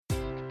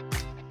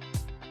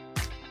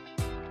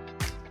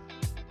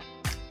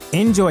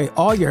Enjoy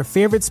all your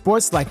favorite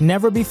sports like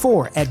never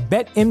before at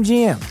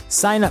BetMGM.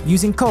 Sign up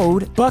using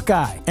code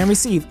Buckeye and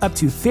receive up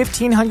to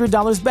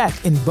 $1,500 back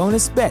in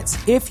bonus bets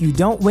if you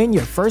don't win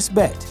your first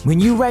bet. When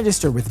you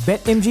register with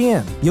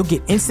BetMGM, you'll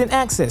get instant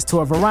access to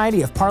a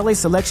variety of parlay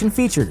selection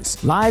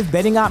features, live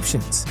betting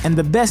options, and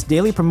the best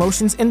daily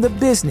promotions in the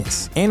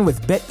business. And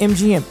with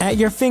BetMGM at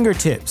your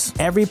fingertips,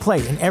 every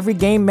play and every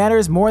game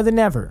matters more than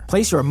ever.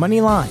 Place your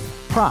money line,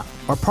 prop,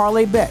 or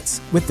parlay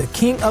bets with the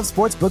king of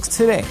sportsbooks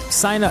today.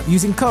 Sign up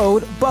using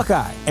code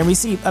Buckeye and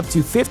receive up to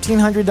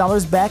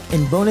 $1,500 back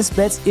in bonus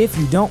bets if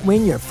you don't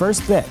win your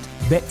first bet.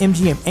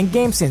 BetMGM and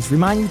GameSense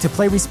remind you to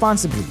play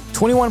responsibly.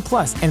 21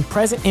 plus and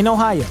present in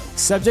Ohio,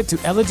 subject to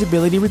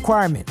eligibility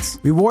requirements.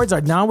 Rewards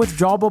are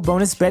non-withdrawable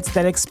bonus bets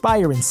that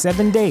expire in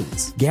 7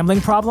 days. Gambling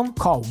problem?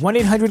 Call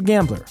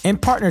 1-800-GAMBLER. In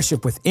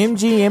partnership with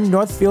MGM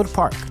Northfield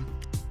Park.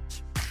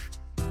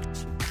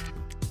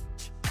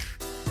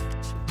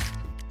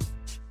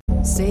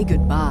 Say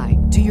goodbye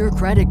to your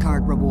credit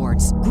card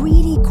rewards.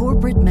 Greedy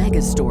corporate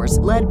mega stores,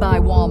 led by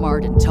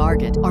Walmart and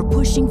Target, are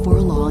pushing for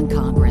a law in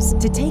Congress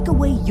to take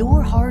away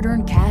your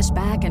hard-earned cash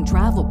back and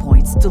travel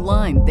points to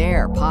line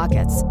their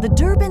pockets. The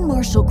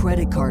Durbin-Marshall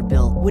credit card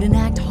bill would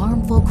enact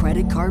harmful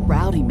credit card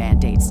routing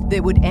mandates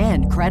that would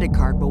end credit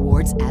card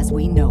rewards as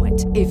we know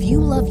it. If you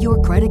love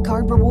your credit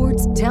card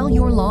rewards, tell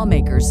your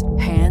lawmakers,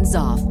 hands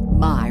off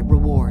my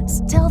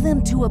rewards. Tell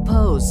them to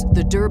oppose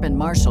the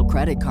Durbin-Marshall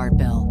credit card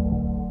bill.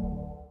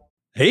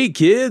 Hey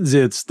kids,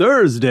 it's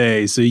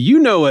Thursday, so you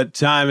know what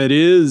time it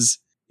is.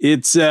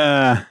 It's,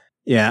 I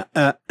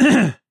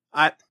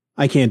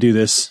can't do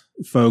this,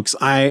 folks.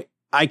 I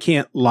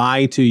can't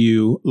lie to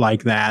you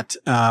like that,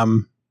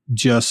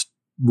 just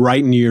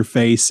right into your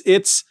face.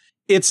 It's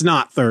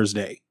not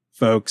Thursday,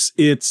 folks.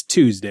 It's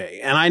Tuesday.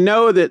 And I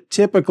know that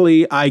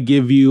typically I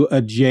give you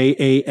a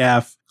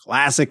JAF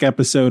classic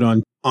episode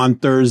on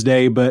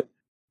Thursday, but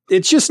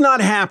it's just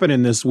not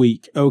happening this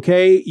week,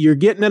 okay? You're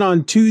getting it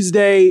on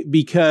Tuesday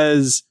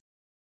because,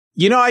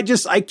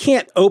 I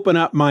can't open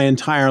up my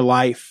entire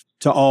life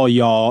to all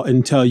y'all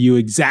and tell you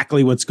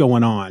exactly what's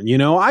going on.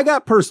 I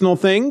got personal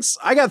things.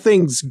 I got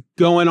things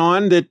going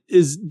on that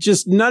is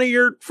just none of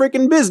your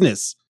freaking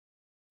business.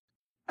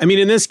 I mean,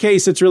 in this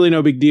case, it's really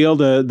no big deal.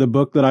 The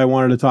book that I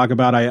wanted to talk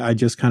about, I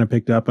just kind of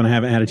picked up and I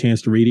haven't had a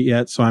chance to read it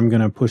yet. So I'm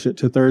going to push it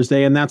to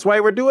Thursday. And that's why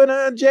we're doing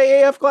a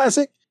JAF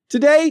classic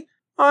today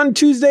on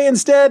Tuesday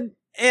instead.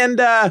 And,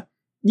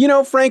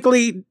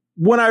 frankly,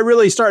 when I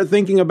really start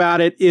thinking about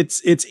it,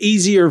 it's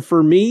easier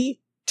for me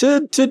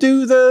to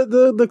do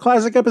the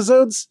classic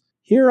episodes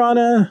here on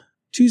a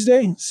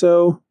Tuesday.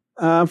 So,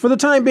 for the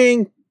time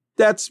being,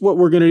 that's what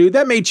we're going to do.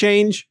 That may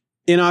change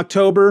in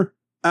October.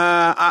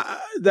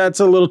 That's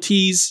a little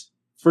tease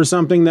for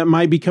something that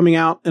might be coming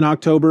out in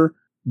October,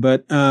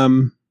 but, I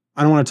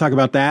don't want to talk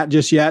about that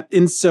just yet.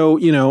 And so,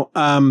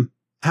 how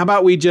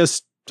about we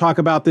just talk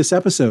about this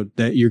episode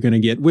that you're going to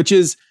get, which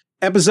is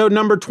episode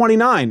number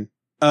 29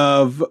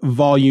 of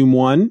volume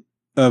 1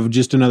 of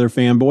Just Another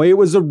Fanboy. It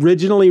was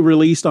originally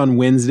released on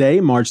Wednesday,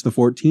 March the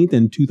 14th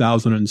in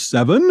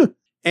 2007.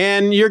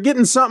 And you're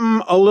getting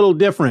something a little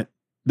different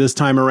this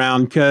time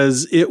around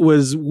because it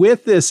was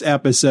with this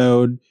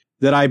episode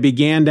that I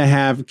began to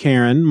have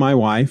Karen, my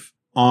wife,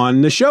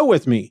 on the show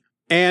with me.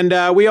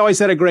 And we always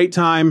had a great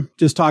time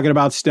just talking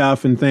about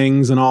stuff and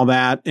things and all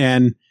that.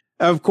 And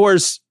of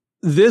course,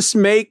 this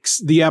makes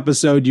the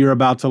episode you're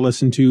about to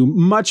listen to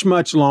much,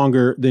 much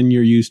longer than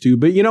you're used to.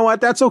 But you know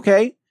what? That's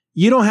okay.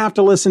 You don't have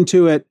to listen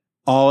to it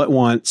all at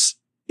once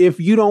if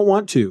you don't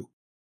want to.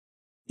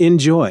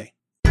 Enjoy.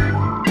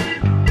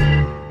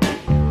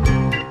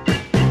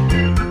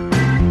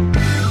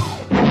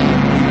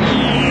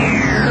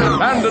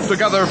 Banded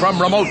together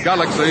from remote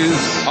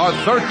galaxies are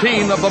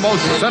 13 of the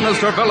most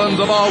sinister villains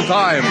of all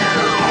time.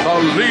 The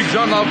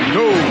Legion of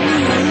Doom.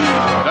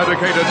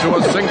 Dedicated to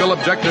a single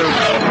objective,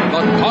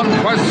 the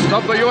conquest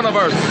of the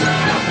universe.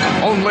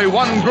 Only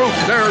one group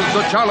dares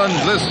to challenge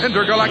this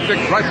intergalactic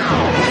threat,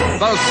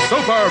 the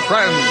Super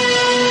Friends.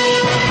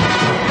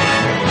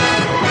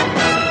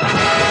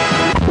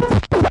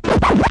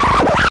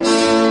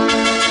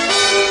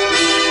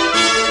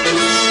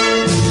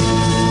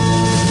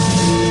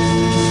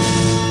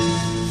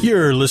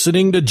 You're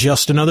listening to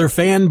Just Another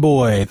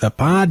Fanboy, the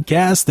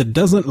podcast that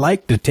doesn't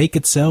like to take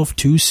itself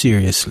too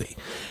seriously.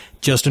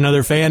 Just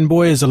Another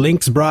Fanboy is a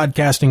Lynx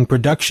Broadcasting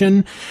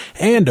production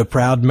and a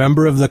proud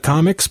member of the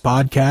Comics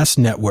Podcast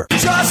Network.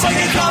 Just like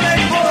a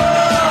comic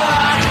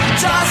book!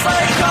 Just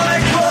like a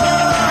comic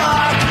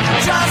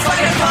book! Just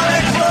like a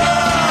comic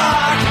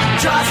book!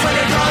 Just like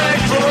a comic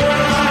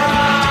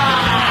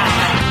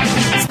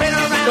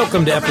book!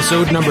 Welcome to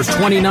episode number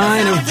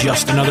 29 of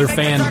Just Another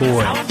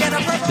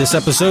Fanboy. This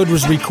episode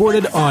was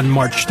recorded on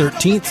March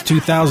 13th,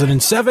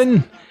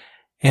 2007.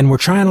 And we're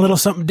trying a little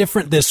something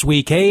different this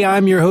week. Hey,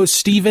 I'm your host,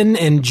 Steven,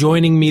 and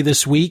joining me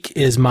this week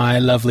is my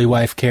lovely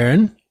wife,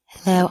 Karen.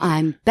 Hello,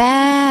 I'm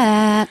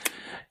back.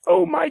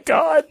 Oh, my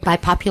God. By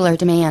popular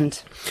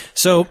demand.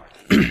 So,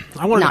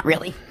 I want to... Not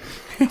really.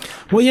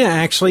 Well, yeah,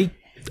 actually,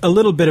 a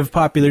little bit of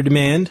popular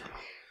demand.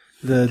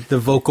 The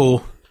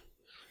vocal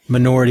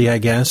minority, I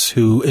guess,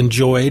 who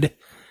enjoyed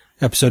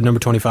episode number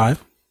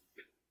 25.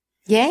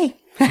 Yay.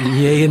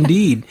 Yay,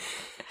 indeed.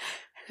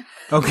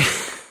 Okay.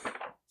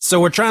 So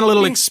we're trying a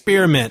little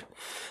experiment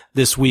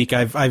this week.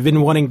 I've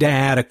been wanting to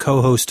add a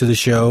co-host to the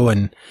show,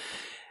 and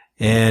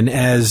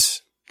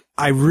as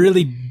I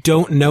really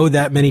don't know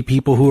that many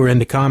people who are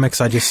into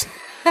comics, I just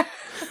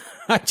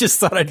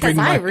thought I'd bring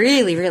I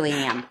really, really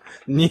am.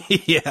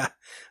 Yeah.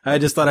 I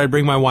just thought I'd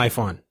bring my wife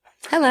on.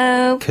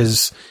 Hello.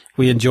 Because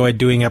we enjoyed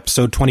doing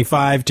episode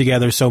 25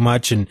 together so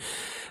much, and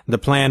the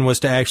plan was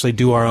to actually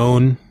do our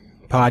own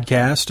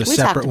podcast, We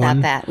separate talked one.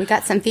 about that. We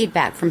got some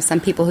feedback from some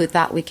people who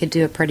thought we could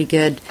do a pretty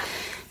good,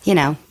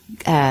 kind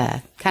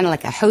of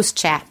like a host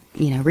chat,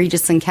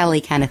 Regis and Kelly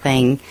kind of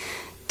thing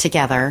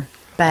together.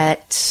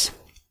 But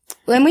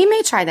when we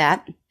may try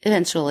that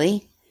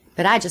eventually,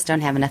 but I just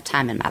don't have enough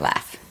time in my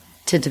life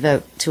to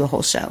devote to a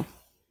whole show.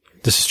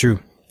 This is true.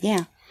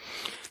 Yeah.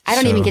 I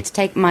don't even get to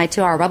take my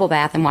 2-hour bubble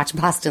bath and watch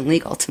Boston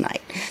Legal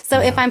tonight. So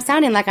if I'm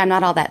sounding like I'm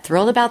not all that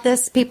thrilled about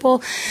this,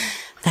 people,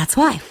 that's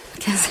why.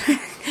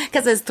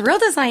 Because as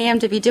thrilled as I am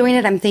to be doing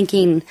it, I'm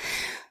thinking,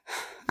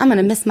 I'm going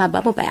to miss my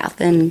bubble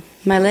bath and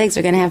my legs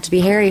are going to have to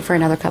be hairy for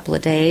another couple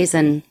of days.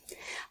 And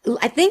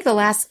I think the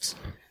last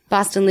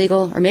Boston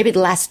Legal, or maybe the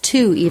last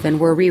 2 even,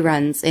 were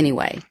reruns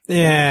anyway.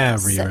 Yeah,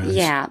 So, reruns.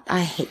 yeah, I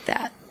hate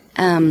that.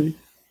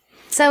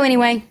 So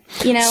anyway,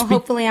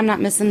 hopefully I'm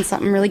not missing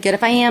something really good.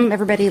 If I am,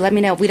 everybody let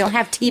me know. We don't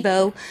have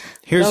TiVo,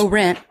 low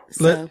rent.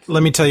 So.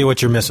 Let me tell you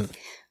what you're missing.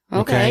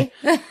 Okay.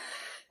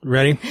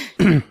 Ready?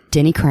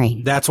 Denny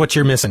Crane. That's what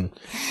you're missing.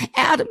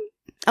 Adam.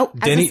 Oh, I was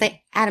Denny- going to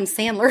say Adam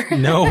Sandler.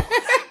 No.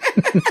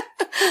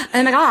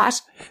 Oh my gosh.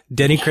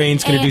 Denny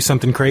Crane's going to do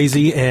something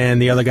crazy,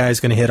 and the other guy's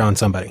going to hit on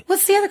somebody.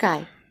 What's the other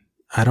guy?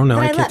 I don't know.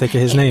 that I can't love? think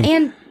of his name.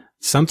 And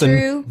Something.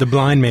 Drew. The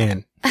blind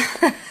man.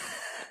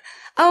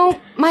 oh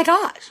my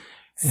gosh.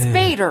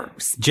 Spader.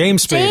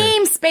 James Spader.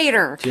 James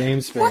Spader.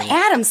 James What Spader.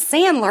 Adam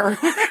Sandler?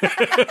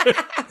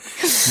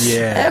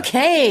 Yeah.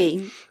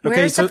 Okay.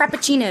 Where's so- the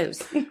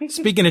Frappuccinos?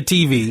 Speaking of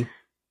TV,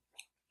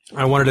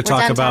 I wanted to We're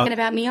talk done about. talking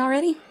about me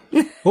already?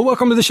 Well,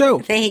 welcome to the show.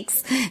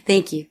 Thanks.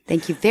 Thank you.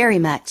 Thank you very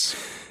much.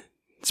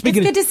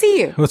 Speaking. It's good to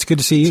see you. Well, it's good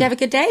to see you. Did you have a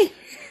good day?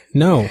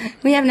 No,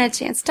 We haven't had a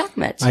chance to talk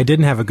much. I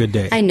didn't have a good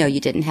day. I know you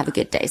didn't have a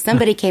good day.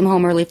 Somebody came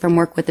home early from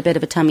work with a bit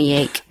of a tummy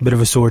ache, Bit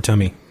of a sore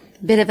tummy.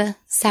 bit of a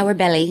sour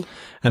belly.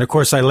 And of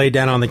course, I laid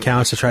down on the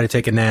couch to try to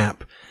take a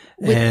nap.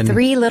 With and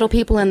 3 little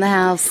people in the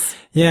house.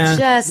 yeah,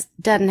 Just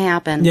doesn't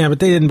happen. yeah, but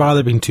they didn't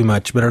bother me too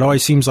much. But it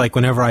always seems like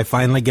whenever I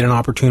finally get an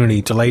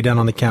opportunity to lay down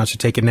on the couch to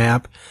take a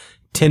nap,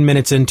 10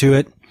 minutes into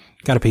it,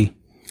 gotta pee.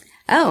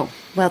 Oh,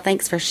 well,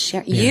 thanks for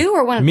sharing. You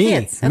or one of the Me,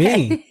 kids?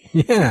 Okay. me,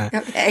 yeah.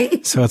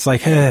 Okay. So it's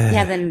like,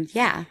 Yeah, then,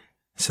 yeah.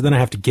 So then I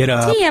have to get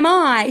up.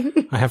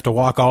 TMI. I have to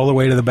walk all the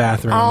way to the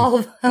bathroom. All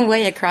the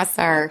way across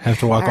our. I have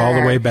to walk all the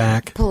our way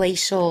back.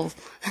 Palatial.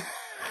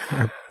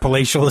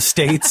 Palatial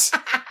estates.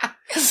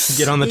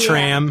 Get on the Yeah.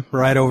 tram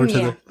right over to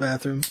Yeah. the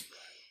bathroom.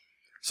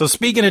 So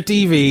speaking of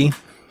TV,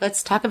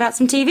 Let's talk about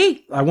some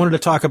TV. I wanted to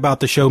talk about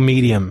the show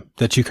Medium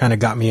that you kind of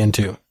got me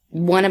into.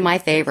 One of my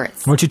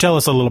favorites. Why don't you tell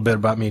us a little bit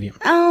about Medium?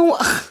 Oh,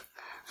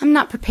 I'm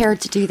not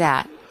prepared to do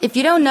that. If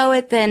you don't know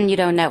it, then you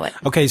don't know it.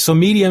 Okay, so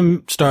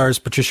Medium stars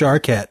Patricia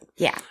Arquette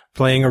Yeah.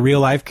 playing a real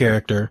life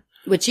character,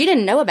 Which you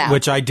didn't know about.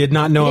 which I did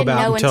not know You didn't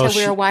about know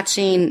until we were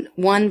watching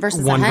 1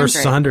 versus 100. 1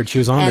 versus 100. She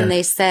was on And there.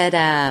 they said,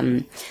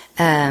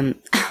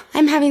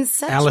 I'm having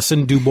such.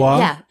 Alison Dubois.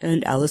 Yeah,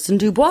 and Alison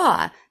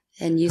Dubois.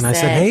 And you And I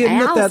said, said, hey,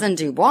 admit that- Alison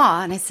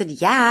Dubois. And I said,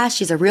 yeah,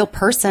 she's a real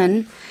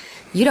person.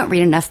 You don't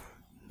read enough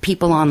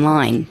people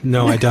online.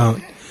 No, I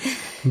don't.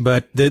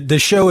 But the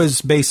show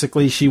is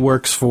basically she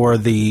works for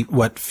the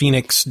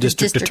Phoenix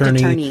District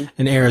Attorney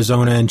in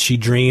Arizona, and she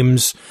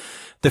dreams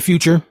the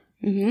future.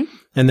 Mm-hmm.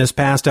 And this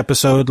past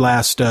episode,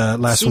 last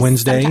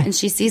Wednesday, And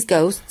she sees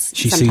ghosts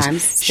she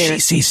sometimes.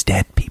 sees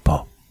dead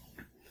people.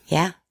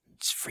 Yeah,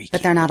 It's freaky.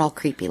 but they're not all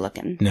creepy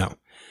looking. No.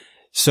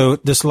 So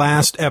this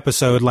last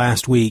episode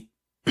last week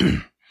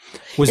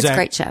was It's a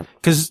great show.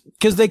 because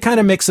they kind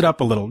of mix it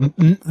up a little.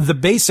 The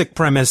basic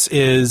premise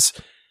is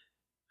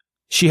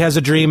she has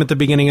a dream at the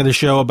beginning of the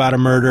show about a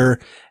murder,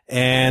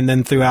 and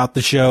then throughout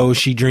the show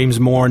she dreams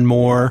more and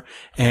more,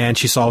 and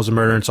she solves a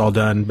murder and it's all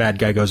done. Bad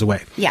guy goes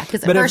away. Yeah,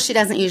 because at But first she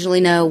doesn't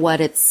usually know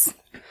what it's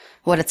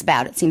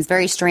about. It seems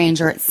very strange,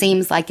 or it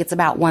seems like it's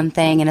about one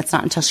thing, and it's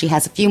not until she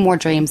has a few more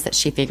dreams that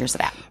she figures it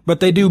out. But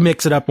they do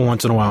mix it up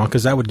once in a while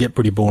because that would get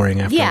pretty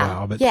boring after Yeah, a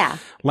while. But yeah.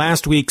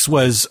 last week's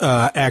was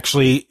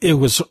actually it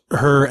was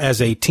her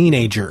as a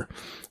teenager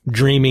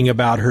dreaming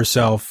about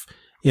herself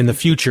in the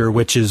future,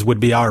 which would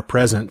be our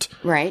present,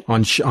 Right.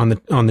 on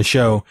the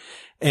show.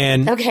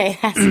 And Okay,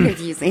 that's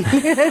confusing.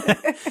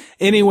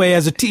 anyway,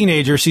 as a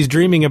teenager, she's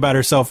dreaming about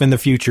herself in the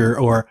future,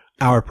 or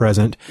our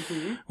present,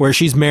 where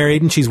she's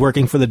married and she's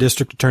working for the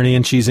district attorney,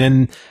 and she's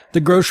in the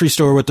grocery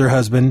store with her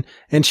husband,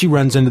 and she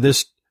runs into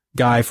this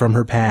guy from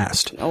her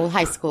past Old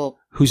high school.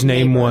 whose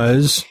name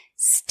was,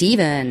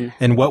 Steven.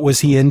 and what was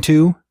he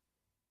into?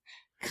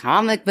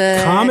 Comic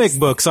books. Comic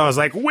books. I was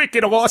like,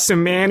 wicked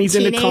awesome, man. He's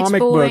into comic Teenage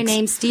boy books.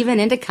 named Steven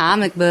into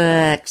comic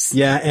books.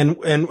 Yeah,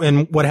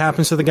 and what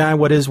happens to the guy?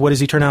 What does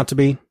he turn out to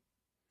be?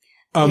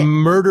 A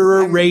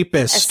murderer, A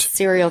rapist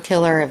serial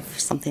killer of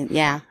something.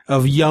 Yeah.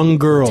 of young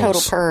girls. Total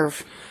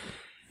perv.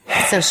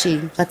 So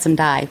she lets him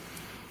die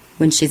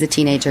when she's a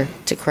teenager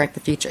to correct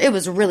the future. It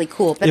was really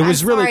cool. But It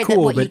was I'm really sorry cool,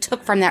 that what you but-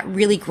 took from that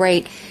really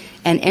great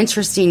and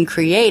interesting,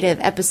 creative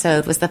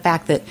episode was the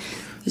fact that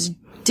this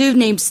dude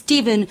named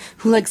Steven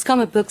who likes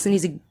comic books and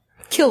he's a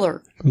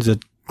killer. He's a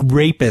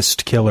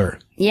rapist killer.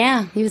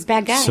 Yeah, he was a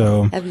bad guy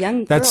So, of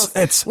young that's- girls,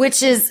 that's-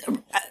 which is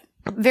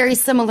very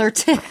similar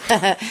to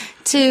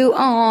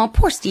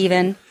poor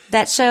Steven.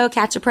 That show,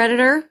 Catch a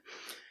Predator.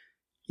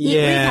 We've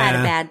had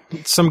a bad.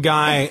 Some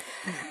guy.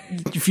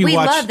 If you We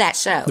watch, love that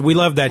show. We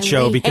love that And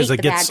show we because hate it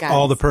the gets bad guys.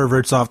 all the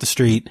perverts off the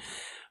street.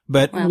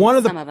 But Well, one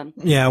of some of 'em.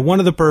 one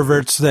of the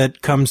perverts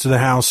that comes to the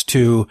house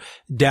to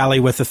dally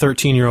with a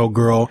 13-year-old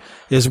girl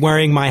is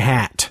wearing my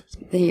hat.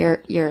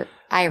 You're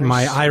Irish.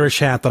 My Irish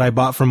hat that I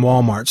bought from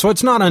Walmart. So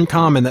it's not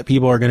uncommon that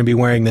people are going to be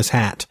wearing this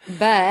hat.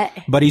 But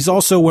But he's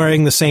also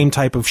wearing the same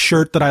type of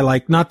shirt that I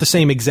like. Not the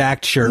same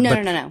exact shirt, No,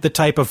 but no. the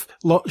type of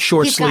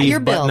short he's got your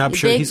sleeve build. button-up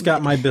shirt. Big- He's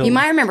got my build. You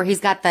might remember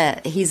he's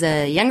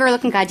a younger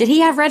looking guy. Did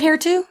he have red hair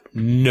too?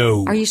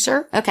 No. Are you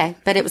sure? Okay.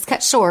 But it was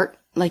cut short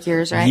like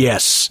yours, right?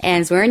 Yes. And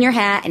he's wearing your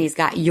hat and he's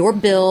got your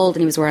build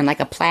and he was wearing like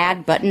a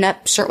plaid button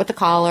up shirt with a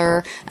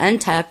collar,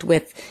 untucked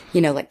with,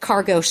 like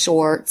cargo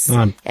shorts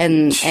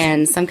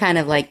and some kind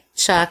of like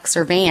Chucks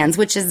or Vans,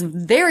 which is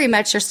very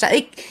much your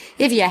style.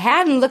 If you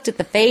hadn't looked at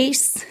the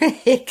face,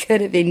 it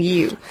could have been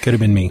you. Could have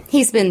been me.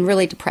 He's been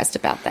really depressed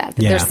about that.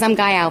 Yeah. There's some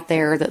guy out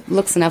there that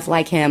looks enough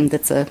like him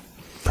that's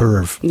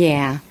Perv.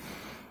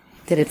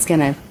 that it's going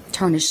to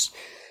tarnish.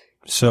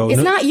 So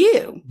It's not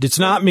you. It's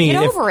not me.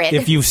 Get over it.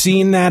 If you've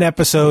seen that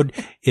episode,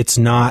 it's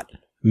not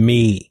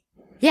me.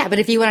 Yeah, but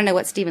if you want to know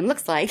what Steven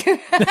looks like and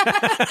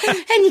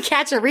you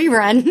catch a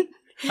rerun,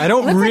 I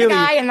don't look really, for the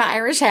guy in the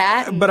Irish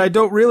hat. but I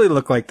don't really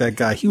look like that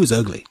guy. He was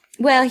ugly.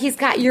 Well, he's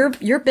got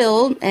your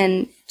build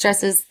and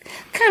dresses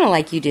kind of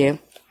like you do.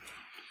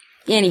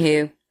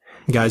 Anywho,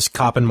 Guy's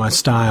copping my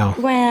style.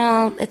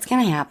 well, it's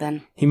going to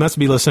happen. He must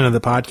be listening to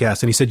the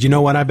podcast, and he said, "You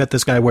know what? I bet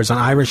this guy wears an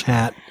Irish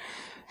hat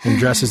and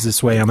dresses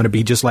this way. I'm going to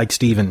be just like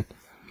Steven."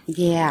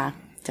 Yeah,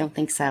 don't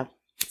think so.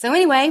 So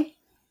anyway,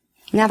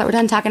 now that we're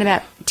done talking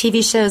about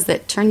TV shows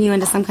that turn you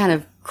into some kind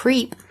of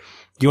creep.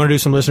 Do you want to do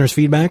some listeners'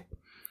 feedback?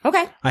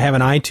 Okay. I have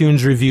an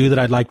iTunes review that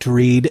I'd like to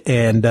read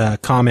and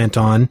comment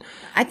on,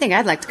 I think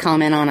I'd like to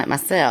comment on it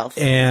myself.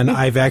 and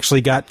I've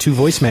actually got 2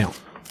 voicemail.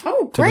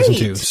 Oh, to great.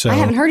 listen to, so- I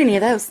haven't heard any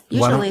of those.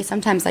 Why don't- Usually,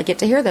 sometimes I get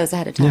to hear those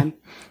ahead of time.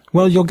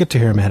 Well, you'll get to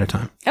hear them ahead of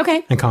time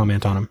Okay. and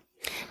comment on them.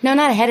 No,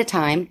 not ahead of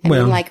time. I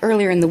Well- mean, like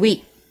earlier in the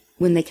week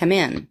when they come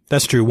in.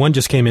 That's true. One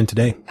just came in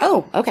today,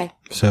 Oh, okay.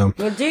 so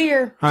Well, do all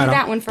right, that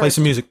I'll one first. play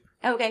some music.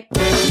 Okay.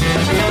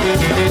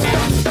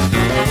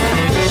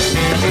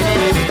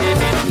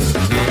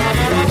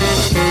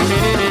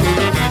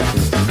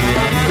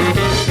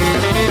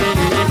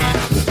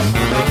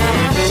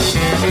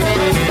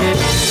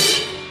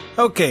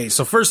 Okay,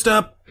 so first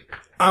up,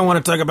 I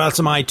want to talk about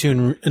an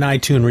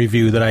iTunes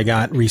review that I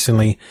got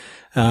recently.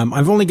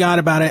 I've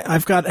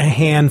got a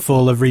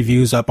handful of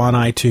reviews up on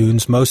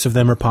iTunes. Most of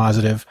them are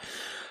positive.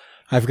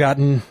 I've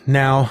gotten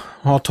now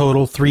all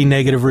total 3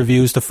 negative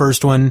reviews. The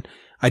first one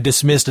I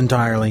dismissed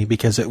entirely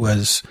because it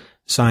was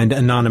signed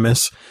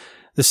anonymous.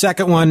 The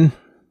second one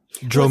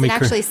drove Was me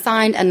it actually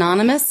signed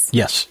anonymous?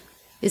 Yes.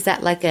 Is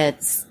that like a...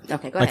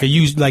 Okay, go Like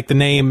ahead. like the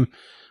name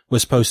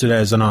was posted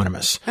as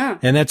anonymous.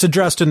 And that's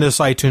addressed in this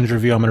iTunes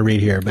review I'm going to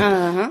read here.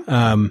 But,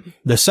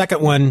 the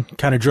second one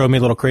kind of drove me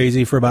a little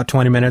crazy for about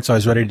 20 minutes. I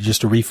was ready to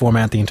just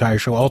reformat the entire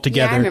show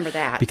altogether. Yeah, I remember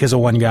that. Because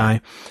of one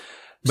guy.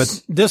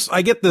 But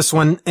I get this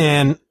one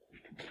and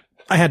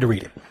I had to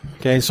read it.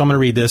 Okay. So I'm going to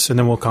read this and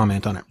then we'll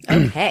comment on it.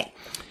 Okay.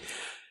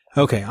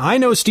 Okay, I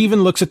know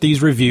Steven looks at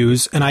these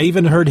reviews, and I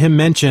even heard him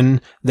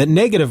mention that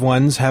negative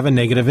ones have a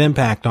negative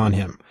impact on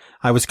him.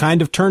 I was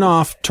kind of turned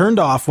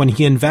off when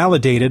he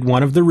invalidated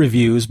one of the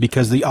reviews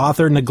because the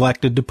author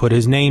neglected to put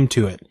his name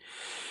to it.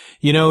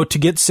 You know, to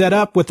get set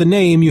up with the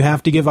name, you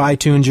have to give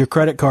iTunes your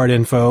credit card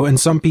info, and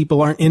some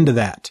people aren't into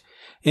that.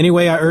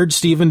 Anyway, I urge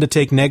Steven to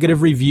take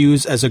negative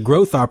reviews as a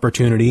growth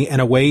opportunity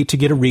and a way to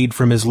get a read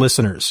from his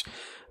listeners.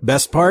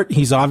 Best part,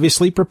 he's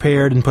obviously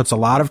prepared and puts a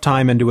lot of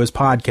time into his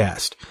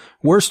podcast.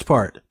 Worst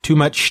part, too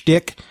much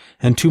shtick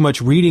and too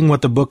much reading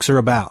what the books are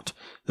about.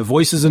 The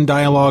voices and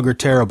dialogue are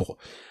terrible.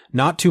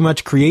 Not too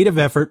much creative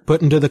effort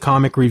put into the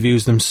comic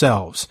reviews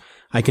themselves.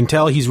 I can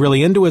tell he's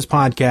really into his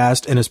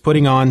podcast and is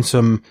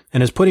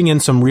putting in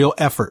some real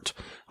effort.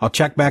 I'll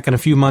check back in a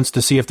few months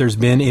to see if there's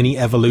been any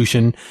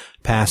evolution.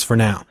 Pass for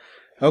now.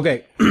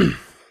 Okay.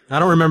 I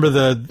don't remember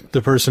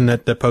the person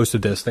that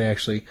posted this. They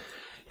actually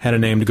had a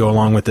name to go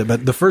along with it.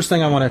 But the first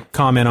thing I want to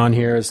comment on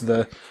here is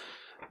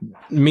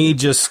me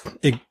just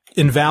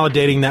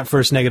invalidating that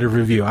first negative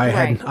review. I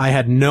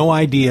had no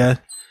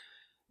idea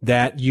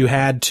that you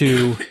had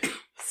to.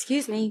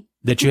 Excuse me.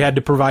 that you had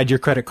to provide your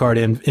credit card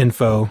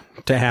info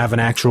to have an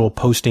actual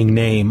posting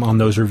name on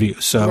those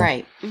reviews. So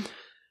right.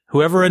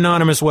 Whoever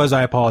Anonymous was,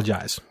 I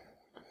apologize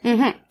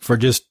for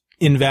just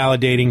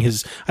invalidating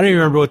his. I don't even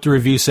remember what the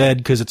review said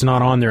because it's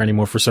not on there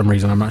anymore for some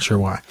reason. I'm not sure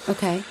why.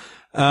 Okay.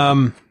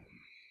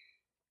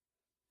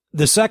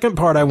 The second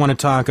part I want to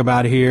talk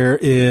about here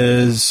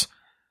is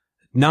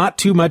not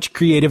too much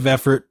creative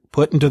effort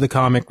put into the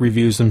comic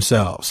reviews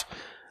themselves.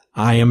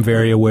 I am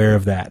very aware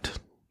of that.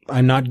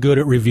 I'm not good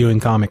at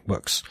reviewing comic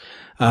books.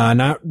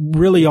 Not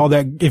really all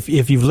that.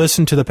 If you've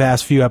listened to the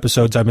past few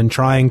episodes, I've been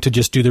trying to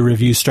just do the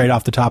reviews straight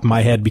off the top of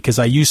my head because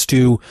I used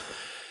to,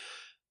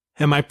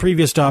 in my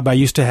previous job, I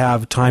used to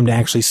have time to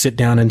actually sit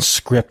down and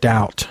script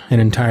out an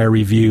entire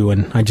review,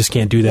 and I just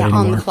can't do that anymore.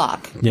 On the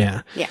clock.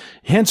 Yeah. Yeah.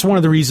 Hence one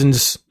of the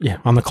reasons,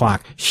 on the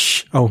clock.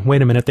 Shh. Oh,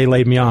 wait a minute. They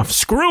laid me off.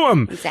 Screw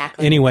them.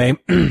 Exactly. Anyway,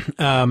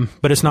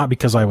 but it's not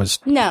because I was.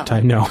 No.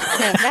 No. No,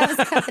 that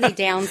was company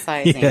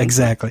downsizing. Yeah,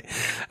 exactly.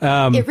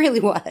 It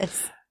really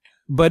was.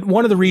 But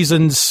one of the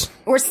reasons.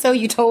 Or so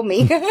you told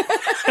me.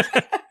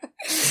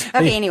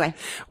 Okay, anyway.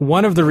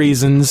 One of the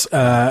reasons,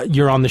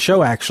 you're on the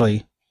show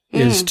actually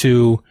is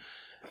to.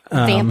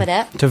 Vamp it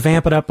up? To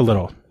vamp it up a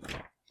little.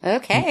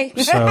 Okay.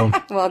 So.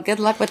 Well, good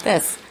luck with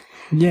this.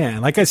 Yeah,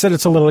 like I said,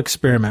 it's a little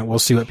experiment. We'll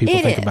see what people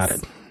think about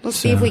it. We'll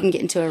see if we can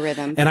get into a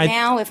rhythm. And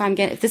now,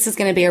 if this is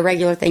going to be a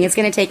regular thing, it's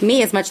going to take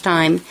me as much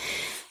time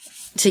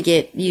to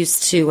get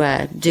used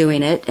to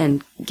doing it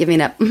and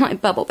giving up my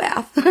bubble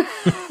bath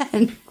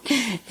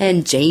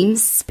and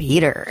James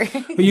Spader.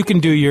 Well, you can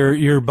do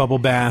your bubble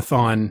bath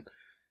on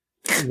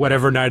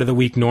whatever night of the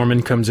week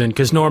Norman comes in,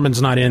 because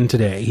Norman's not in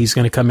today. He's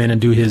going to come in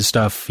and do his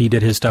stuff. He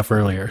did his stuff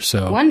earlier,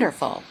 so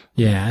wonderful.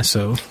 Yeah.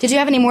 So, did you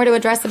have any more to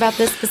address about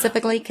this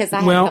specifically? Because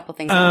I have a couple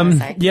things I want to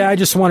say. Yeah, I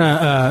just want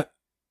to.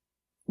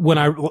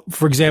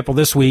 For example,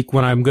 this week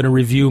when I'm going to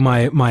review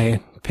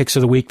my picks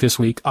of the week this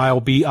week,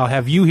 I'll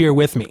have you here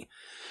with me.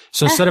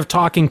 So instead of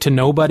talking to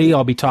nobody,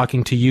 I'll be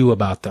talking to you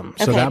about them.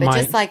 So okay, that but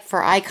just like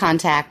for eye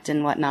contact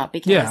and whatnot.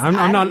 Because I'm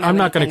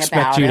not going to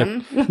expect you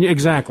to. Yeah,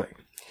 exactly.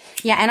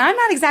 Yeah, and I'm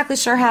not exactly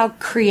sure how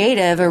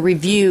creative a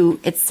review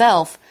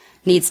itself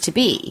needs to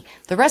be.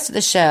 The rest of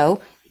the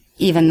show,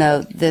 even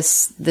though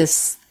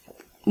this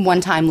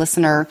one-time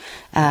listener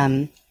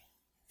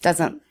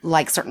doesn't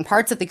like certain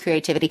parts of the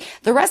creativity,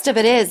 the rest of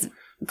it is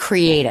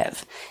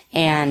creative.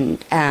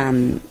 And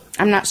I'm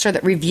not sure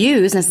that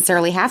reviews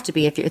necessarily have to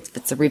be. If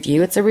it's a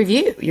review, it's a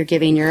review. You're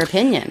giving your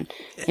opinion.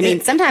 I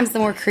mean, sometimes the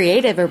more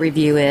creative a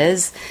review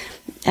is,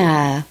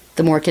 the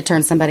more it could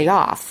turn somebody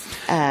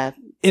off.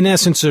 In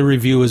essence, a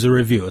review is a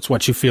review. It's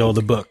what you feel of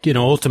the book.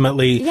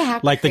 Ultimately,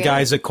 like the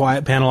guys at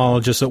Quiet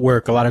Panelologists at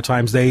work, a lot of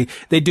times they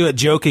do it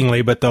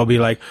jokingly, but they'll be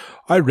like,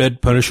 I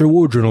read Punisher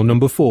War Journal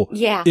number 4.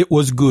 Yeah. It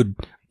was good.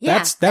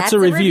 Yeah, that's a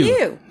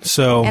review.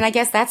 So, and I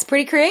guess that's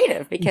pretty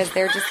creative because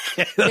they're just,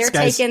 they're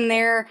taking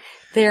their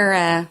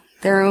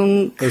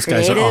own those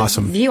guys are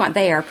awesome. View on.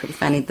 They are pretty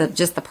funny.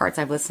 Just the parts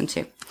I've listened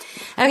to.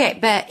 Okay.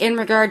 But in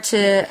regard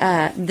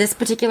to, this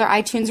particular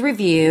iTunes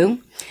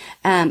review,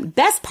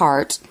 best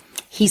part,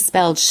 he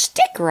spelled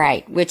shtick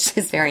right, which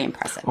is very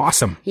impressive.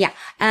 Awesome. Yeah.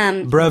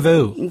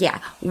 Bravo. Yeah.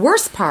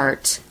 Worst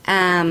part,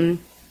 when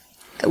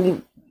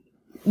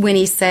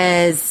he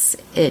says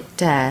it,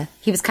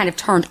 he was kind of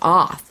turned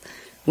off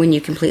when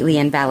you completely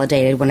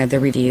invalidated one of the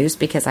reviews,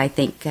 because I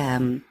think,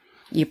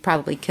 you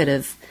probably could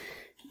have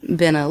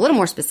been a little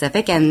more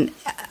specific. And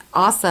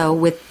also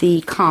with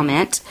the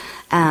comment,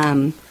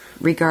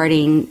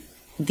 regarding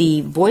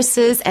the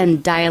voices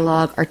and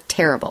dialogue are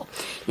terrible.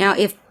 Now,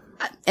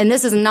 and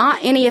this is not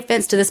any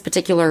offense to this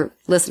particular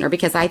listener,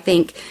 because I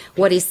think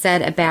what he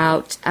said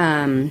about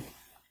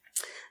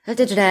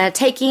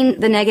taking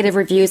the negative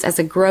reviews as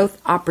a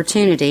growth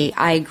opportunity,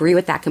 I agree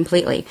with that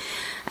completely.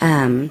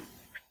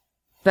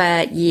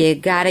 But you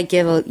gotta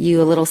give you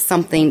a little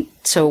something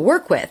to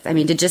work with. I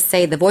mean, to just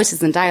say the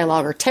voices and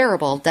dialogue are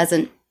terrible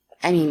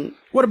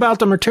what about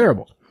them are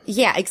terrible?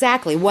 Yeah,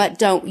 exactly. What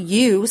don't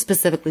you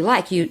specifically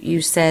like?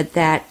 You said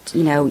that,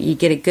 you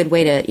get a good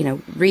way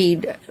to,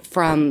 read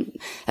from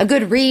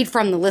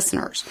the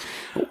listeners.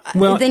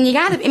 Well, then you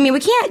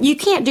you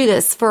can't do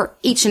this for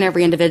each and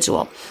every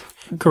individual.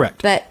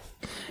 Correct. But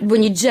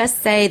when you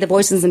just say the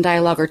voices and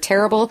dialogue are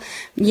terrible,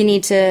 you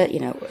need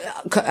to,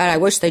 I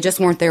wish they just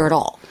weren't there at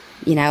all.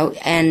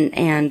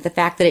 And the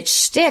fact that it's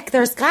shtick,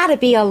 there's gotta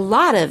be a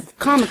lot of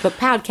comic book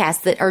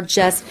podcasts that are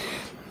just,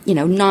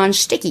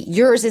 non-sticky.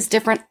 Yours is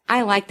different.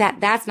 I like that.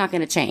 That's not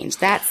going to change.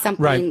 That's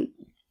something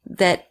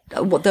that,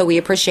 though we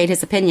appreciate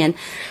his opinion,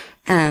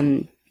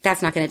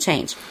 that's not going to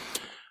change.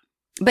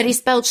 But he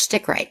spelled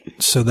shtick right.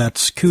 So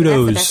that's kudos.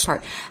 So that's the best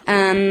part.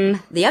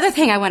 The other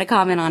thing I want to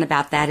comment on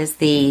about that is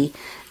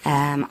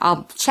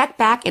I'll check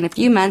back in a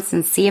few months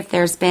and see if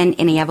there's been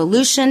any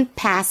evolution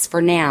past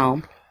for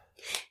now.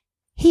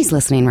 He's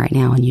listening right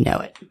now and you know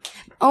it.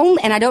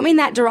 And I don't mean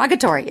that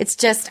derogatory. It's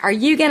just, are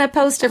you going to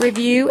post a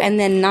review and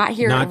then not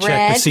hear it read?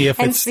 Check to see if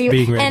it's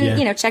being read,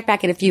 and, check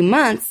back in a few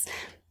months.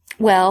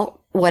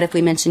 Well, what if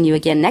we mention you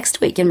again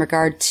next week in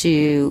regard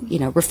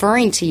to,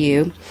 referring to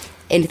you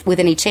with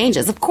any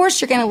changes. Of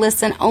course, you're going to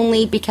listen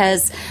only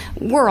because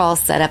we're all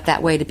set up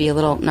that way to be a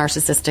little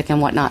narcissistic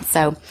and whatnot.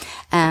 So,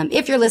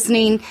 if you're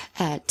listening,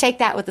 take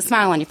that with a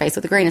smile on your face,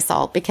 with a grain of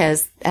salt,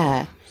 because,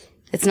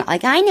 it's not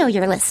like, I know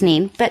you're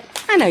listening, but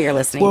I know you're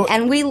listening. Well,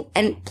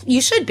 and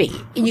you should be.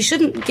 You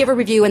shouldn't give a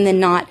review and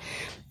then not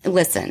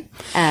listen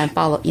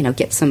and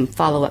get some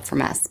follow up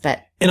from us.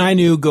 And I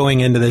knew going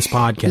into this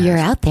podcast, you're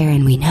out there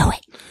and we know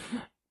it.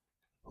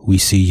 We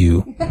see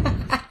you.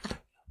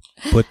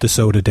 Put the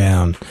soda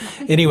down.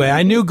 Anyway,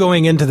 I knew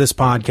going into this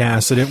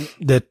podcast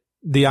that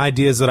the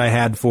ideas that I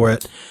had for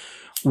it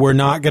were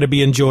not going to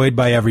be enjoyed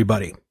by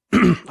everybody.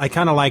 I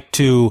kind of like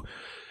to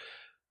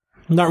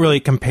not really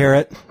compare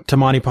it to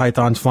Monty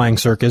Python's Flying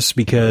Circus,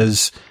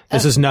 because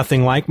this is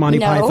nothing like Monty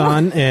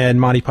Python,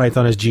 and Monty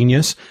Python is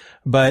genius.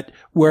 But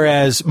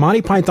whereas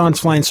Monty Python's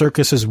Flying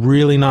Circus is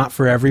really not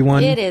for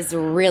everyone. It is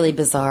really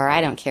bizarre.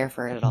 I don't care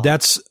for it at all.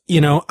 That's,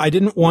 I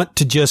didn't want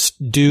to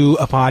just do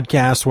a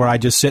podcast where I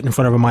just sit in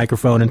front of a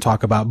microphone and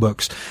talk about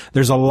books.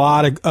 There's a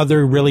lot of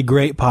other really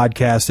great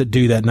podcasts that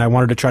do that. And I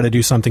wanted to try to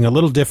do something a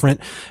little different,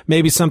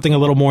 maybe something a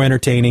little more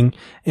entertaining.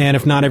 And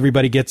if not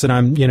everybody gets it,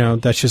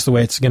 that's just the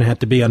way it's going to have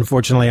to be.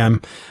 Unfortunately,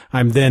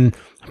 I'm then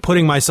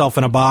putting myself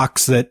in a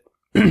box that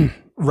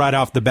right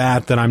off the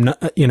bat that I'm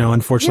not,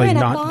 unfortunately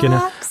not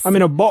gonna. I'm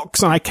in a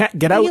box and I can't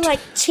get out. You're like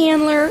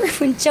Chandler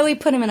when Joey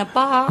put him in a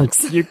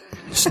box. You're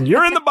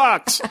in the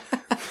box.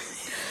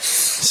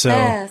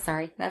 So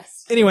sorry.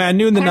 Anyway, I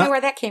don't know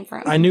where that came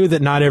from. I knew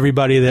that not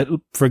everybody that,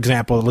 for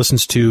example,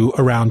 listens to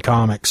Around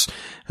Comics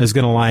is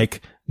gonna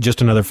like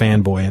just another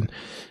fanboy, and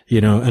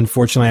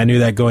unfortunately, I knew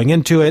that going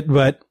into it.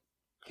 But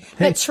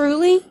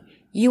truly,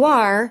 you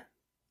are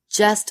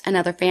just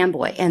another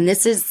fanboy, and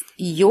this is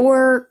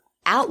your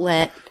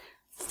outlet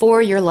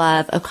for your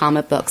love of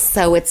comic books.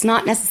 So it's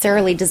not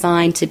necessarily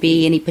designed to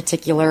be any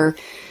particular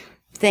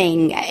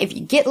thing. If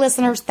you get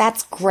listeners,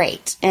 that's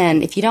great.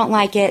 And if you don't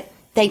like it,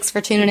 thanks for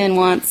tuning in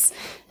once.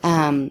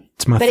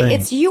 It's my thing.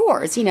 It's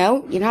yours,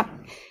 it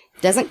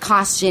doesn't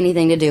cost you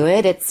anything to do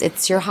it.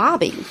 It's your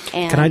hobby.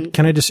 And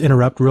Can I just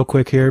interrupt real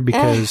quick here?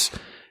 Because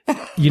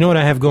you know what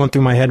I have going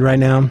through my head right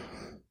now?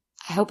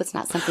 I hope it's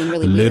not something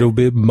really little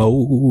bit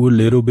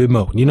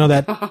more. You know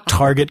that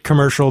Target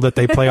commercial that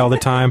they play all the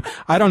time?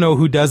 I don't know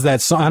who does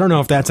that song. I don't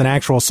know if that's an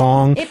actual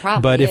song,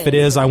 but if it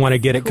is, I want to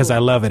get it because I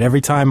love it. Every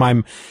time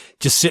I'm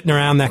just sitting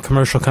around, that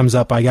commercial comes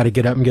up, I got to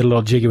get up and get a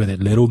little jiggy with it.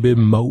 Little bit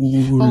more,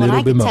 when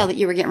I could tell that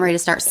you were getting ready to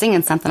start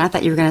singing something, I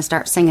thought you were going to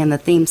start singing the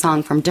theme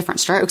song from Different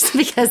Strokes,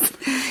 because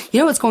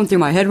what's going through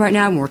my head right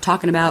now when we're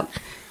talking about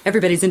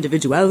everybody's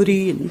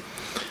individuality and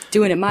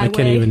doing it my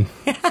way.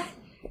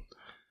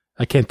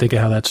 I can't think of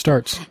how that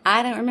starts.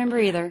 I don't remember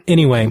either.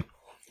 Anyway.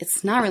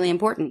 It's not really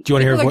important. Do you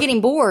want to hear? People are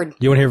getting bored. Do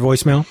you want to hear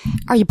voicemail?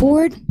 Are you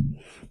bored?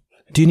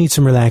 Do you need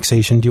some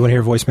relaxation? Do you want to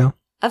hear voicemail?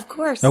 Of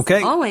course.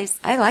 Okay. Always.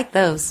 I like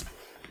those.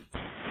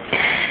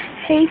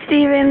 Hey,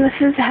 Steven. This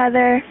is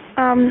Heather.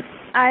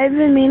 I've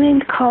been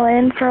meaning to call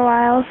in for a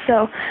while,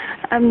 so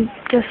I'm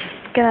just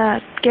going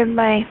to give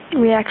my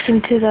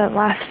reaction to the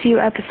last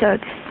few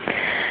episodes.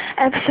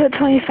 Episode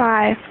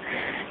 25.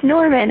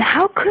 Norman,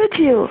 how could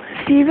you?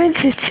 Steven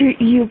should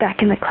shoot you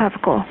back in the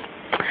clavicle.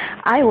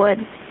 I would.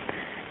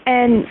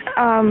 And,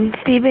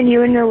 Steven,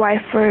 you and your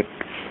wife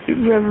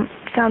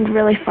sound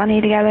really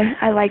funny together.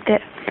 I liked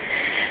it.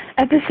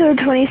 Episode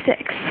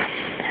 26.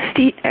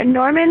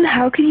 Norman,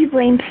 how could you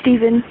blame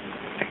Steven?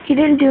 He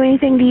didn't do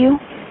anything to you.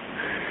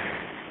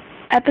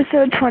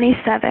 Episode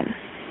 27.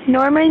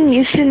 Norman,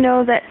 you should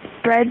know that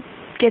bread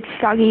gets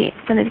soggy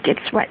when it gets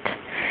wet.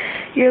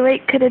 Your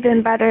lake could have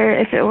been better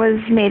if it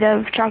was made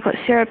of chocolate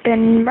syrup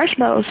and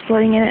marshmallows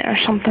floating in it or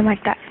something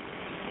like that.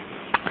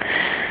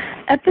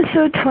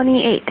 Episode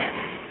 28.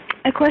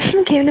 A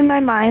question came to my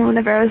mind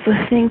whenever I was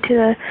listening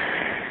to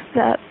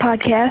the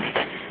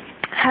podcast.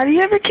 Have you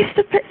ever kissed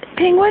a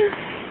penguin?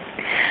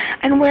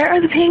 And where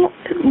are the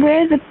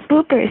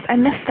bloopers? I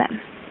missed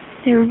them.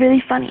 They were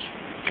really funny.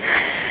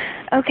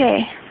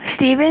 Okay,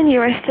 Steven,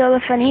 you are still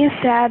the funniest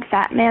sad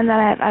fat man that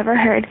I've ever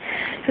heard,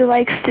 who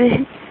likes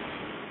to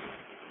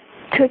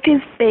cook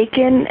his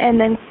bacon and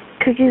then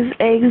cook his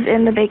eggs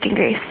in the bacon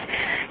grease.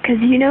 Because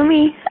you know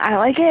me, I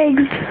like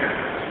eggs.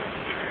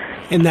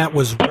 And that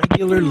was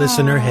regular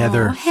listener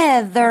Heather.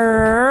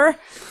 Heather.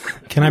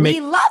 We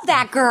love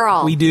that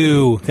girl. We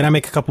do. Can I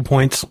make a couple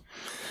points?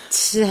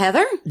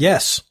 Heather?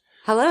 Yes.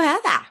 Hello,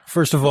 Heather.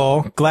 First of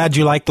all, glad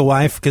you like the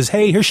wife, because,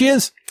 hey, here she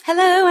is.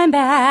 Hello, I'm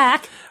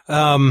back.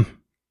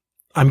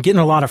 I'm getting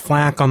a lot of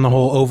flack on the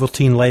whole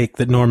Ovaltine Lake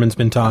that Norman's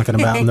been talking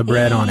about and the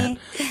bread on it.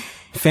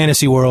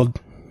 Fantasy world.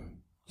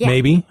 Yeah.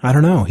 Maybe. I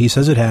don't know. He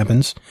says it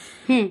happens.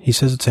 He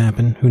says it's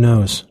happened. Who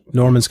knows?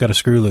 Norman's got a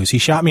screw loose. He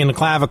shot me in the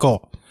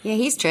clavicle. Yeah,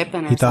 he's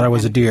tripping. He thought I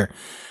was a deer.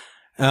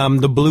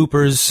 The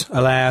bloopers,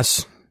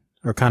 alas,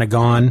 are kind of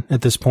gone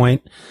at this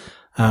point.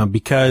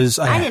 Because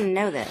I didn't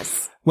know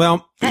this.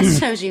 Well, That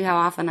shows you how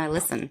often I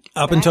listen.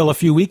 up until a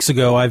few weeks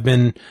ago,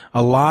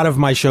 a lot of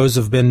my shows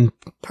have been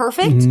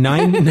Perfect?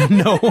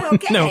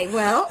 Okay,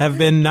 well. have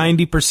been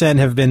 90%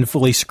 have been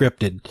fully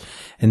scripted.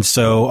 And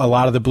so a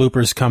lot of the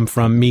bloopers come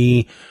from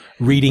me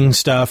reading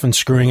stuff and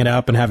screwing it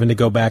up and having to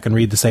go back and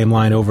read the same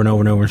line over and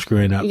over and over and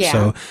screwing it up. Yeah.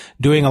 So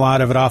doing a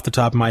lot of it off the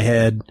top of my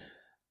head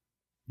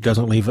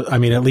doesn't leave, I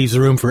mean, it leaves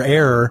room for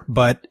error,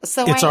 but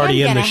So it's I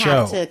already am in the gonna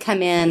show. have to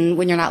come in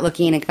when you're not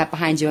looking and come up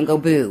behind you and go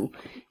boo.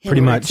 in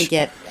Pretty order much. To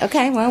get,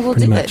 okay, well, we'll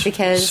Pretty do much. it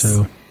because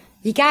So-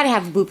 you got to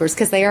have bloopers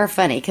because they are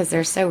funny because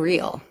they're so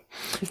real.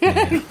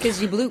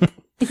 Because you bloop.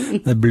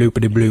 The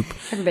bloopity bloop.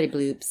 Everybody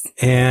bloops.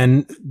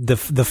 And the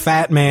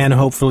fat man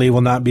hopefully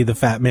will not be the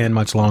fat man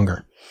much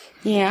longer.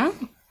 Yeah.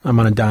 I'm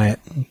on a diet.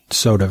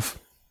 Sort of.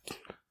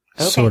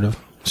 Okay. Sort of.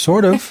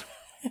 Sort of.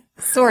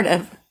 Sort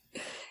of.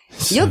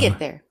 You'll get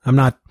there. I'm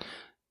not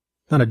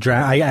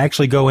I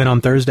actually go in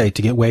on Thursday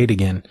to get weighed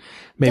again.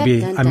 Maybe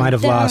Dun, dun, I might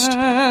have dun, lost,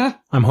 dun.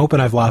 I'm hoping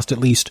I've lost at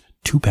least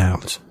 2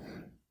 pounds.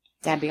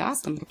 That'd be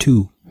awesome.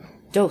 2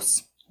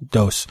 Dose.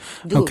 dose.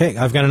 Do. Okay.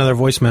 I've got another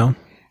voicemail.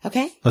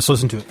 Okay. Let's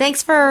listen to it.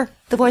 Thanks for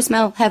the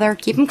voicemail, Heather.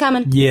 Keep them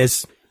coming.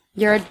 Yes.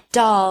 You're a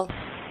doll.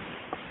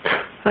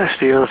 Hi,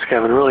 Steven. This is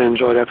Kevin. Really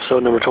enjoyed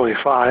episode number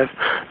 25.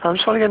 I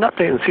just want to get an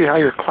update and see how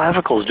your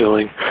clavicle's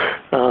doing.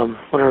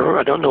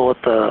 I don't know what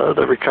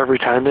the recovery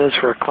time is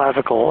for a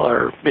clavicle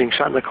or being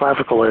shot in the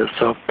clavicle is.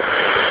 So,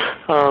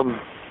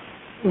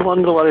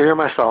 wanted to let it hear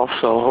myself.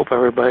 So, hope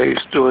everybody's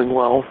doing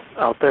well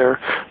out there.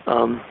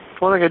 One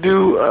thing I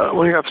do,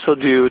 one of your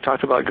episodes you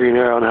talked about Green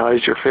Arrow and how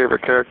he's your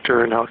favorite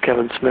character and how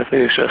Kevin Smith,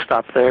 maybe you should have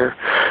stopped there.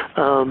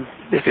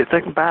 If you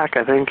think back,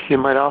 I think you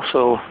might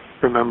also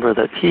remember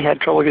that he had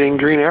trouble getting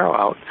Green Arrow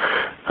out.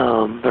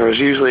 There was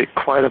usually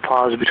quite a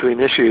pause between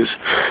issues.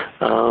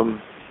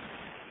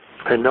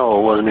 And no,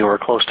 it wasn't anywhere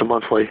close to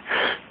monthly.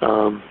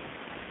 Hope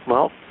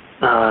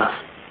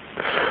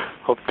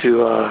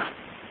to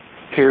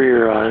hear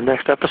your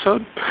next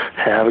episode.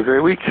 Have a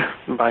great week.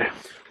 Bye.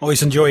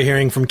 Always enjoy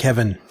hearing from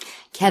Kevin.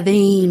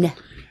 Kevin.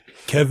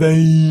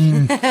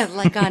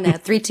 Like on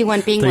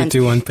 321 Penguins.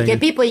 321 Penguins. Yeah,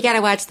 people, you got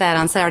to watch that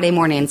on Saturday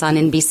mornings on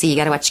NBC. You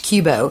got to watch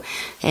Cubo.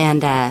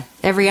 And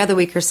every other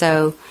week or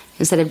so,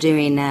 instead of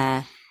doing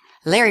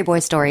Larry Boy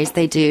stories,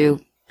 they do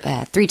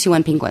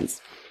 321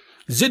 Penguins.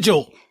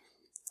 Zigil.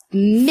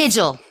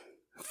 Midgel.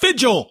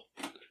 Fidgel.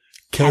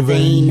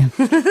 Kevin.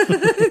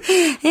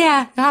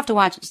 Yeah, you'll have to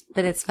watch it,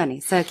 but it's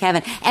funny. So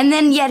Kevin. And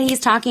then yet he's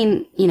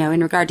talking,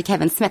 in regard to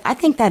Kevin Smith. I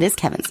think that is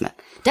Kevin Smith.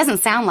 Doesn't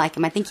sound like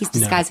him. I think he's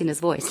disguising his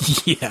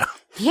voice. Yeah.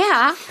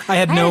 Yeah. I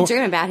had a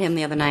dream about him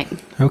the other night.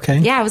 Okay.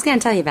 Yeah, I was going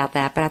to tell you about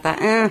that, but I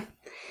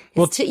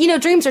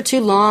thought, dreams are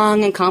too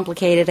long and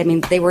complicated. I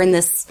mean, they were in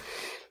this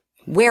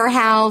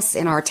warehouse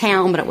in our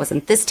town, but it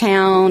wasn't this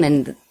town.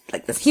 And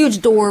like this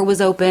huge door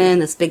was open,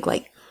 this big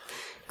like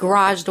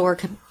garage door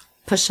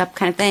push up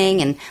kind of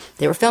thing. And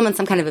they were filming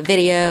some kind of a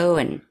video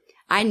and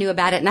I knew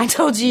about it and I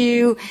told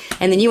you.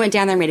 And then you went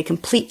down there and made a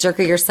complete jerk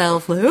of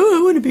yourself. Like, oh,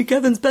 I want to be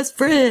Kevin's best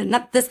friend.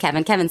 Not this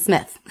Kevin, Kevin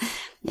Smith.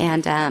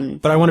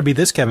 And, but I want to be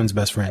this Kevin's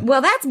best friend.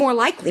 Well, that's more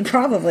likely,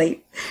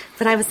 probably.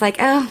 But I was like,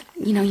 oh,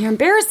 you're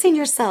embarrassing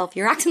yourself.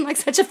 You're acting like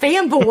such a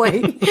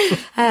fanboy.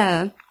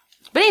 But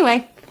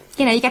anyway,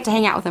 you got to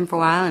hang out with him for a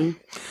while and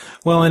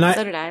so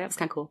did I. That was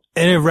kind of cool.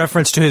 In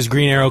reference to his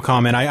Green Arrow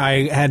comment,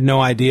 I had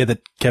no idea that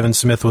Kevin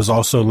Smith was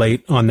also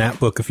late on that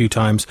book a few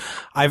times.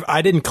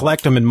 I didn't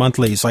collect them in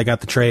monthlies. So I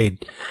got the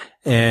trade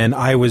and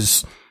I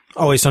was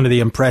always under the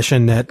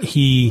impression that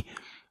he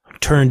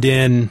turned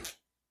in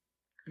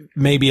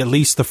maybe at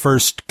least the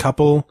first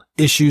couple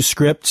issue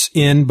scripts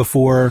in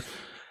before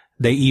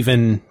they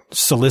even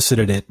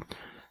solicited it.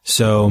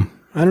 So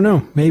I don't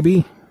know.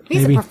 Maybe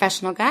he's a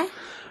professional guy.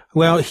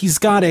 Well, he's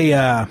got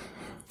a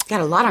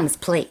lot on his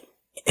plate.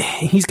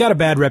 He's got a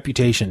bad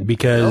reputation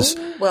because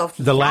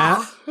the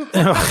last,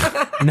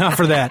 not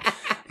for that.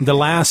 The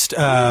last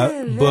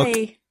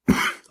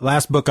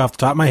book off the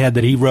top of my head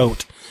that he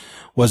wrote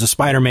was a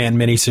Spider-Man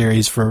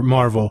miniseries for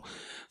Marvel,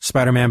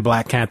 Spider-Man,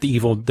 Black Cat, The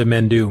Evil the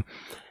Men Do.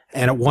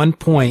 And at one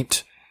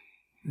point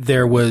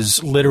there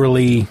was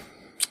literally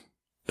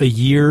a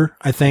year,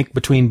 I think,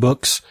 between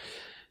books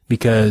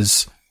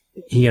because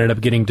he ended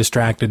up getting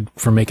distracted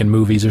from making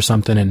movies or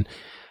something.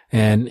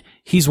 And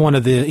he's one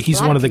of the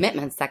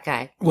commitments, that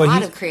guy. A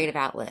lot of creative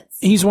outlets.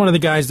 He's one of the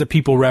guys that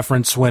people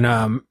reference when,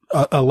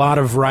 a lot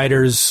of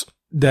writers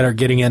that are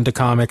getting into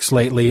comics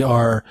lately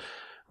are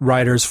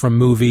writers from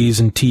movies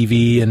and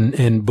TV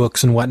and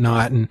books and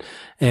whatnot.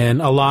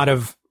 And a lot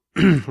of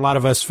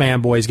us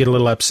fanboys get a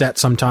little upset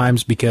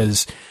sometimes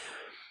because,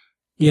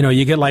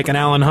 you get like an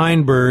Alan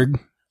Heinberg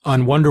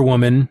on Wonder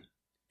Woman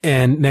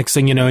and next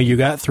thing you know, you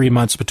got 3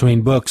 months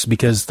between books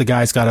because the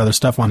guy's got other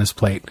stuff on his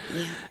plate.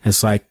 Yeah.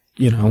 It's like,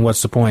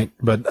 what's the point?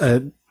 But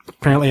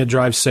apparently it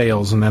drives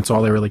sales, and that's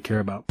all they really care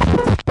about.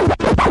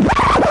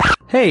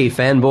 Hey,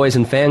 fanboys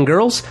and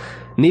fangirls.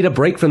 Need a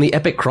break from the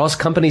epic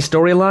cross-company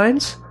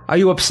storylines? Are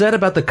you upset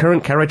about the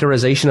current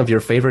characterization of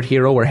your favorite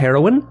hero or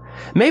heroine?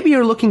 Maybe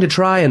you're looking to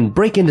try and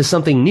break into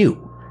something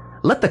new.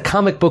 Let the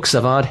Comic Book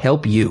Savant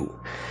help you.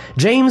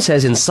 James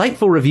has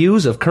insightful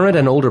reviews of current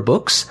and older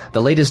books,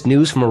 the latest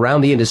news from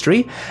around the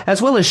industry,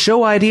 as well as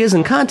show ideas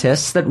and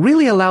contests that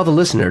really allow the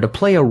listener to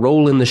play a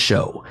role in the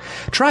show.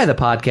 Try the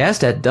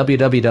podcast at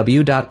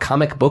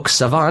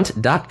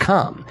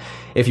www.comicbooksavant.com.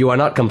 If you are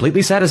not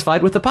completely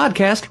satisfied with the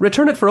podcast,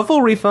 return it for a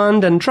full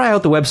refund and try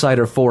out the website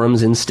or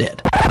forums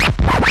instead.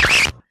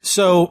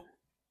 So,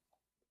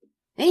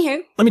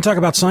 Anywho, let me talk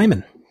about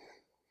Simon,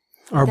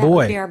 our that boy.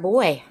 would be our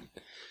boy.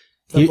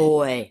 The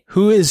boy.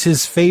 Who is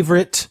his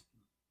favorite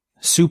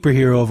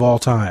superhero of all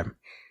time?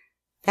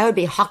 That would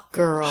be Hawk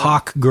Girl.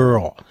 Hawk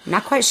Girl.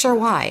 Not quite sure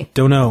why.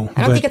 Don't know.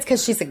 I don't think it's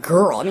because she's a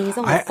girl. I mean, he's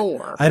only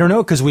 4. I don't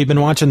know, because we've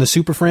been watching the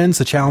Super Friends,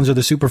 the Challenge of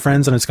the Super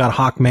Friends, and it's got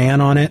Hawk Man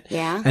on it.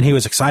 Yeah. And he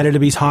was excited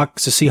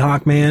to see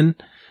Hawk Man,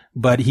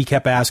 but he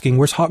kept asking,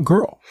 where's Hawk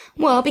Girl?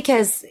 Well,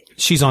 because...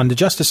 She's on the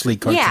Justice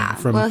League cartoon. Yeah.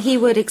 Well, he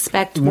would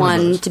expect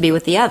one to be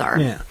with the other.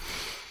 Yeah.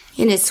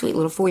 In his sweet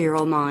little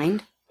 4-year-old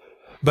mind.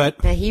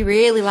 But he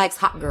really likes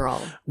Hawk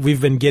Girl.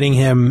 We've been getting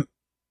him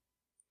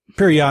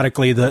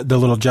periodically the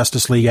little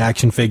Justice League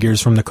action figures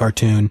from the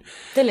cartoon.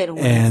 The little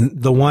ones.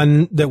 And the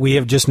one that we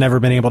have just never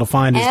been able to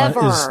find is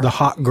the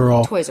Hawk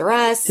Girl. Toys R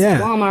Us, Yeah.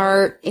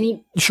 Walmart,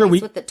 any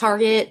place with the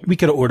Target. We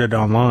could have ordered it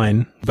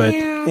online, but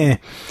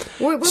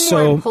We're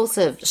more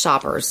impulsive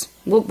shoppers.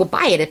 We'll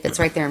buy it if it's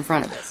right there in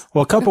front of us.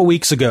 Well, a couple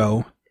weeks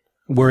ago,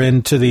 we're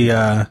into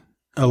the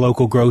a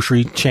local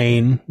grocery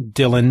chain,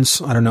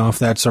 Dillon's. I don't know if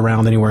that's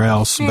around anywhere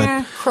else,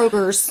 but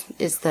Kroger's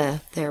is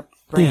their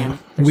brand,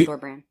 their store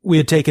brand. We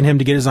had taken him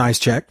to get his eyes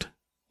checked,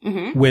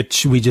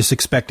 which we just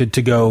expected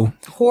to go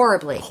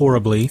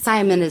horribly.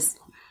 Simon is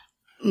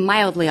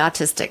mildly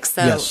autistic,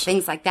 so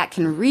things like that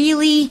can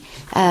really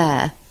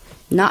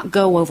not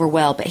go over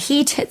well. But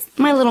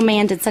my little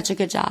man did such a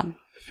good job.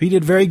 He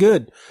did very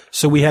good.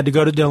 So we had to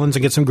go to Dillon's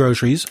and get some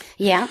groceries.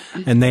 Yeah.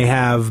 And they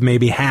have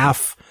maybe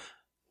half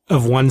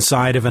of one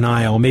side of an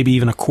aisle, maybe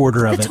even a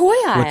quarter of it. The toy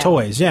aisle. With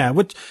toys, yeah.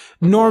 Which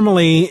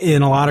normally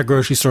in a lot of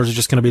grocery stores are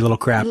just going to be little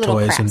crap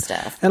toys.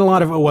 Stuff. And a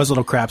lot of it was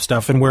little crap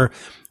stuff. And we're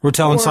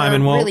telling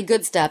Simon, well. really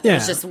good stuff. Yeah, it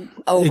was just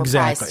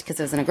overpriced because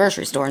it was in a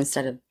grocery store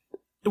instead of.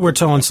 We're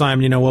telling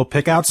Simon, we'll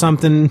pick out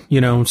something,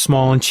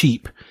 small and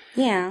cheap.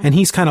 Yeah. And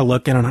he's kind of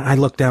looking, and I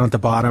look down at the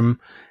bottom,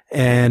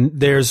 and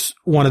there's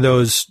one of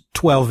those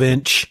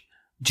 12-inch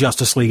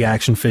Justice League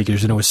action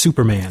figures, and it was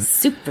Superman.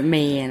 It was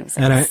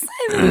like,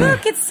 Simon,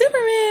 look, it's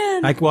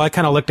Superman. I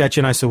kind of looked at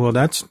you and I said, well,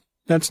 that's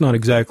not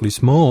exactly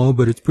small,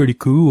 but it's pretty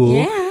cool.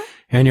 Yeah.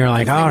 And you're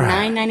like, all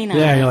right. $9.99.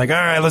 Yeah, you're like, all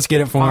right, let's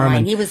get it for him.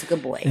 And he was a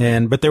good boy.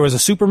 But there was a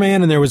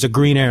Superman and there was a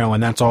Green Arrow,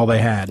 and that's all they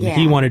had. Yeah.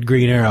 He wanted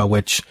Green Arrow,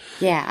 which.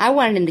 Yeah, I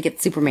wanted him to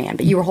get Superman,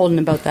 but you were holding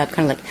them both up,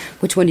 kind of like,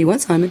 which one do you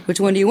want, Simon? Which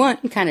one do you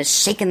want? And kind of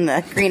shaking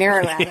the Green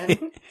Arrow at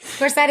him. Of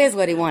course, that is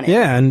what he wanted.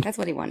 Yeah, and that's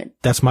what he wanted.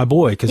 That's my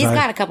boy. He's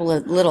got a couple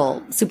of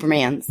little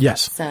Supermans.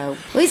 Yes. So,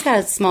 well, he's got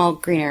a small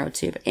Green Arrow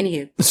too, but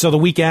anywho. So the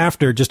week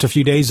after, just a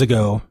few days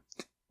ago,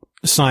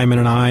 Simon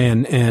and I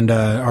and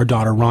our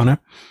daughter Rana,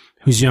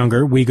 who's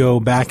younger, we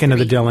go back into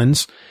the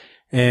Dillons,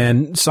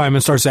 and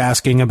Simon starts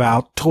asking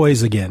about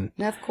toys again.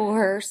 Of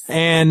course.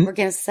 And we're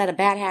going to set a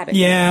bad habit.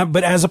 Yeah,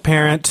 but as a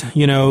parent,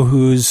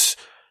 who's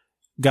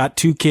got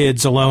 2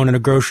 kids alone in a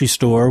grocery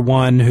store,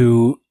 one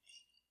who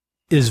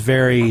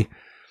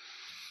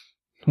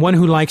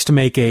likes to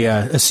make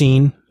a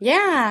scene.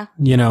 Yeah.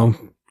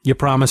 You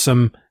promise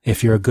them,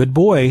 if you're a good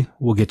boy,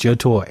 we'll get you a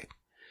toy.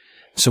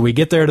 So we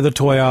get there to the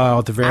toy aisle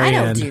at the very end.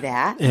 I don't do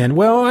that. And,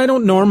 well, I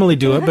don't normally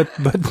do it, but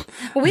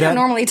well, we don't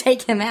normally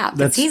take him out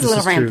because he's a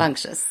little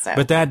rambunctious. So.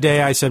 But that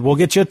day I said, we'll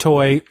get you a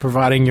toy,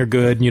 providing you're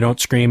good and you don't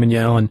scream and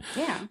yell and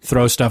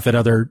throw stuff at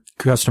other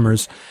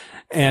customers.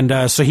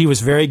 And so he was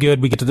very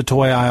good. We get to the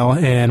toy aisle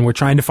and we're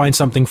trying to find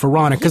something for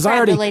Rana because I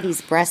already the lady's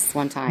breasts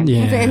one time.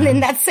 Yeah. And in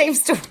that same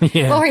story,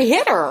 well, he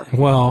hit her.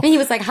 Well, and he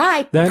was like,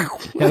 "Hi."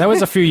 That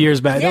was a few years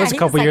back. That was a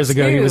couple years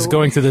ago. He was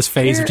going through this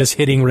phase of just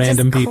hitting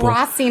random people,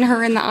 crossing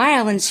her in the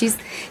aisle, and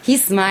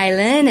he's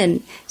smiling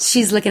and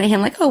she's looking at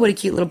him like, "Oh, what a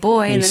cute little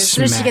boy." And then as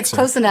soon as she gets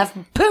close enough,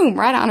 boom,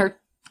 right on her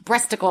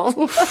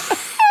breasticle.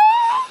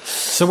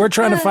 So we're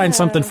trying to find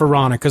something for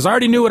Rana because I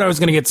already knew what I was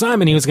going to get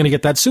Simon. He was going to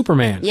get that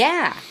Superman.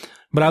 Yeah.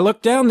 But I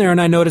looked down there and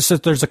I noticed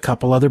that there's a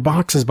couple other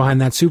boxes behind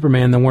that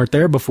Superman that weren't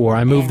there before.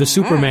 I moved the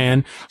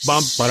Superman.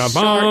 Bum,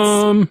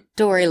 ba-da-bum.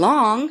 Story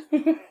long.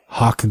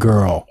 Hawk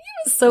Girl.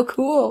 So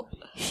cool.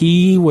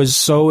 He was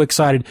so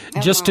excited.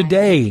 Just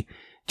today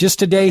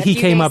he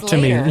came up to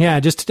me.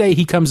 Yeah, just today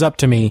he comes up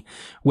to me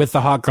with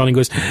the Hawk Girl and he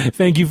goes,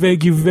 thank you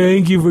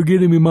for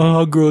getting me my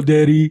Hawk Girl,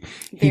 Daddy.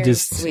 Very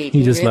sweet.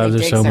 He just loves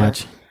her so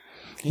much.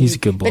 He's a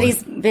good boy.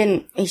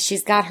 But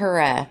she's got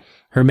her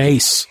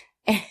mace.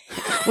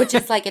 which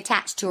is like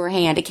attached to her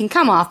hand. It can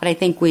come off, but I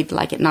think we'd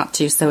like it not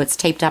to, so it's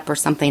taped up or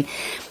something.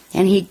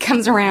 And he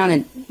comes around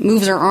and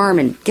moves her arm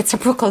and gets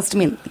up real close to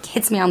me and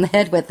hits me on the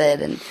head with it.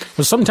 And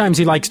well, sometimes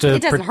he likes to...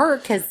 It doesn't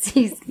hurt because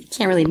he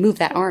can't really move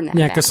that arm that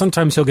Yeah, fast. because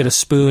sometimes he'll get a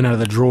spoon out of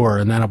the drawer,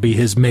 and that'll be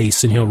his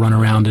mace, and he'll run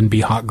around and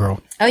be hot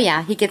girl. Oh,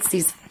 yeah. He gets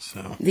these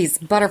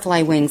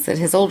butterfly wings that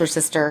his older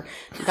sister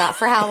got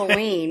for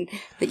Halloween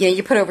that,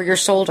 you put over your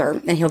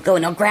shoulder. And he'll go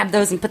and he'll grab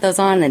those and put those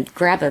on and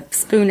grab a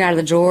spoon out of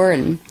the drawer,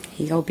 and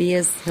he'll be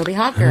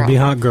hot girl. He'll be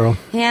hot girl.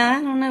 Yeah,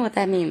 I don't know what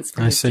that means.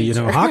 I say,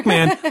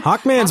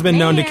 Hawkman's been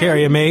known to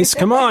carry a mace.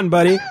 Come on,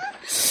 buddy.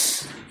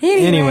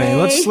 Anyway,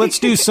 let's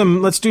do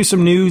some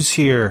news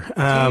here.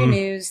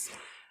 News.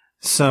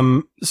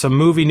 Some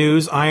movie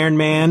news. Iron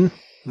Man,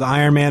 the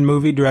Iron Man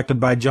movie directed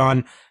by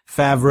Jon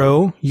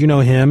Favreau. You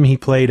know him. He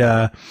played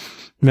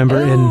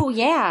remember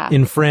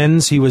in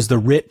Friends, he was the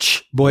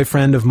rich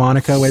boyfriend of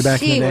Monica way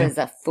back in the day. She was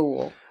a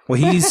fool. Well,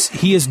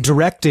 he is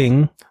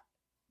directing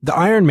the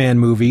Iron Man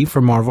movie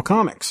for Marvel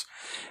Comics.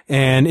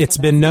 And it's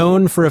been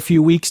known for a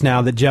few weeks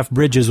now that Jeff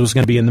Bridges was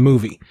going to be in the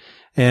movie.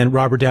 And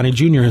Robert Downey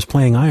Jr. is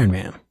playing Iron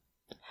Man.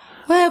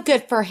 Well,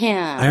 good for him.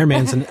 Iron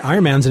Man's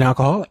an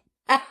alcoholic.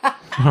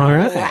 All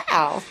right.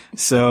 Wow.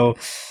 So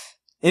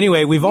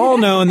anyway, we've all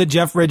known that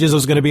Jeff Bridges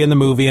was going to be in the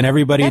movie, and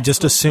everybody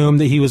just assumed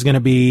that he was going to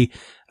be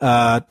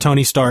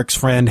Tony Stark's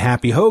friend,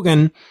 Happy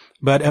Hogan.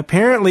 But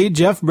apparently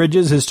Jeff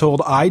Bridges has told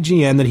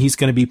IGN that he's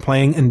going to be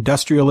playing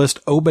industrialist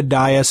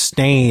Obadiah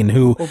Stane,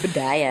 who...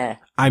 Obadiah.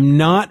 I'm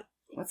not...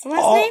 What's the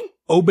last name?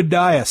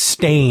 Obadiah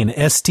Stane,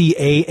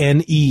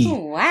 S-T-A-N-E.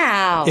 Oh,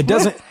 wow. It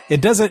doesn't,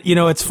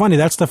 it's funny.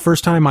 That's the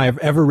first time I've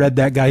ever read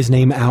that guy's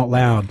name out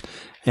loud.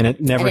 And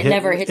it never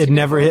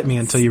hit me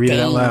until you read it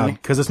out loud.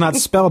 Because it's not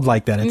spelled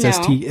like that. It's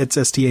it's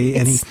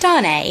S-T-A-N-E. It's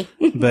Stane.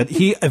 But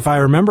if I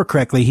remember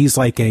correctly, he's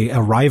like a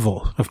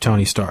rival of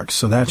Tony Stark.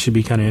 So that should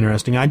be kind of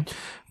interesting.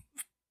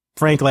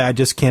 Frankly, I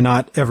just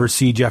cannot ever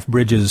see Jeff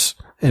Bridges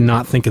and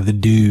not think of the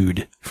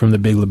dude from The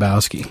Big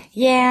Lebowski.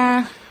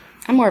 Yeah.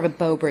 I'm more of a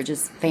Beau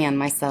Bridges fan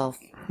myself.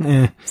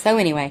 So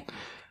anyway.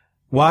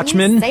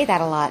 Watchmen. We say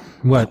that a lot.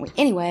 What?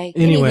 Anyway.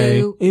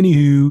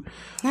 Anywho.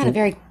 Not a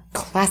very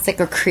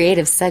classic or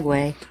creative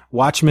segue.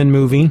 Watchmen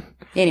movie.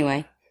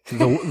 Anyway.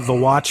 The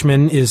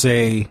Watchmen is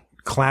a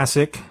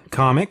classic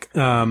comic.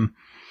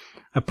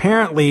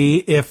 Apparently,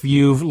 if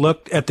you've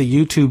looked at the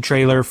YouTube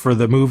trailer for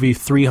the movie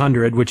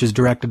 300, which is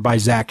directed by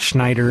Zack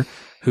Snyder,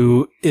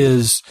 who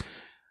is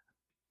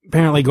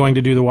apparently going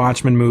to do the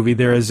Watchmen movie,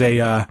 there is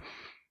an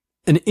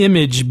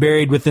image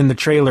buried within the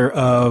trailer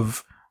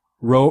of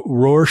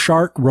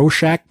Rorschach,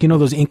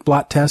 those ink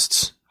blot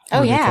tests?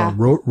 Oh, yeah.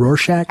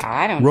 Rorschach?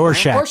 I don't know.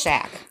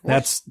 Rorschach.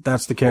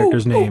 That's the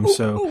character's name.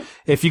 So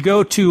if you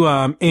go to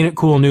Ain't It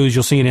Cool News,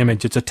 you'll see an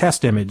image. It's a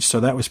test image, so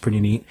that was pretty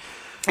neat.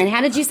 And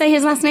how did you say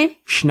his last name?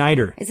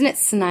 Schneider. Isn't it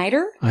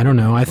Snyder? I don't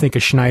know. I think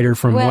of Schneider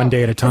from One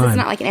Day at a Time. It's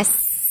not like an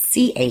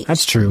S-C-H.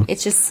 That's true.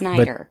 It's just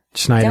Snyder. But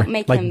Snyder. Don't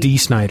make like him... D.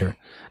 Snyder.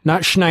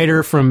 Not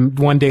Schneider from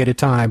One Day at a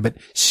Time, but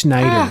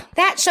Snyder.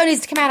 That show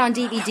needs to come out on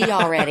DVD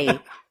already.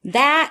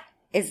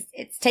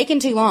 It's taken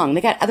too long.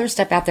 They got other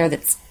stuff out there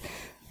that's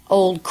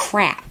old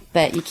crap,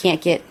 but you can't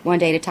get One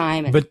Day at a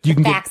Time and but you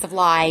can Facts of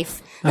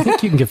Life. I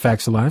think you can get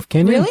Facts of Life.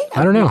 Can you? Really?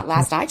 I don't know. Not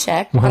last I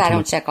checked, but I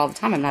don't check all the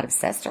time. I'm not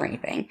obsessed or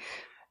anything.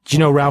 Did you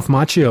know Ralph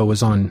Macchio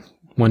was on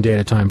One Day at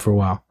a Time for a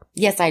while?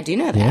 Yes, I do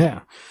know that.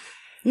 Yeah.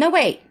 No,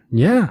 wait.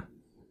 Yeah.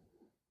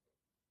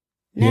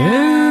 No,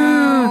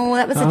 yeah.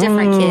 That was a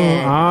different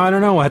kid. I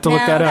don't know. We'll have to look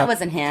that up. That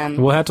wasn't him.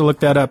 We'll have to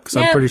look that up because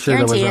I'm pretty sure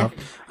that was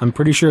I'm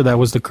pretty sure that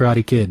was the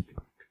Karate Kid.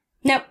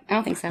 Nope, I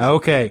don't think so.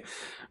 Okay.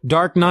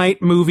 Dark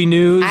Knight movie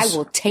news. I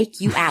will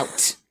take you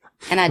out.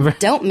 And I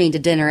don't mean to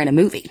dinner in a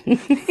movie.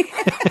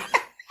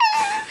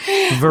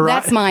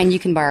 That's mine. You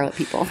can borrow it,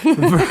 people. You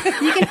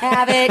can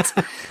have it.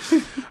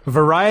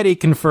 Variety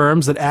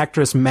confirms that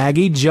actress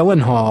Maggie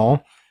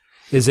Gyllenhaal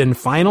is in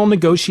final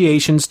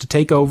negotiations to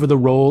take over the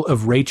role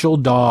of Rachel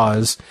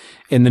Dawes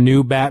in the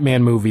new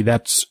Batman movie.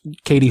 That's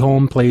Katie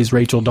Holmes plays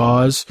Rachel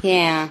Dawes.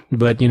 Yeah.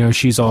 But,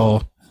 she's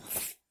all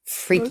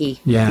freaky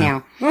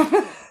now.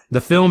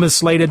 The film is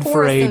slated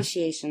for a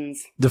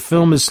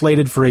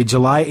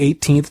July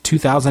 18th,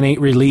 2008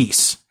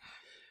 release.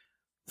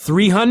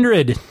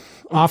 300,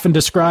 often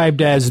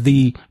described as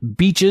the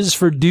Beaches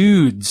for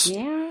Dudes,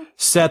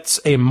 sets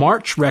a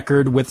March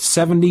record with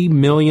 $70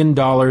 million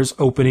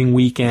opening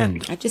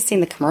weekend. I've just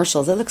seen the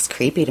commercials. It looks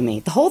creepy to me.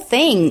 The whole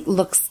thing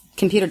looks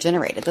computer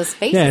generated. Those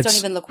faces don't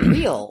even look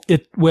real.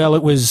 It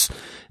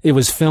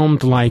was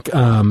filmed like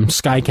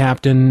Sky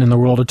Captain and The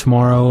World of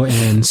Tomorrow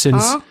and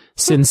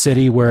Sin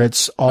City, where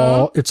it's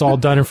all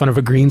done in front of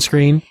a green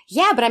screen.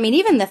 Yeah, but I mean,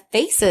 even the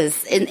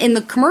faces in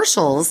the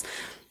commercials,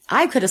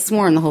 I could have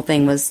sworn the whole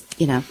thing was,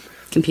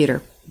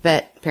 computer,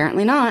 but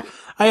apparently not.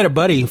 I had a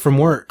buddy from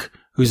work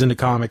who's into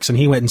comics, and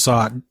he went and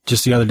saw it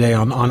just the other day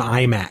on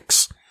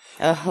IMAX.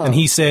 And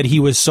he said he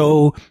was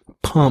so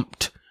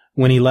pumped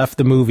when he left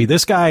the movie.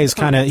 This guy is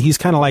he's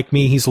kind of like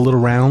me. He's a little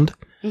round.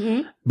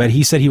 Mm-hmm. But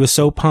he said he was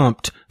so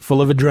pumped,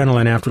 full of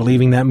adrenaline after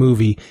leaving that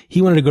movie,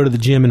 he wanted to go to the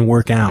gym and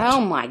work out.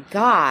 Oh my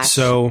gosh.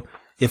 So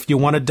if you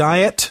want to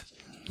diet,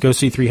 Go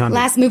see 300.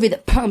 Last movie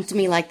that pumped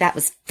me like that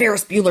was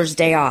Ferris Bueller's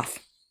Day Off.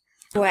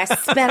 Boy, I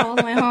sped all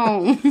the way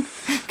home.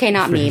 Okay,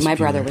 not me. My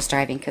brother was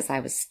driving because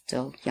I was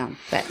still young,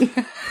 but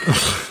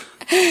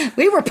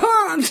we were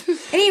pumped.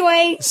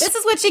 Anyway, this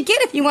is what you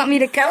get if you want me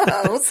to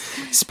co-host.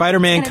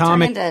 Spider-Man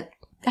comic. Turn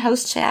into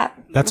host chat.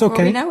 That's before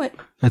okay. We know it.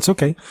 That's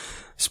okay.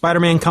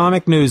 Spider-Man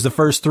comic news. The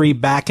first 3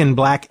 Back in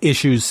Black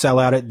issues sell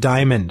out at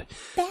Diamond.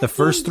 The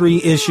first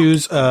 3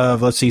 issues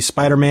of,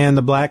 Spider-Man,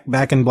 the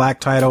Back in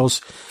Black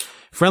titles.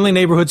 Friendly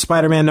Neighborhood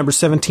Spider-Man number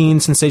 17,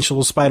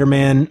 Sensational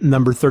Spider-Man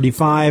number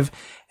 35,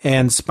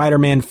 and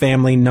Spider-Man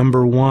Family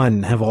number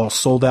 1 have all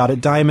sold out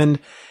at Diamond.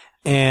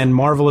 And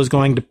Marvel is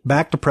going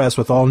back to press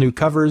with all new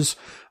covers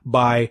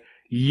by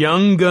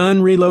Young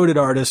Gun Reloaded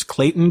artist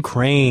Clayton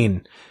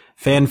Crane.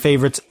 Fan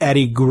favorites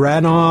Adi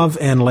Granov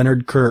and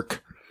Leonard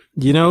Kirk.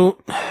 You know,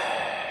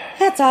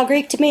 that's all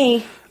Greek to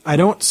me. I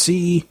don't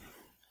see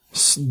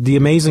The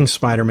Amazing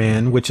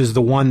Spider-Man, which is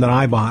the one that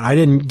I bought. I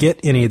didn't get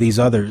any of these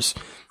others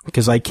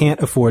because I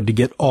can't afford to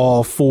get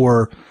all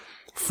 4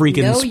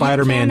 freaking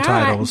Spider-Man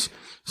titles.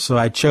 So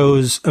I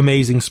chose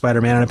Amazing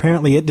Spider-Man, and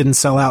apparently it didn't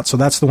sell out, so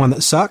that's the one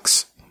that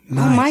sucks.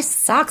 Nice. Oh, my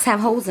socks have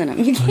holes in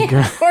them. You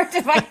can't afford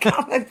to buy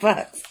comic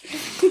books.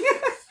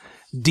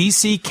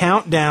 DC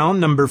Countdown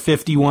number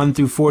 51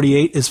 through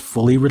 48 is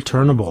fully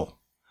returnable.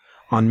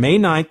 On May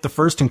 9th, the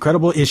first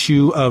incredible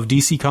issue of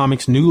DC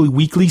Comics' new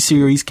weekly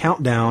series,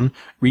 Countdown,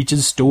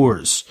 reaches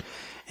stores.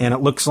 And it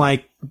looks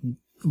like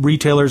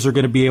retailers are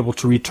going to be able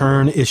to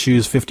return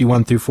issues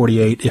 51 through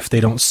 48 if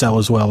they don't sell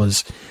as well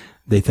as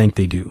they think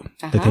they do.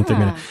 They think they're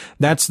going to.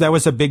 That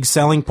was a big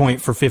selling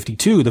point for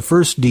 52, the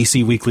first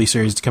DC weekly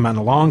series to come out in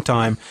a long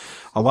time.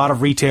 A lot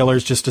of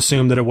retailers just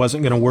assumed that it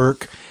wasn't going to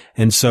work.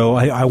 And so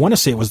I want to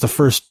say it was the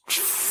first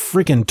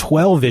freaking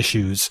 12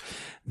 issues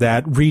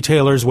that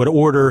retailers would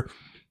order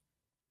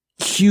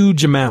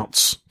huge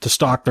amounts to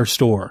stock their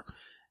store.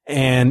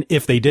 And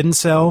if they didn't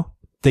sell,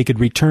 they could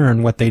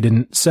return what they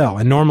didn't sell.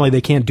 And normally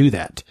they can't do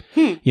that.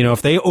 You know,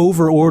 if they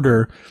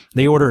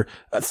they order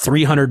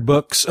 300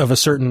 books of a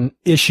certain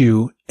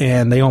issue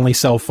and they only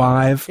sell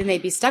 5. Then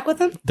they'd be stuck with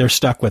them? They're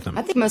stuck with them.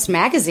 I think most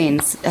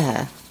magazines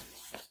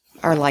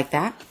are like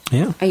that.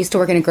 Yeah. I used to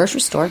work in a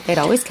grocery store. They'd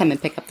always come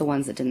and pick up the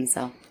ones that didn't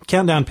sell.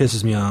 Countdown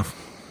pisses me off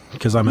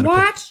because I'm going to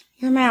watch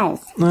your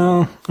mouth.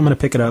 No, I'm going to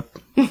pick it up.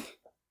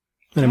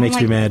 And it makes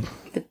me mad.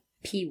 The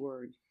P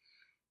word.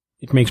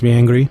 It makes me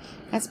angry.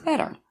 That's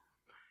better.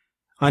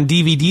 On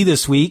DVD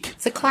this week.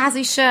 It's a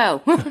classy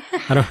show.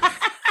 I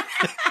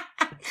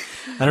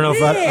don't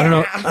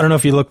know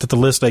if you looked at the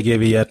list I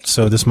gave you yet,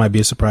 so this might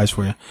be a surprise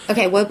for you.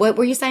 Okay, what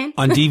were you saying?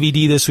 On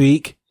DVD this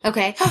week.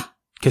 Okay.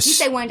 You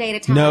say one day at a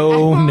time.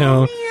 No.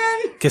 Man.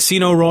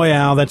 Casino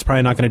Royale, that's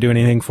probably not going to do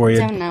anything for you.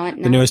 Don't know it.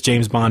 No. The newest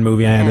James Bond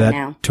movie, I added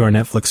that to our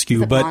Netflix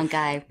queue. Bond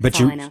guy. But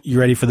you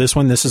ready for this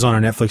one? This is on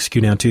our Netflix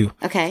queue now, too.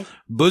 Okay.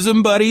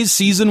 Bosom Buddies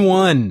Season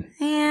 1.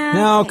 Yeah.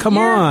 Now, come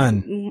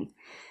on.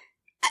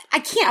 I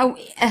can't.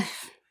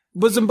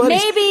 Bosom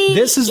Buddies. Maybe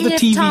this is the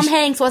TV. Tom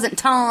Hanks wasn't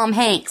Tom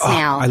Hanks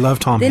now. I love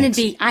Tom Hanks. Then it'd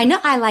be, I know,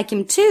 I like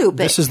him too,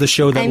 but. This is the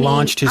show that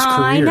launched his career.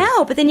 I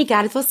know, but then you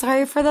gotta feel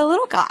sorry for the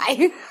little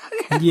guy.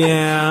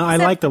 Yeah, I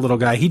like the little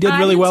guy. He did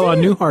really well on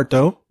Newhart,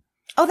 though.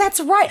 Oh, that's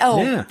right.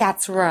 Oh, yeah.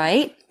 That's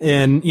right.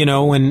 And, you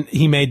know,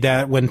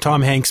 when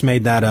Tom Hanks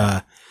made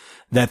that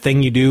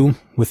thing you do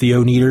with the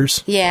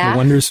O-Neaters. Yeah. The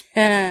Wonders.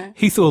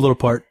 He threw a little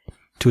part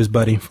to his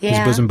buddy, his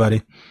bosom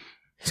buddy.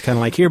 It's kind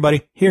of like, here,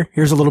 buddy,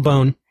 here's a little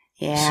bone.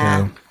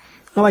 Yeah. So,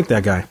 I like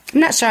that guy. I'm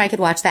not sure I could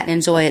watch that and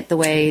enjoy it the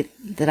way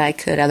that I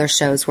could other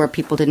shows where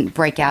people didn't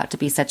break out to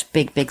be such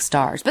big, big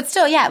stars. But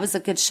still, yeah, it was a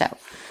good show.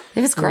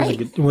 It was great.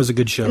 It was a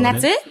good show. And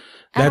that's it?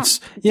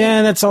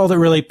 That's all that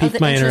really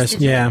piqued my interest.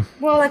 Yeah.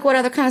 Well, like what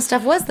other kind of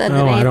stuff was that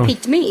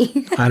piqued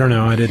me? I don't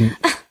know. I didn't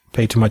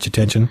pay too much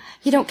attention.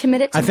 You don't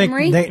commit it to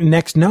memory?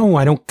 No,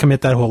 I don't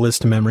commit that whole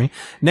list to memory.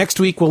 Next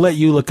week, we'll let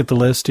you look at the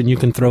list and you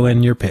can throw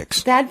in your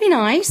picks. That'd be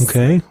nice.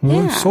 Okay.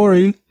 Well, yeah.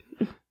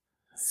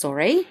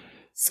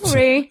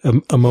 Sorry.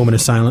 A moment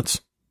of silence.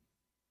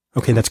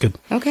 Okay, that's good.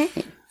 Okay.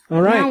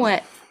 All right. Now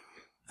what?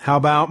 How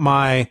about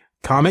my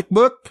comic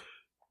book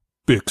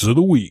picks of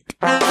the week?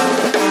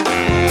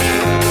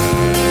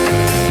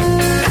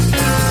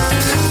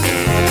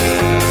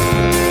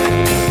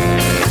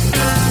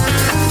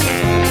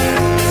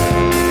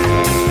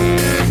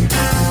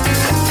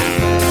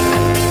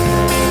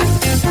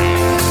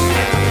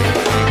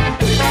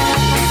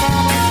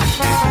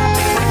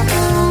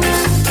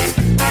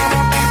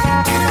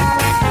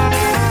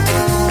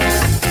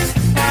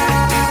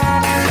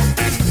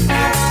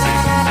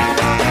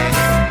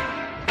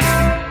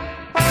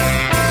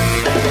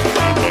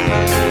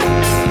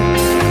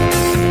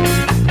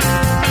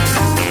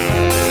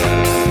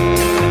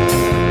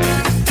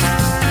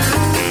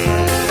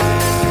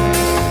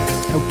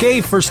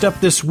 Okay, first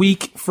up this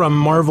week from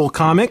Marvel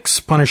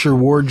Comics, Punisher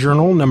War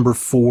Journal number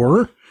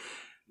 4.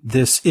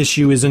 This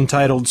issue is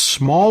entitled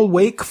Small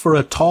Wake for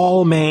a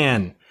Tall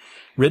Man,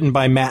 written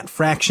by Matt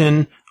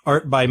Fraction,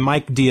 art by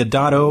Mike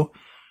Diodato.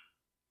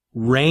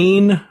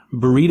 Rain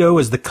Burrito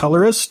is the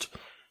colorist.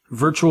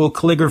 Virtual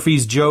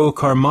Calligraphy's Joe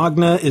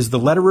Carmagna is the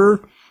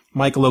letterer.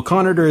 Michael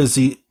O'Connor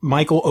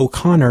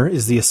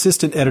is the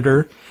assistant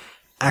editor.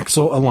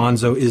 Axel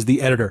Alonso is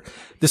the editor.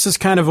 This is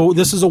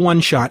a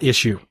one-shot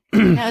issue.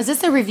 Now, is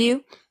this a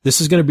review?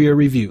 This is going to be a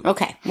review.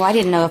 Okay. Well, I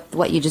didn't know if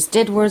what you just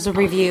did was a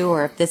review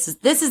or if this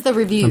is the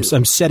review.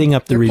 I'm setting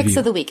up the review. Picks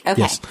of the week.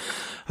 Okay. Yes.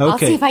 Okay. I'll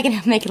see if I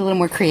can make it a little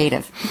more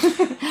creative.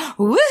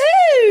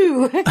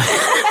 Woohoo!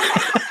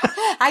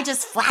 I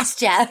just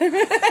flashed you.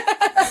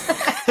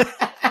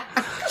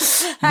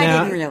 I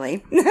didn't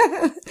really.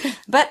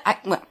 But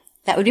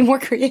that would be more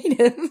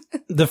creative.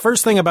 The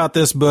first thing about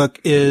this book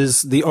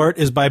is the art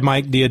is by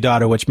Mike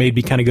Deodato, which made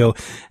me kind of go,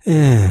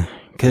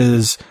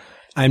 because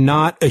I'm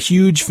not a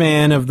huge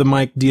fan of the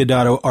Mike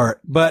Deodato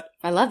art, but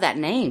I love that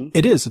name.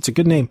 It is. It's a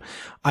good name.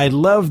 I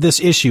love this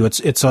issue.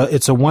 It's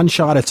a one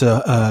shot. It's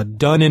a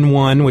done in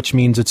one, which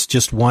means it's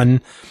just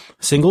one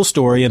single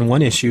story in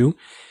one issue.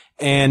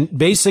 And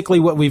basically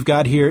what we've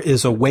got here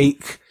is a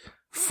wake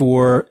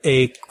for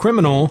a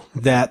criminal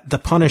that the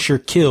Punisher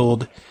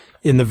killed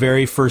in the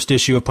very first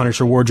issue of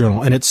Punisher War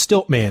Journal. And it's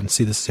Stiltman.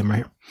 See, this is him right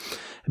here.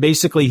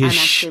 Basically, I'm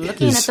actually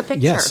looking at the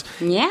picture. Yes.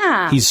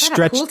 Yeah. He's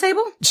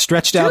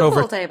stretched out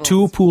over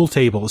two pool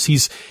tables.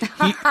 He's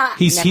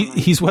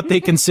what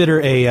they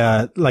consider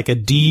a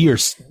D or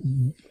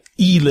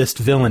E list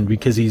villain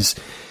because he's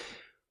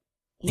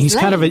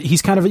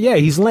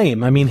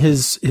lame. I mean,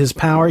 his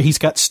power, he's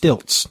got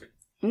stilts.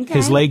 Okay.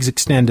 His legs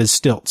extend as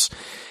stilts.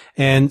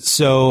 And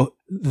so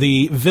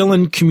the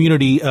villain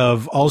community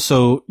of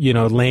also,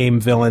 lame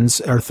villains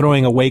are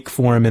throwing a wake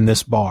for him in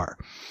this bar.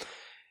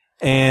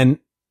 And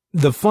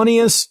the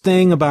funniest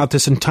thing about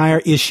this entire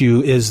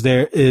issue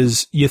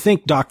is you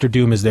think Dr.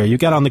 Doom is there. You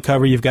got on the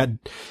cover,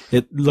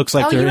 it looks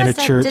like they're in a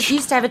church. You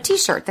used to have a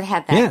t-shirt that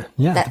had that,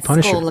 that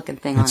skull looking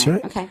thing That's on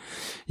right. it. Okay.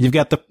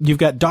 You've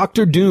got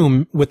Dr.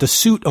 Doom with a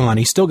suit on.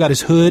 He's still got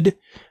his hood,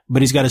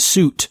 but he's got a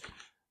suit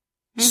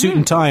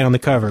and tie on the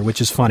cover, which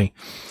is funny.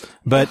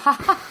 But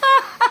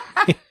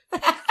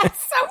that's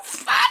so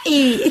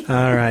funny.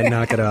 All right,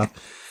 knock it off.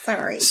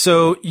 Sorry.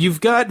 So you've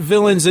got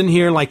villains in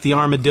here like the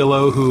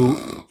Armadillo,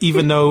 who,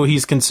 even though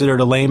he's considered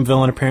a lame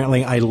villain,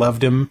 apparently I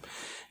loved him.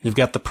 You've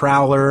got the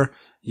Prowler.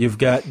 You've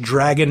got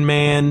Dragon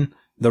Man,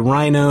 the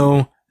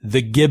Rhino,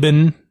 the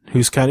Gibbon,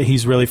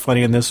 he's really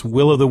funny in this,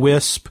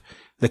 Will-o'-the-Wisp,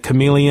 the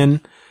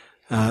Chameleon.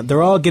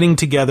 They're all getting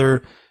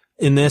together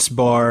in this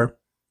bar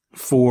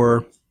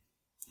for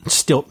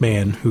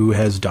Stiltman, who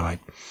has died.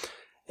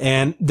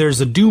 And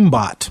there's a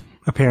Doombot,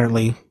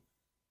 apparently,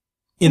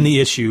 in the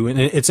issue. And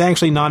it's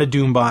actually not a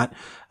Doombot.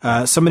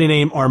 Somebody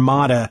named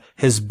Armada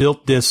has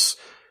built this,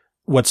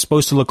 what's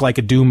supposed to look like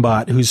a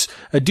Doombot,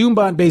 a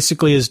Doombot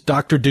basically is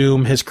Dr.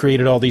 Doom has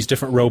created all these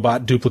different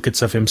robot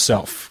duplicates of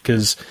himself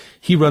because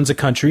he runs a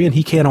country and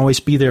he can't always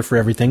be there for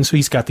everything. So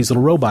he's got these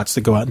little robots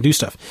that go out and do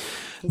stuff.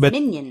 But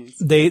minions.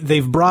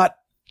 They've brought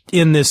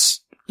in this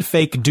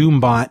fake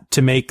Doombot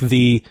to make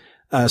the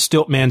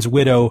Stiltman's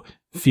widow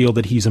feel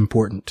that he's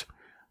important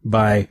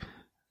by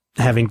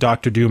having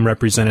Dr. Doom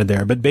represented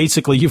there. But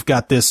basically, you've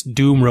got this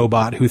Doom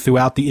robot who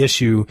throughout the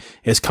issue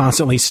is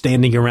constantly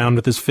standing around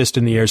with his fist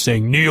in the air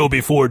saying, "Kneel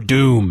before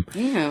Doom."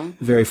 Yeah.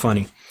 Very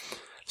funny.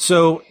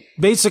 So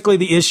basically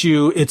the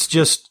issue, it's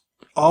just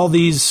all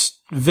these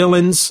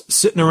villains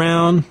sitting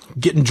around,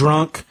 getting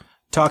drunk,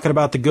 talking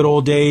about the good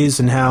old days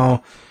and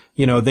how,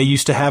 they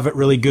used to have it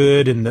really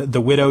good. And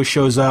the widow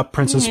shows up,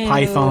 Princess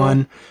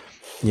Python.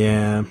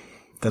 Yeah,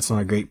 that's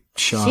not a great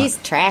shot. She's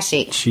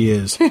trashy. She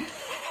is.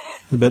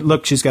 But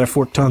look, she's got a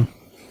forked tongue.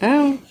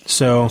 Oh.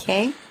 So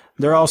okay.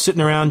 They're all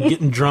sitting around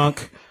getting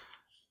drunk,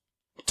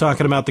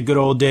 talking about the good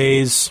old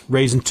days,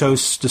 raising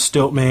toasts to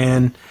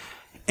Stiltman.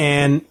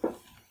 And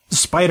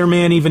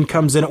Spider-Man even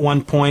comes in at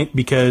one point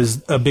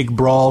because a big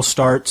brawl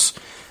starts.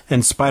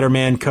 And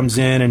Spider-Man comes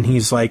in and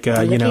he's like,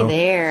 Looky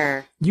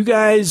there. You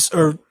guys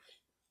are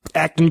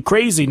acting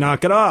crazy.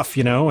 Knock it off,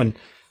 And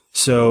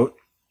so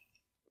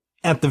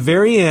at the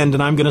very end,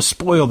 and I'm going to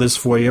spoil this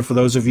for you, for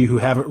those of you who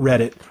haven't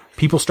read it,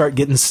 people start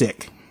getting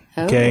sick.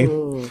 Okay?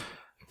 Oh.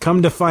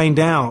 Come to find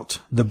out,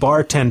 the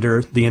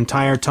bartender the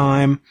entire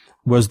time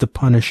was the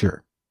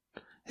Punisher.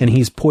 And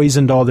he's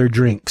poisoned all their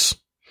drinks.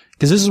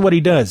 Because this is what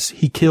he does.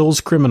 He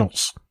kills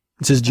criminals.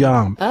 It's his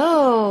job.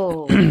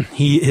 Oh.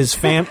 His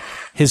fam.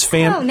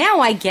 Oh, now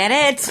I get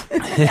it.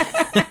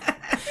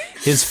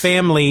 His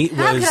family was...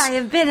 How could I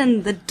have been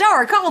in the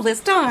dark all this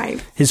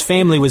time? His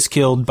family was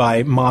killed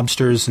by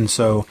mobsters, and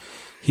so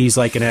he's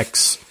like an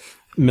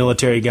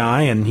ex-military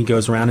guy, and he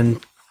goes around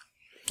and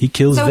he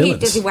kills villains.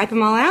 Does he wipe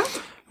them all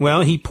out?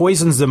 Well, he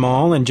poisons them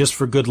all, and just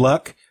for good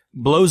luck,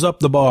 blows up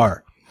the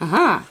bar.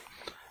 Uh-huh.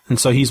 And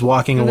so he's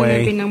walking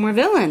away. There'd be no more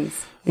villains.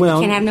 Well,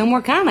 you can't have no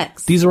more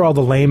comics. These are all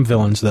the lame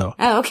villains, though.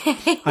 Oh,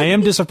 okay. I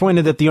am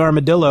disappointed that the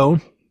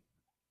Armadillo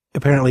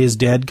apparently is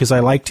dead, because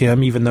I liked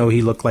him, even though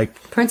he looked like...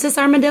 Princess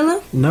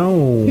Armadillo?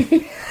 No.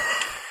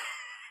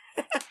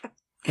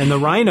 And the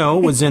Rhino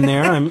was in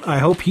there. I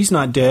hope he's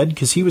not dead,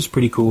 because he was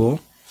pretty cool.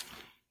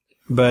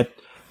 But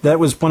that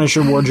was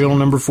Punisher War Journal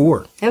number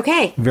 4.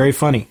 Okay. Very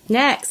funny.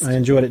 Next. I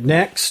enjoyed it.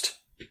 Next,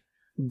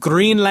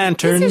 Green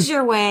Lantern. This is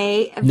your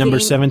way of number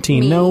getting 17.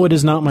 me. No, it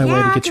is not my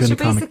way to get you into you're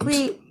comic books.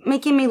 basically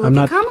making me look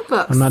at comic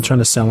books. I'm not trying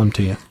to sell them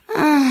to you.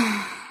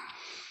 I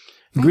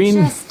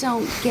just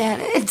don't get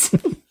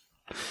it.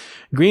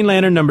 Green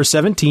Lantern number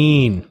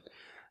 17.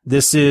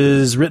 This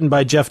is written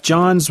by Jeff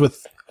Johns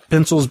with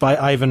pencils by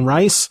Ivan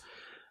Rice.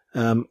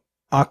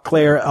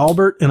 Auclair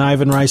Albert and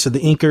Ivan Rice are the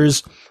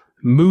inkers.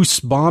 Moose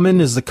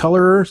Bauman is the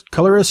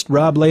colorist.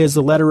 Rob Lay is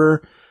the letterer.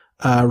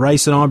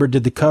 Rice and Albert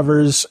did the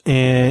covers.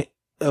 And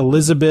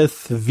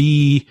Elizabeth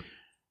V.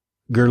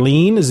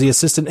 Gerline is the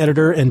assistant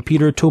editor, and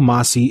Peter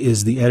Tomasi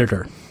is the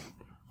editor.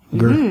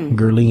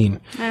 Gerline.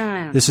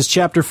 This is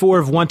chapter 4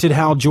 of Wanted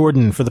Hal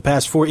Jordan. For the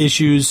past 4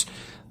 issues,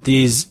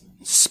 these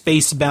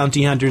space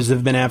bounty hunters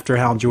have been after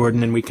Hal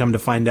Jordan, and we come to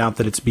find out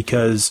that it's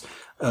because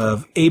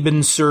of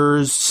Aben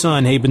Sur's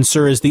son. Aben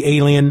Sur is the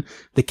alien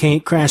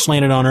that crash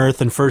landed on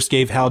Earth and first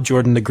gave Hal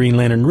Jordan the Green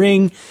Lantern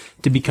ring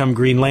to become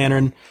Green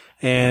Lantern.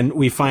 And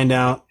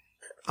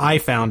I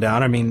found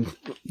out, I mean,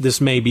 this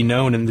may be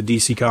known in the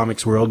DC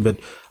Comics world, but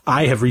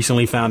I have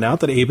recently found out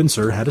that Aben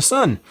Sur had a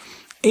son,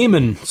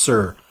 Amen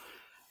Sur.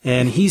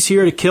 And he's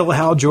here to kill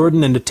Hal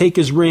Jordan and to take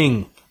his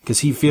ring because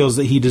he feels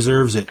that he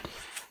deserves it.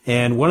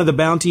 And one of the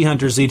bounty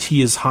hunters that he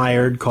has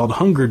hired, called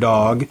Hunger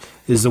Dog,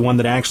 is the one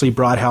that actually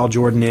brought Hal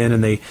Jordan in,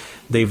 and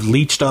they've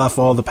leached off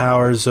all the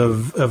powers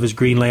of his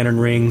Green Lantern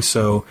ring,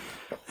 so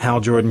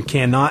Hal Jordan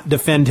cannot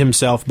defend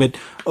himself. But,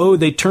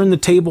 they turned the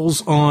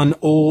tables on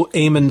old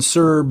Amen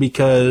Sur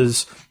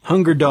because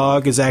Hunger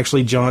Dog is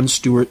actually John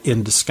Stewart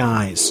in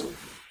disguise.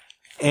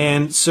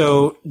 And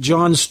so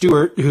John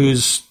Stewart,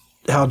 who's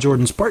Hal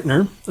Jordan's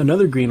partner,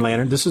 another Green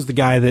Lantern, this is the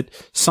guy that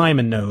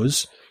Simon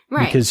knows.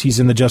 Right. Because he's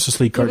in the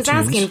Justice League cartoons. He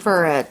was asking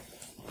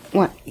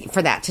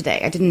for that today.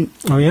 I didn't.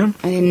 Oh, yeah?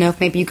 I didn't know if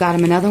maybe you got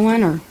him another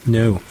one or.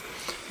 No.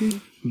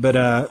 But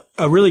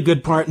a really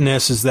good part in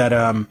this is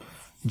that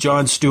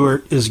John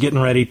Stewart is getting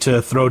ready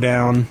to throw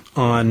down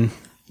on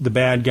the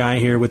bad guy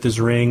here with his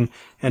ring.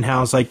 And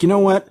Hal's like, you know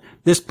what?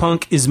 This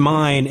punk is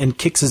mine, and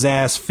kicks his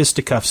ass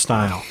fisticuff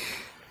style.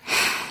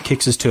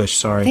 Kicks his tush,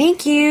 sorry.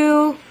 Thank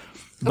you.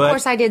 But, of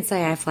course, I did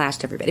say I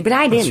flashed everybody, but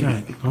I didn't.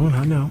 That's right. Oh,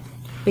 I know.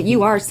 But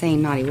you are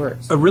saying naughty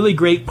words. A really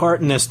great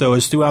part in this, though,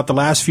 is throughout the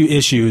last few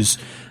issues,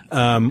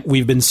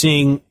 we've been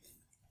seeing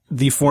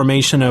the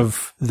formation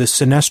of the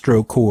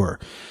Sinestro Corps.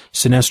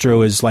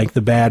 Sinestro is like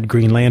the bad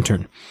Green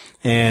Lantern.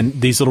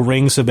 And these little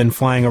rings have been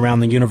flying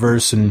around the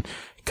universe and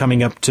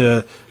coming up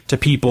to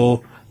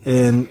people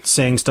and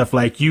saying stuff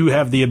like, you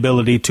have the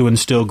ability to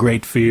instill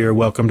great fear.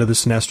 Welcome to the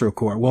Sinestro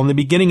Corps. Well, in the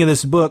beginning of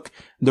this book,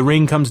 the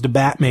ring comes to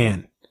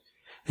Batman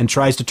and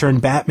tries to turn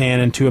Batman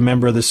into a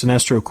member of the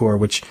Sinestro Corps,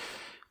 which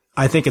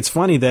I think it's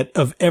funny that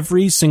of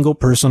every single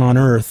person on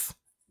Earth,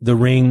 the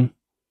ring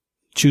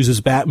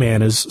chooses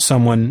Batman as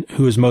someone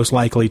who is most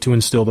likely to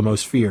instill the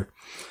most fear.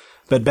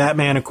 But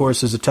Batman, of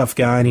course, is a tough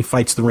guy, and he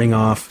fights the ring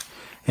off,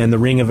 and the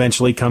ring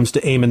eventually comes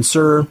to Amen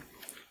Sur,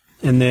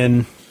 and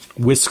then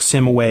whisks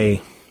him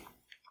away.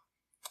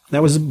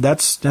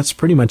 That's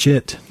pretty much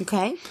it.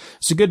 Okay.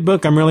 It's a good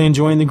book. I'm really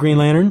enjoying the Green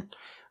Lantern.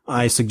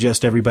 I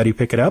suggest everybody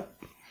pick it up.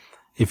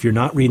 If you're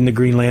not reading the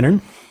Green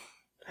Lantern,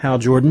 Hal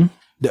Jordan,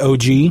 the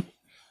OG,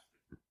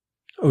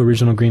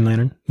 original Green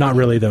Lantern. Not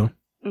really, though.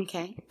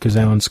 Okay. Because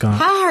Alan Scott.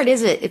 How hard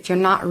is it if you're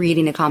not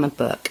reading a comic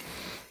book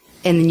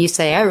and then you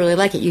say, I really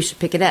like it, you should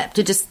pick it up,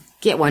 to just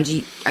get one? Do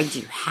you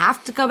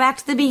have to go back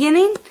to the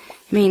beginning?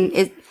 I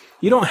mean,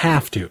 you don't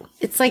have to.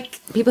 It's like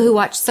people who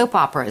watch soap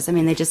operas. I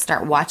mean, they just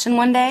start watching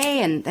one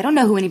day and they don't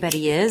know who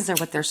anybody is or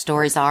what their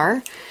stories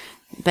are,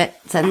 but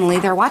suddenly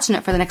they're watching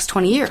it for the next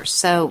 20 years.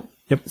 So,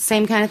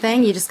 same kind of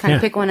thing. You just kind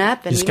of pick one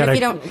up, and even if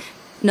you don't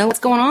know what's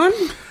going on,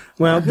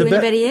 well, who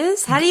anybody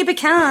is, how do you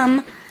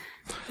become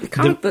a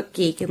comic book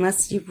geek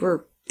unless you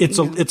were?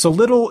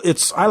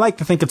 I like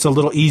to think it's a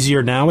little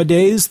easier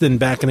nowadays than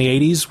back in the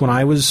 80s when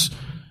I was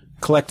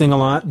collecting a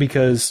lot,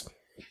 because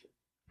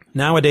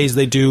nowadays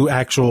they do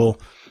actual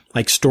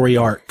like story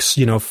arcs,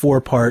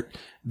 4-part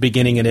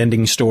beginning and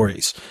ending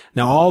stories.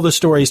 Now all the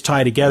stories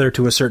tie together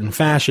to a certain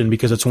fashion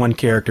because it's one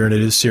character and it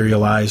is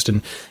serialized,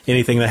 and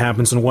anything that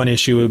happens in one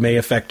issue may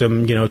affect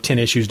them, 10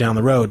 issues down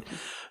the road.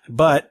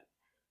 But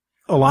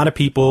a lot of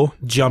people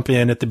jump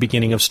in at the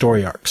beginning of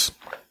story arcs.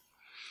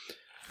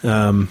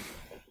 And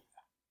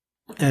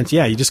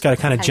yeah, you just got to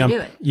kind of jump.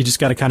 You just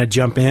got to kind of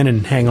jump in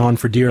and hang on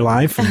for dear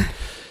life,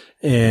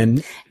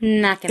 and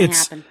not going to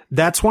happen.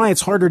 That's why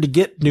it's harder to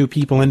get new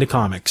people into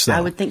comics, though.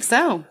 I would think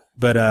so.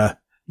 But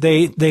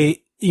they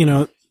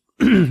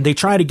they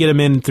try to get them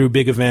in through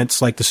big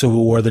events like the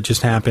Civil War that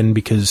just happened,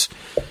 because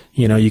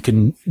you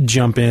can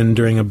jump in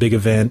during a big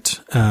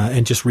event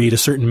and just read a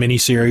certain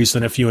miniseries,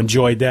 and if you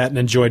enjoyed that and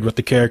enjoyed what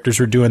the characters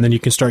were doing, then you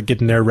can start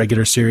getting their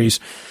regular series.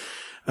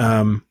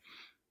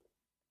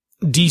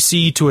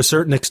 DC, to a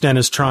certain extent,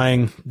 is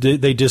trying.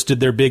 They just did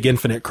their big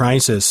Infinite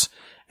Crisis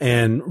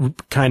and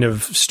kind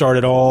of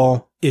started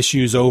all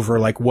issues over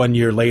like 1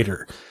 year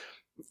later.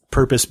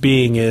 Purpose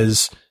being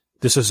is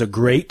this is a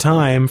great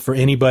time for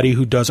anybody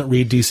who doesn't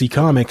read DC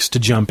Comics to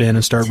jump in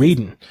and start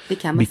reading.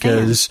 Become a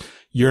because fan.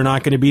 You're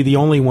not going to be the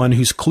only one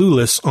who's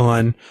clueless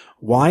on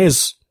why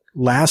is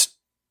last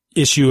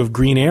issue of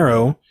Green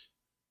Arrow,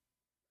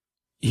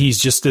 he's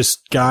just this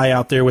guy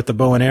out there with the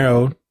bow and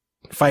arrow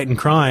fighting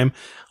crime.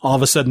 All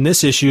of a sudden,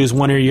 this issue is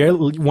 1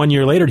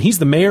 year later, and he's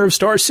the mayor of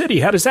Star City.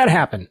 How does that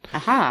happen?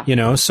 You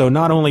know, so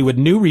not only would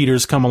new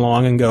readers come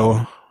along and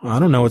go, I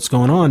don't know what's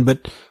going on,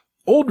 but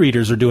old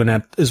readers are doing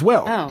that as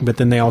well. Oh. But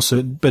then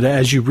but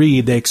as you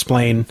read, they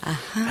explain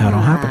how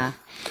it'll happen.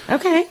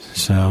 Okay.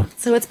 So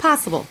it's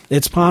possible.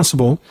 It's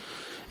possible.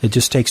 It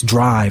just takes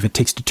drive. It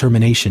takes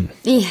determination.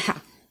 Yeah.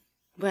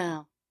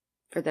 Well,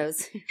 for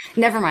those,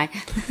 never mind.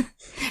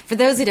 For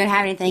those who don't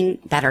have anything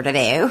better to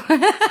do.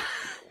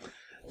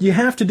 You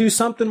have to do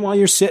something while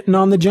you're sitting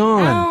on the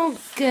john. Oh,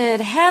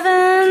 good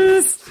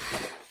heavens.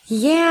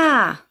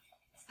 Yeah.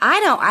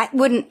 That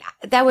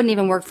wouldn't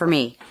even work for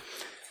me.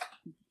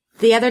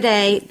 The other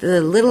day,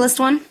 the littlest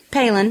one,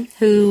 Palin,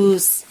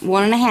 who's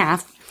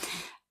 1.5,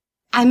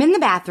 I'm in the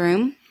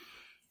bathroom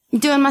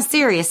doing my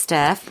serious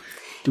stuff.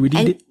 Do we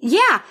need it?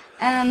 Yeah.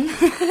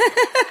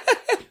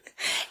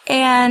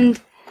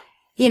 And,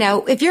 you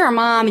know, if you're a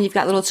mom and you've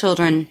got little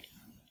children,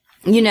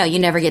 you know you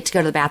never get to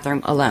go to the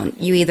bathroom alone.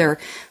 You either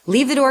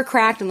leave the door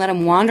cracked and let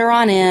them wander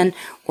on in,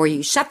 or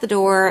you shut the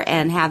door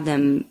and have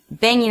them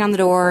banging on the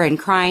door and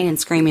crying and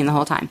screaming the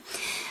whole time.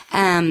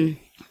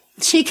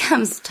 She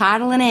comes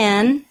toddling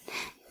in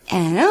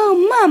and,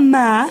 oh,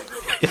 mama,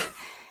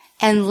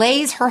 and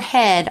lays her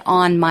head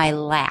on my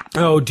lap.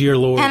 Oh, dear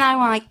Lord. And I'm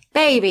like,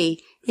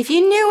 baby, if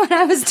you knew what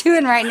I was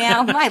doing right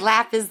now, my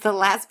lap is the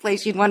last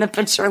place you'd want to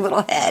put your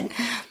little head.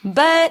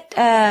 But,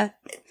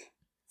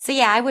 so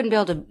yeah, I wouldn't be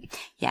able to,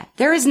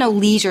 there is no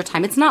leisure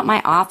time. It's not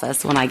my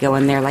office when I go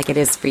in there like it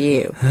is for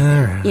you. All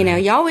right. You know,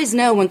 you always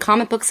know when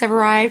comic books have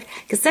arrived,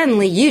 because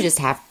suddenly you just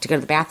have to go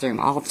to the bathroom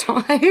all the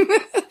time.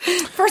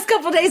 First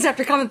couple of days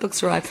after comic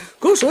books arrive,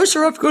 gosh, I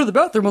sure have to go to the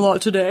bathroom a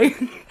lot today.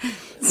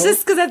 It's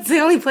just because that's the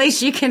only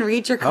place you can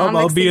read your comics.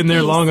 I'll be in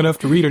there long enough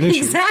to read an issue.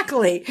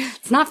 Exactly.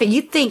 It's not that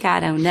you think I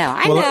don't know.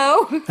 I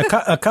know.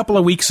 A couple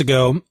of weeks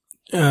ago,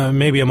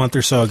 maybe a month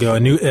or so ago,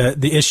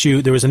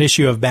 there was an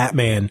issue of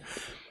Batman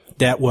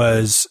that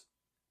was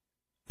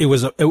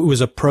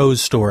a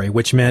prose story,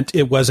 which meant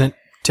it wasn't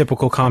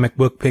typical comic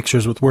book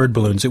pictures with word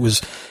balloons. It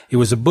was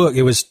a book.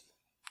 It was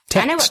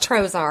text. I know what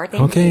prose are. Thank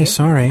you. Okay,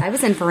 sorry. I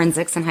was in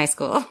forensics in high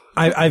school.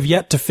 I've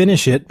yet to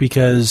finish it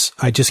because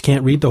I just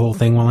can't read the whole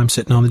thing while I'm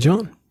sitting on the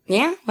john.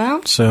 Yeah,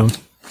 well. So.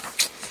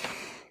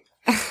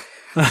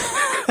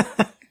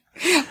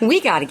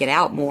 We got to get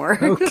out more.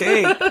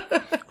 Okay.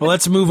 Well,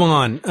 let's move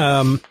on.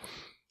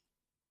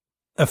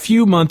 A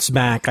few months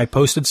back, I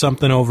posted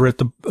something over at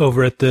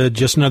the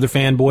Just Another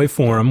Fanboy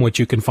forum, which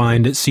you can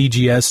find at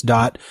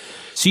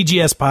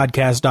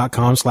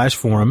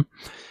cgspodcast.com/forum.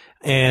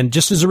 And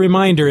just as a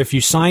reminder, if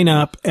you sign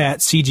up at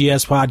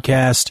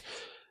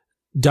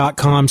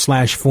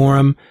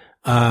cgspodcast.com/forum,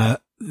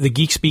 the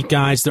Geek Speak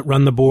guys that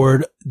run the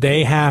board,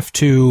 they have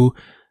to,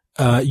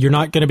 you're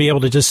not going to be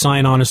able to just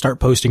sign on and start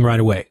posting right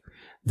away.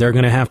 They're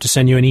going to have to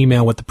send you an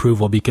email with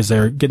approval because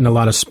they're getting a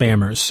lot of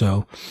spammers.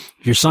 So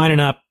if you're signing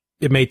up,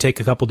 it may take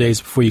a couple days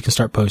before you can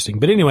start posting.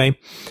 But anyway,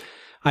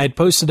 I had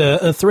posted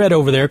a thread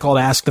over there called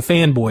Ask the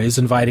Fanboys,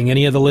 inviting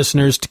any of the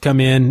listeners to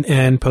come in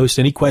and post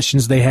any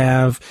questions they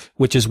have,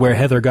 which is where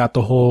Heather got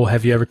the whole,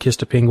 have you ever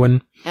kissed a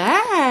penguin?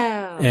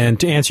 Oh. And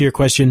to answer your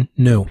question,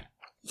 no.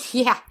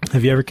 Yeah.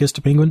 Have you ever kissed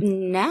a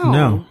penguin? No.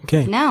 No.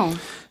 Okay. No.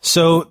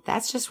 So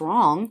that's just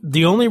wrong.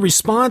 The only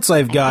response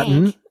I've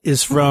gotten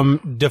is from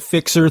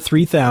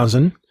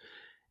Defixer3000,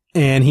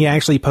 and he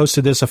actually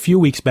posted this a few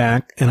weeks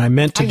back, and I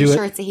meant to do it. Are you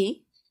sure it's a he?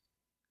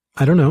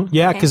 I don't know.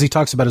 Yeah, because he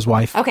talks about his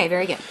wife. Okay,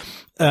 very good.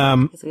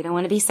 Because we don't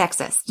want to be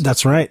sexist.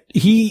 That's right.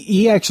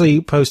 He actually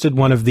posted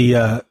one of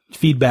the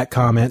feedback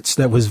comments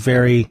that was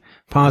very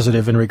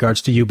positive in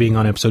regards to you being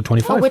on episode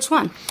 25. Oh, which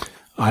one?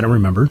 I don't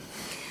remember.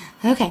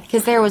 Okay,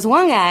 because there was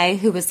one guy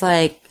who was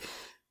like,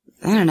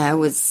 I don't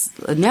know,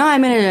 no,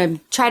 I'm going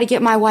to try to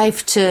get my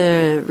wife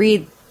to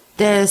read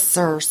this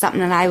or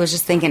something. And I was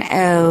just thinking,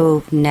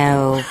 oh,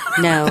 no.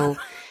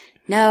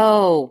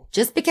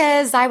 Just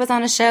because I was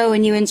on a show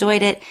and you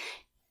enjoyed it,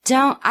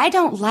 I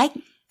don't like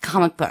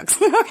comic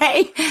books.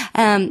 Okay.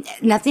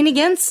 Nothing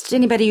against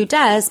anybody who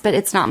does, but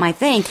it's not my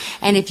thing.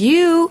 And if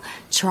you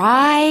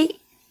try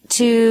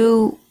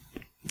to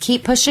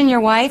keep pushing your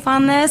wife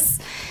on this,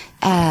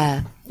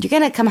 you're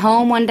going to come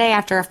home one day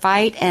after a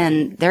fight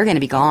and they're going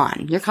to be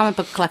gone. Your comic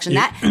book collection.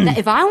 That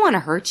if I want to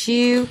hurt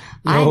you,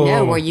 I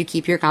know where you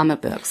keep your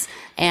comic books.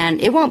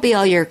 And it won't be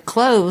all your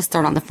clothes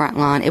thrown on the front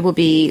lawn. It will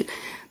be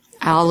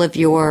all of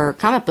your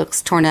comic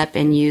books torn up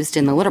and used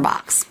in the litter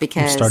box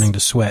because I'm starting to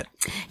sweat.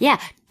 Yeah.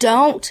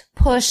 Don't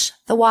push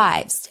the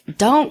wives.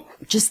 Don't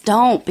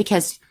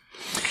because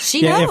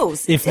she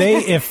knows. If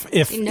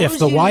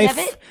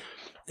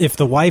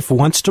the wife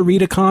wants to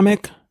read a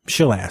comic,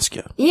 she'll ask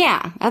you.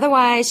 Yeah.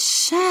 Otherwise,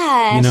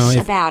 shush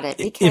about it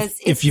because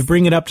if you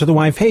bring it up to the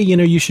wife, hey,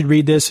 you should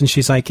read this. And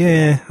she's like,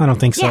 I don't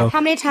think so. Yeah.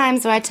 How many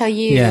times do I tell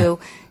you,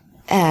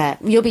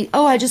 you'll be,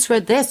 I just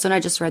read this and I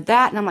just read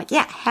that. And I'm like,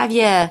 yeah, have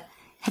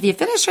you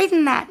finished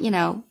reading that,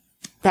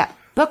 that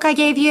book I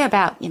gave you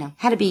about,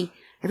 how to be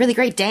a really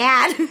great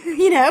dad?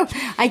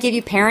 I gave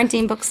you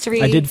parenting books to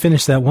read. I did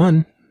finish that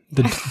one,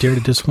 the Dare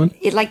to Discipline.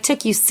 It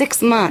took you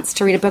 6 months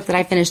to read a book that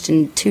I finished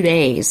in 2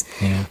 days.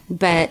 Yeah.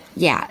 But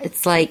yeah,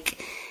 it's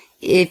like,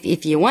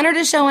 if you want her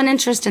to show an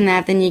interest in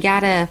that, then you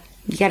gotta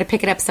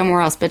pick it up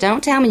somewhere else. But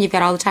don't tell me you've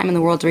got all the time in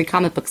the world to read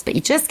comic books, but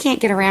you just can't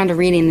get around to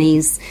reading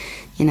these,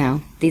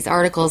 these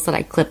articles that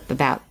I clip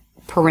about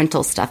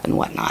parental stuff and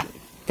whatnot.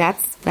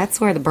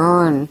 That's where the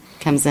burn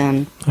comes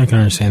in. I can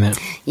understand that.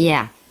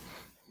 Yeah.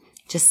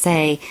 Just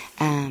say,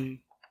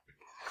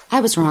 I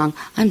was wrong.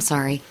 I'm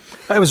sorry.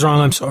 I was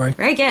wrong. I'm sorry.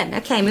 Very good.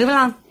 Okay, moving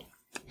on.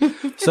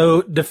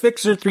 So,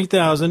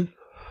 DeFixer3000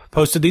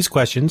 posted these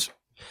questions,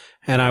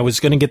 and I was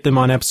going to get them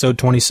on episode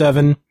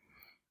 27.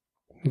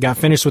 Got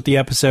finished with the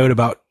episode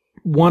about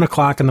 1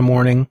 o'clock in the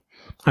morning.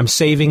 I'm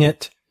saving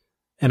it,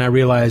 and I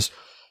realized,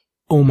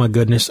 oh my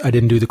goodness, I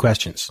didn't do the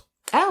questions.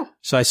 Oh.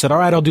 So I said, all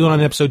right, I'll do it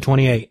on episode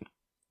 28.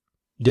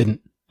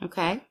 Didn't.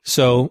 Okay.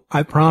 So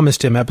I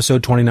promised him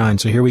episode 29,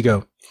 so here we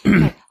go.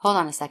 Okay, hold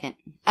on a second.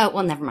 Oh,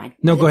 well, never mind.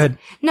 No, go ahead.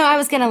 No, I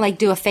was going to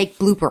do a fake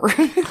blooper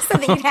so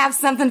that you'd have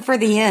something for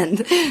the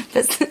end.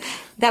 But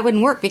that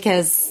wouldn't work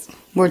because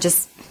we're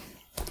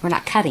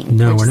not cutting.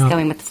 No, we're just not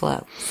going with the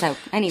flow. So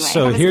anyway.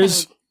 So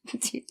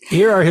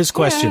here are his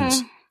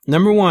questions.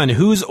 Number 1,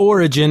 whose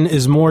origin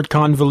is more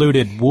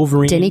convoluted?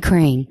 Wolverine. Denny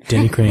Crane.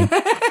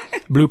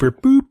 Blooper.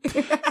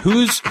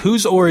 Boop.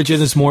 Whose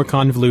origin is more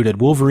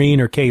convoluted?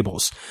 Wolverine or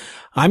Cables?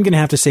 I'm going to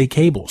have to say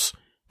Cables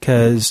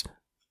because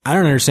I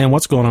don't understand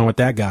what's going on with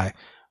that guy.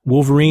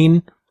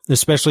 Wolverine,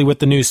 especially with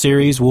the new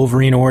series,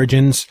 Wolverine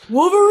Origins.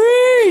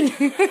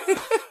 Wolverine!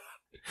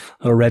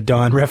 A Red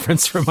Dawn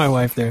reference from my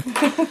wife there.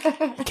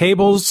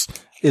 Cables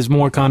is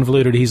more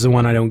convoluted. He's the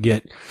one I don't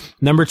get.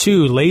 Number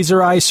 2,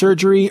 laser eye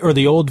surgery or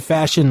the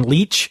old-fashioned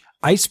leech,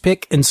 ice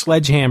pick, and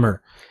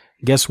sledgehammer.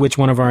 Guess which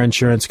one of our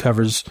insurance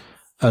covers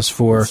us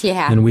for,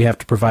 yeah. And we have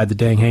to provide the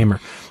dang hammer.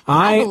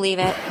 I believe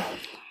it.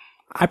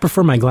 I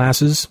prefer my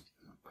glasses.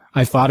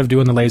 I thought of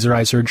doing the laser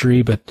eye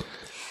surgery, but...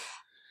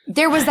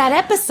 There was that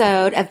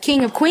episode of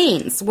King of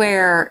Queens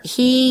where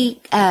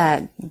he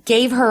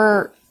gave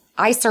her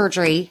eye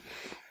surgery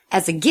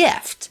as a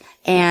gift,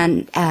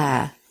 and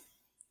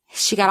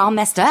she got all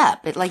messed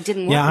up. It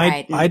didn't work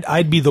right.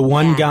 I'd be the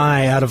one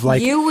guy out of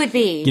you would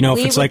be.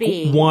 If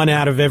it's 1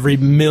 out of every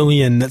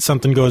million that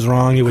something goes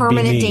wrong, it would be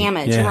me. Permanent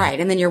damage, right?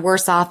 And then you're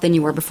worse off than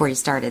you were before you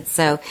started.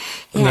 So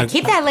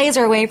keep that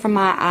laser away from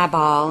my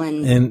eyeball.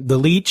 And the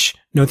leech,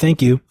 no,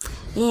 thank you.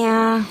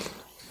 Yeah,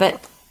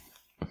 but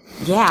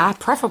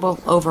preferable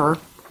over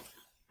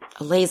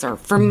a laser,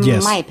 from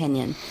my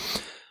opinion.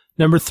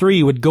 Number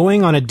 3, would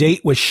going on a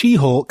date with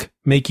She-Hulk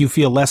make you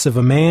feel less of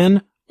a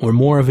man or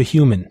more of a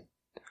human?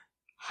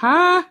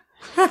 Huh?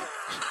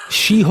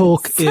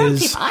 She-Hulk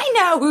is... I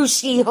know who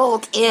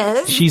She-Hulk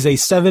is. She's a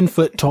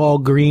 7-foot-tall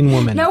green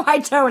woman. No, I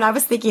don't. I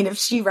was thinking of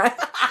She-Ra.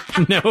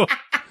 No.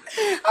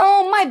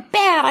 Oh, my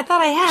bad. I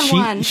thought I had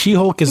one.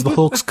 She-Hulk is the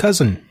Hulk's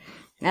cousin.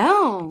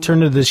 No.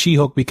 Turned into the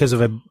She-Hulk because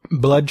of a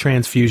blood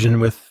transfusion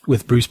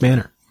with Bruce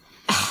Banner.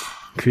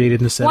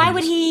 Created in the 70s. Why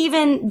would he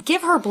even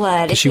give her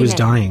blood? Because she was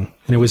dying,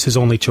 and it was his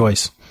only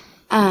choice.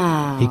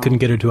 Oh. He couldn't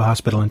get her to a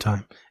hospital in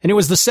time. And it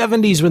was the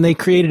 70s when they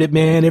created it,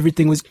 man.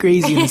 Everything was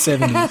crazy in the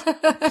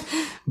 70s.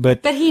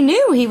 But he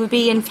knew he would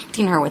be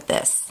infecting her with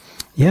this.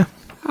 Yeah.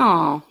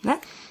 Oh,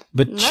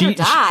 but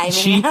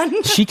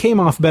she came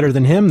off better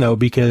than him, though,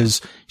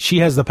 because she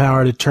has the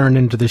power to turn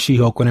into the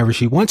She-Hulk whenever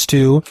she wants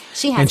to.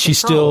 She has and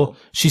control.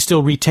 she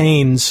still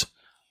retains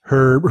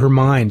her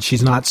mind.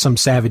 She's not some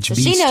savage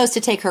beast. She knows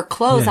to take her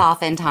clothes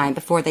off in time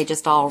before they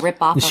just all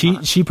rip off of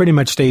her. She pretty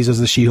much stays as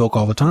the She-Hulk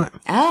all the time.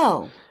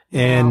 Oh.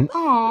 And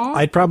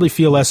I'd probably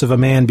feel less of a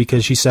man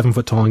because she's 7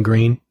 foot tall and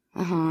green.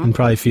 And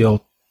probably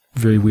feel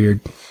very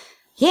weird.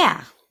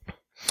 Yeah.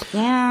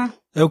 Yeah.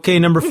 Okay,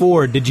 number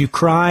 4. Did you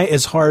cry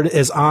as hard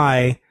as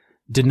I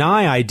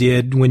deny I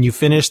did when you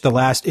finished the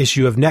last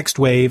issue of Next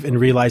Wave and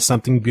realized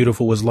something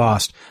beautiful was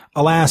lost?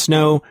 Alas,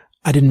 no,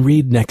 I didn't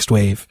read Next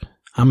Wave.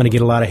 I'm going to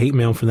get a lot of hate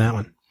mail for that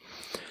one.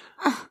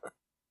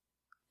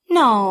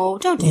 No,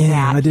 don't do that.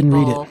 Yeah, I didn't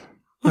read it.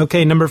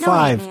 Okay, number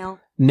 5.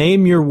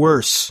 Name your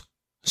worst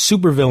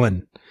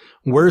supervillain.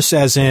 Worse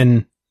as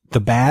in the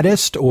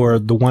baddest or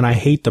the one I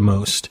hate the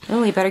most?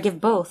 Oh, you better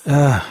give both.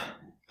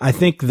 I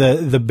think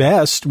the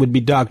best would be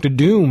Dr.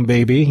 Doom,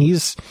 baby.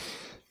 He's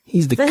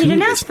the But he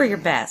didn't ask for your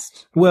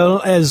best.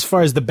 Well, as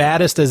far as the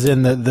baddest, as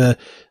in the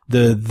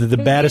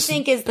baddest. Who do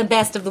you think is the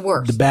best of the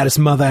worst? The baddest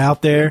mother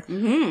out there?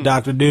 Mm-hmm.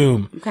 Dr.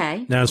 Doom.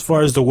 Okay. Now, as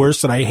far as the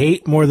worst that I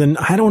hate more than,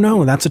 I don't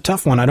know. That's a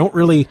tough one. I don't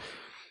really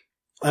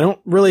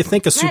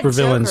think of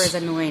supervillains. Joker is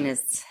annoying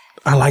as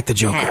I like the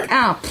Joker. heck.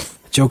 Oh,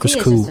 Joker's he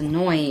is cool. just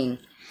annoying.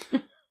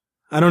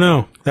 I don't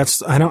know.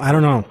 I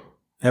don't know.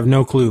 I have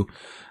no clue.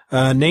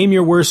 Name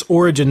your worst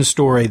origin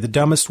story. The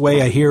dumbest way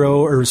a hero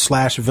or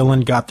 /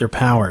 villain got their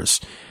powers.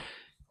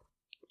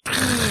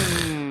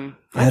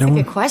 That's a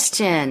good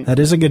question. That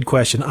is a good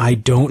question. I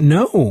don't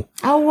know.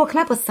 Oh, we'll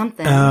come up with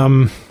something.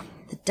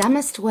 The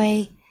dumbest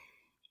way.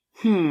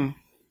 Now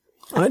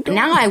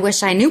I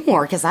wish I knew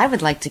more because I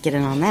would like to get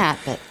in on that,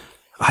 but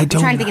I'm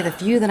trying to think of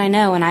the few that I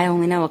know, and I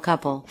only know a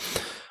couple.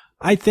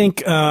 I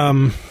think,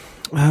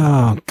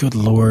 oh, good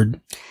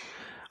Lord.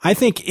 I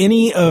think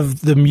any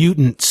of the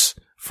mutants,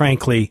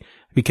 frankly,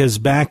 because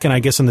back in, I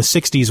guess, in the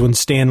 60s when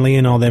Stan Lee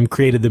and all them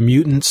created the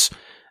mutants,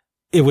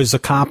 it was a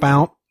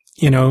cop-out.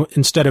 You know,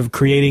 instead of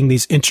creating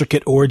these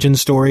intricate origin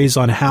stories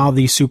on how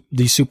these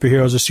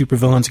superheroes or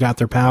supervillains got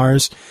their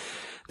powers,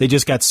 they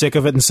just got sick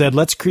of it and said,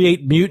 let's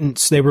create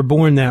mutants. They were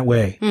born that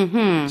way.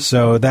 Mm-hmm.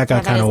 So that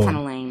got kind of old. Kind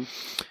of lame.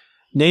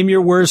 Name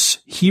your worst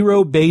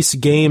hero-based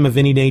game of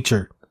any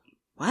nature.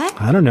 What?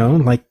 I don't know.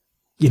 Like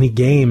any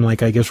game,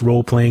 like I guess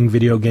role-playing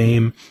video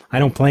game. I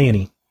don't play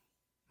any.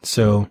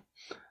 So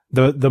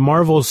the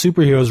Marvel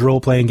superheroes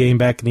role-playing game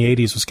back in the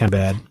 80s was kind of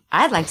bad.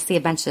 I'd like to see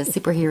a bunch of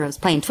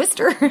superheroes playing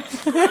Twister.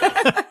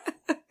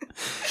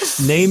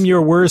 Name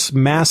your worst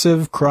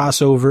massive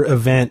crossover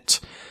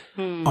event.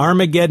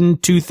 Armageddon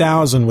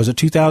 2000. Was it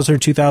 2000 or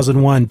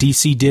 2001?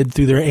 DC did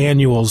through their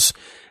annuals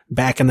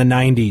back in the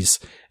 90s.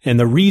 And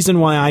the reason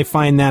why I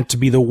find that to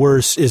be the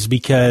worst is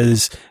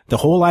because the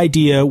whole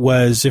idea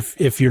was,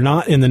 if you're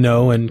not in the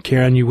know, and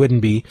Karen, you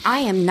wouldn't be. I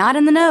am not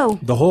in the know.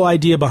 The whole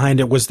idea behind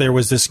it was there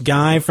was this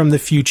guy from the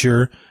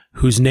future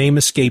whose name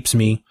escapes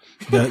me,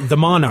 the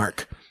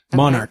Monarch.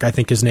 Monarch, I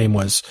think his name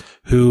was,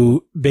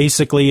 who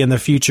basically in the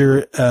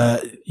future,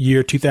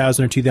 year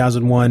 2000 or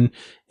 2001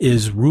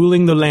 is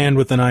ruling the land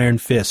with an iron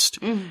fist.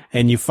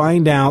 And you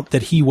find out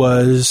that he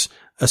was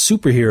a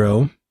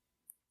superhero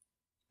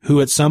who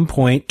at some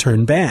point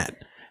turned bad.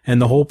 And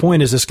the whole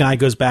point is this guy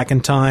goes back in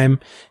time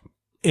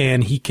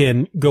and he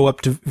can go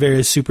up to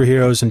various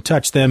superheroes and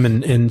touch them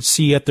and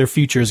see what their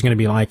future is going to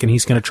be like. And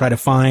he's going to try to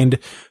find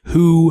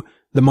who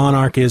the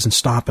Monarch is and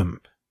stop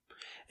him.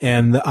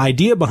 And the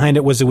idea behind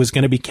it was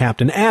going to be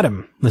Captain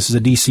Atom. This is a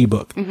DC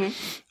book. Mm-hmm.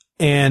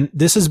 And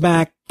this is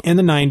back in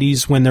the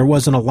 90s when there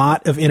wasn't a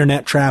lot of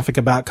internet traffic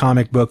about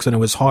comic books and it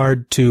was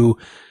hard to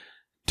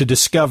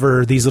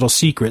discover these little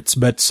secrets.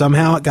 But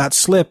somehow it got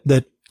slipped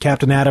that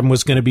Captain Atom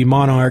was going to be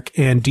Monarch,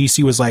 and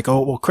DC was like,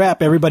 oh, well,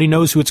 crap, everybody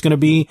knows who it's going to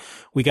be.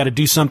 We got to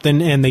do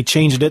something. And they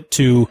changed it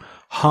to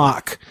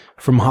Hawk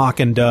from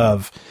Hawk and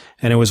Dove.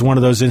 And it was one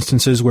of those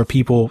instances where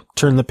people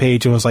turned the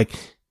page and was like,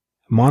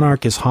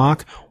 Monarch is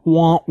Hawk.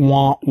 Wah,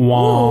 wah,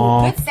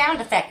 wah. Ooh, good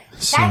sound effect.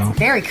 That's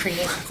very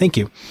creative. Thank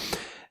you.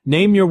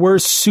 Name your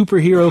worst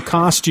superhero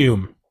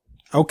costume.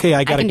 Okay,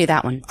 I can do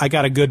that one. I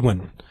got a good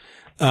one.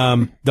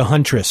 The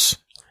Huntress.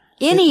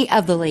 Any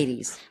of the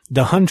ladies.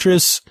 The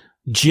Huntress,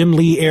 Jim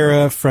Lee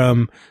era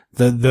from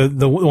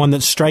the one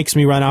that strikes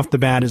me right off the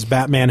bat is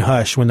Batman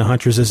Hush when the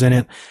Huntress is in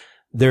it.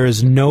 There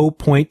is no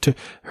point to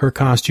her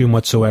costume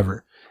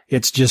whatsoever.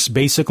 It's just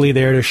basically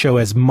there to show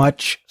as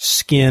much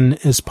skin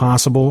as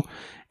possible.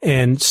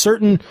 And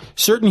certain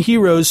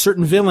heroes,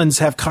 certain villains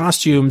have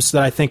costumes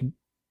that I think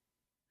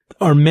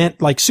are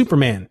meant like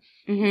Superman.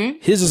 Mm-hmm.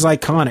 His is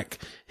iconic.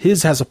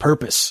 His has a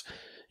purpose.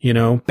 You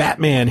know,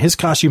 Batman, his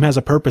costume has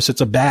a purpose.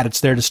 It's a bat.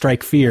 It's there to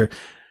strike fear.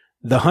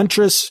 The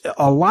Huntress,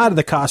 a lot of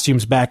the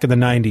costumes back in the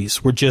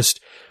 90s were just,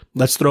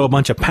 let's throw a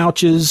bunch of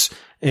pouches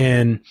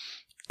and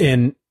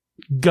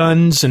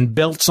guns and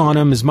belts on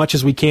them as much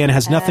as we can. It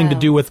has nothing to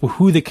do with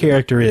who the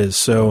character is.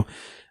 So,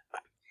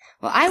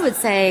 well, I would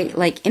say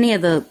like any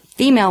of the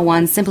female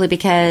ones simply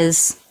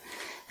because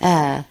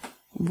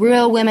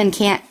real women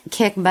can't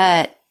kick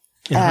butt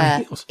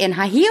in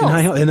high heels.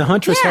 And the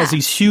Huntress has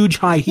these huge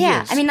high heels.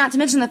 Yeah, I mean, not to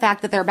mention the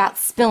fact that they're about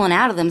spilling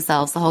out of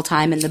themselves the whole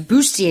time, and the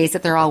bustiers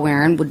that they're all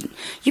wearing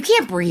you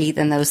can't breathe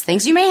in those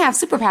things. You may have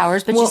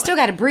superpowers, but you still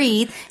got to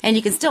breathe, and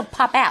you can still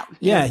pop out.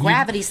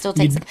 Gravity still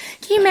takes.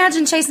 Can you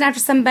imagine chasing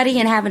after somebody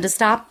and having to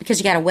stop because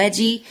you got a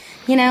wedgie?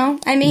 You know,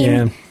 I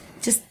mean,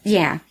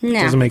 no,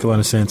 doesn't make a lot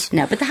of sense.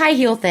 No, but the high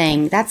heel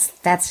thing, that's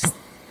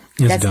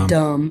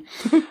dumb.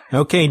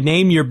 Okay,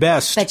 name your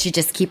best. But you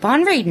just keep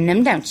on reading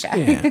them, don't you?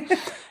 Yeah.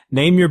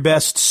 Name your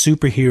best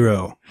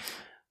superhero.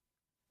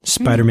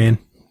 Spider-Man.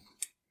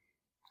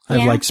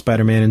 I've liked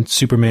Spider-Man and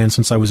Superman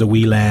since I was a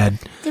wee lad.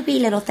 The wee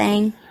little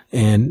thing.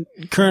 And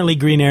currently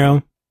Green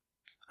Arrow.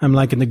 I'm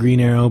liking the Green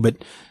Arrow,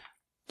 but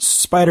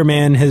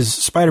Spider-Man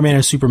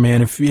and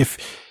Superman, if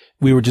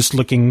we were just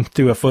looking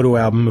through a photo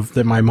album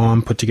that my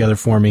mom put together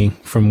for me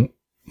from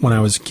when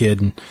I was a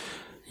kid, and,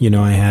 you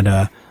know, I had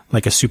a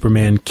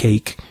Superman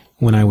cake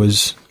when I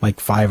was like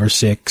 5 or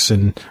 6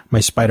 and my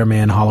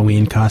Spider-Man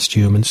Halloween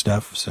costume and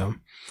stuff. So,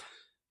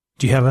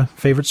 do you have a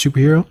favorite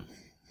superhero?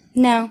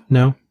 No.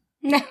 No?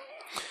 No.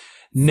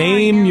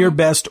 Name your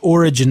best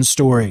origin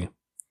story.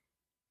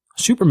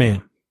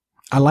 Superman.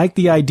 I like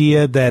the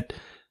idea that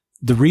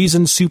the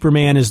reason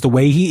Superman is the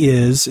way he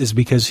is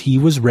because he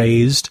was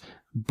raised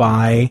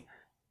by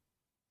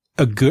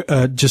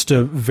just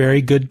a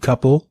very good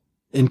couple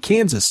in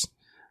Kansas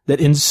that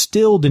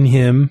instilled in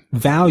him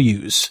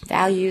values,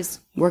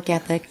 work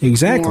ethic,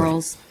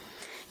 morals.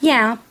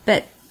 Yeah,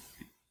 but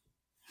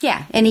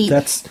and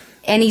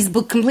And he's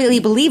completely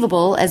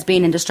believable as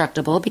being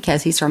indestructible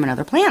because he's from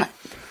another planet.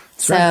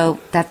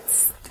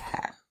 That's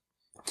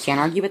can't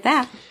argue with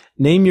that.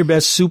 Name your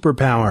best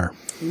superpower.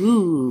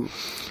 Ooh.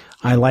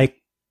 I like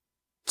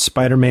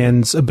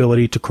Spider-Man's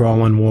ability to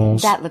crawl on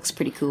walls. That looks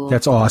pretty cool.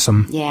 That's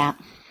awesome. Yeah.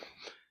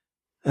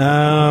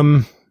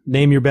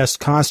 Name your best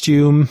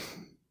costume.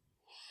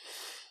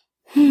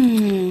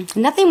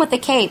 Nothing with the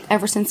cape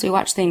ever since we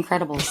watched The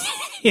Incredibles.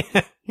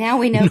 Yeah. Now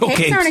we know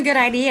capes aren't a good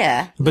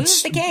idea. But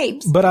Use the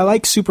capes. But I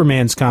like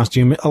Superman's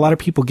costume. A lot of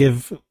people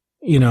give,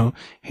 he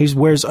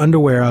wears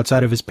underwear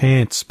outside of his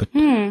pants, but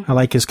I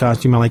like his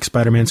costume. I like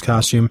Spider-Man's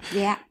costume.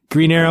 Yeah.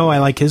 Green Arrow, I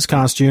like his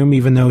costume,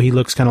 even though he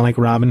looks kind of like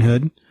Robin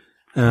Hood.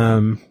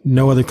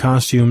 No other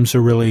costumes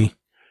are really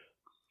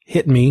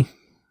hitting me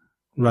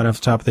right off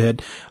the top of the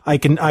head.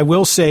 I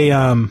will say,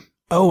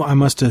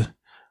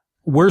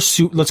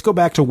 let's go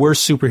back to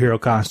worst superhero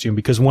costume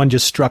because one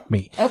just struck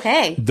me.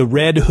 Okay. The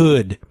Red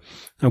Hood.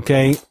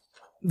 Okay.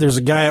 There's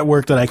a guy at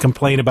work that I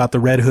complain about the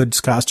Red Hood's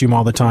costume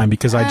all the time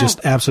because I just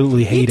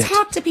absolutely hate it. You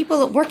talk to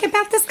people at work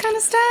about this kind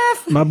of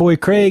stuff? My boy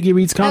Craig, he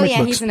reads comic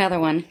books. He's another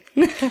one.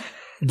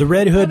 The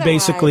Red Hood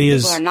basically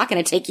is... People are not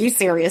going to take you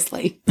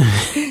seriously.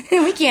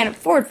 We can't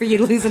afford for you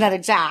to lose another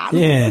job.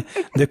 Yeah.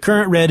 The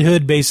current Red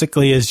Hood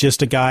basically is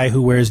just a guy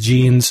who wears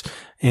jeans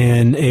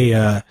and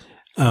a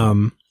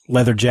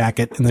leather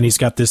jacket, and then he's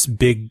got this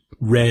big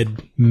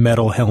red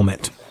metal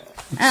helmet.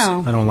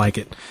 I don't like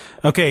it.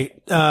 Okay,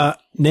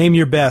 name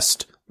your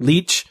best.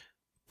 Leech,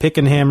 pick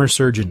and hammer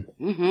surgeon.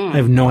 I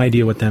have no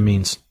idea what that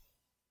means.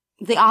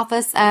 The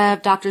office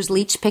of Doctors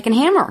Leech, Pick and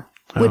Hammer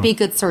would be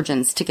good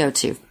surgeons to go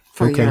to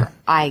for your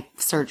eye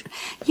surgery.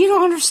 You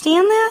don't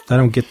understand that? I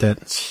don't get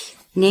that.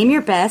 Name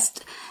your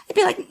best. It'd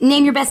be like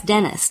name your best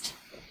dentist.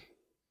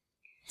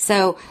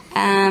 So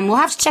we'll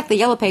have to check the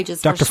yellow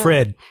pages. Dr.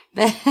 Fred.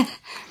 But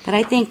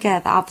I think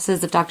the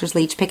offices of Doctors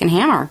Leech, Pick and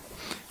Hammer,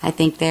 I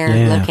think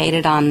they're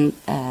located on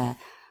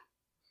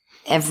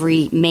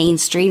every main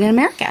street in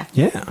America.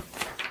 Yeah.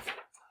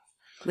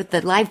 With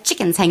the live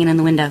chickens hanging in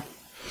the window.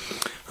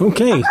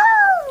 Okay.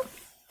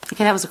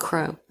 Okay, that was a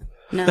crow.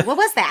 No, what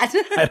was that?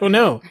 I don't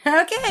know.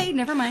 Okay,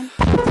 never mind.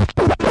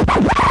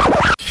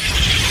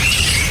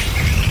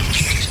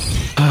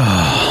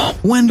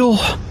 Wendell,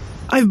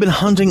 I've been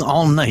hunting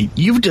all night.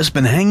 You've just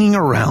been hanging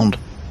around.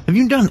 Have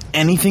you done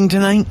anything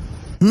tonight?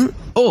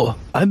 Oh,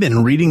 I've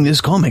been reading this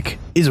comic.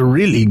 It's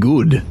really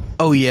good.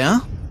 Oh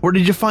yeah? Where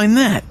did you find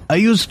that? I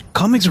used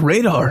Comics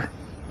Radar.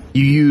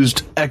 You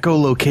used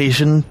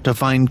echolocation to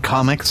find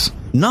comics?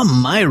 Not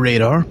my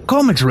radar.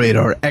 Comics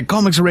Radar at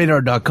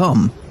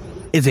comicsradar.com.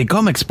 It's a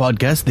comics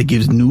podcast that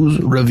gives news,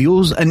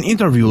 reviews, and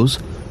interviews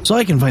so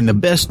I can find the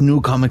best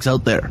new comics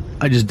out there.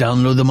 I just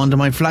download them onto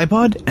my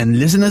Flypod and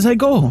listen as I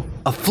go.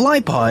 A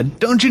Flypod?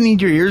 Don't you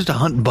need your ears to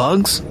hunt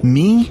bugs?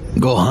 Me?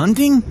 Go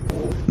hunting?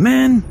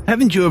 Man,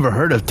 haven't you ever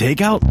heard of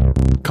Takeout?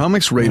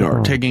 Comics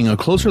Radar, taking a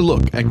closer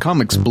look at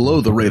comics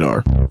below the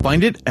radar.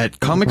 Find it at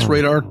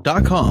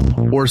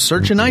comicsradar.com or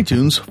search in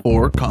iTunes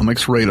for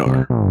Comics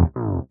Radar.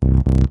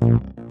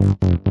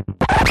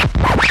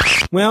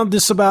 Well,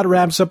 this about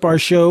wraps up our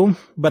show,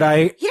 but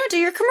You don't do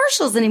your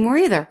commercials anymore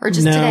either, or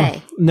just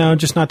today? No,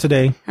 just not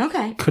today.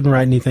 Okay. Couldn't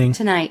write anything.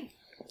 Tonight.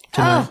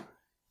 Oh,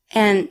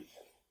 and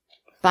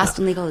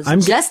Boston Legal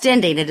is just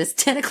ending. It is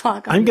 10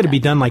 o'clock. I'm going to be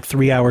done like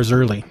 3 hours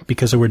early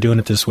because we're doing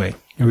it this way.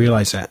 I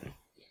realize that.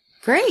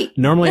 Great.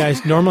 Normally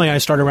I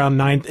start around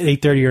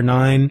 8:30 or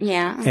 9.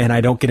 Yeah. And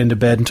I don't get into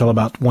bed until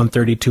about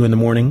 1:30, 2 in the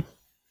morning.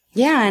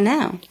 Yeah, I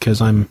know.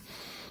 Because I'm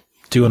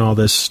doing all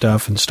this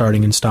stuff and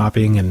starting and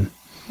stopping and...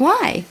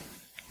 Why?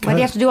 Why do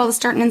you have to do all the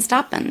starting and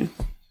stopping?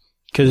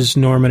 Because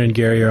Norman and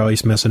Gary are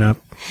always messing up.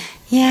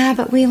 Yeah,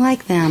 but we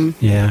like them.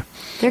 Yeah.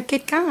 They're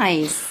good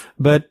guys.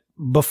 But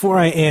before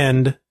I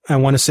end, I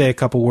want to say a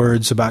couple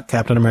words about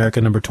Captain America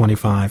number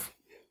 25.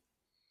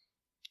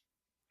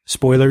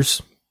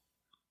 Spoilers.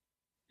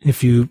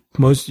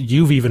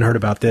 You've even heard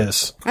about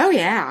this. Oh,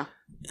 yeah.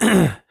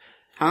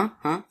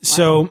 Huh?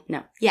 So.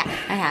 No. Yeah,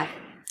 I have.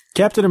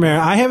 Captain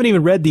America, I haven't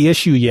even read the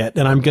issue yet,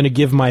 and I'm going to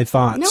give my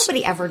thoughts.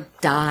 Nobody ever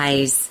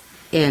dies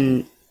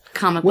in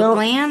comic book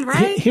land,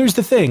 right? Here's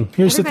the thing.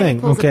 Everybody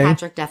pulls a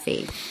Patrick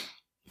Duffy,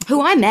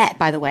 who I met,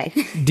 by the way.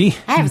 I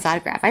have his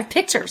autograph. I have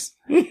pictures.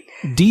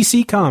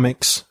 DC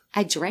Comics.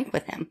 I drank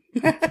with him.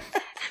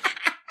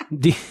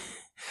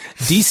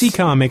 DC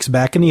Comics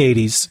back in the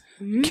 80s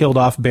killed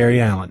off Barry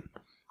Allen,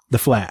 the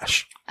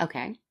Flash.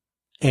 Okay.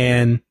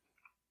 And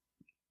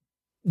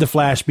the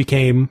Flash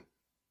became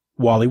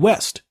Wally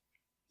West.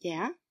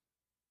 Yeah.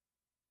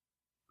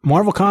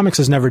 Marvel Comics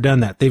has never done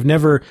that. They've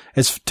never,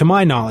 to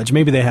my knowledge,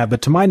 maybe they have,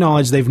 but to my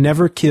knowledge, they've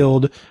never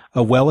killed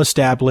a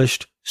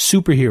well-established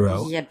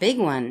superhero. Yeah, big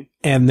one.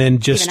 And then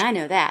just even I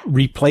know that.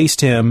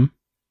 Replaced him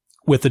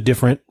with a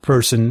different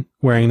person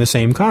wearing the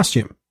same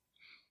costume.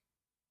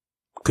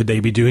 Could they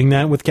be doing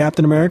that with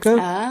Captain America?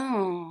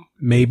 Oh.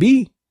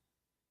 Maybe.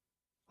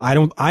 I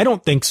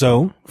don't think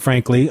so,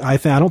 frankly. I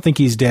don't think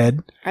he's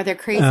dead. Are there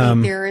crazy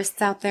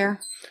theorists out there?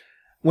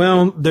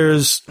 Well,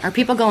 Are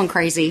people going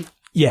crazy?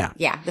 Yeah,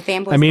 the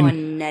fanboys I mean,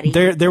 going nutty.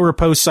 there were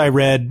posts I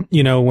read,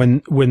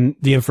 when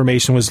the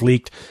information was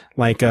leaked,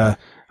 like,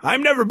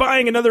 I'm never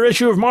buying another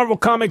issue of Marvel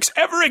Comics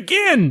ever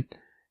again.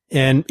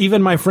 And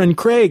even my friend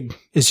Craig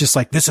is just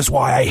like, this is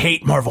why I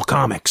hate Marvel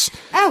Comics.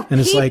 Oh, and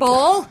it's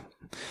people.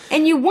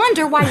 And you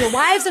wonder why your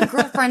wives and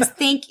girlfriends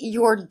think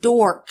you're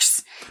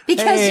dorks.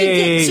 Because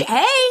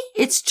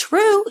it's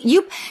true.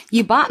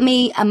 You bought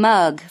me a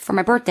mug for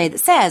my birthday that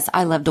says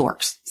I love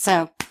dorks.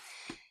 So,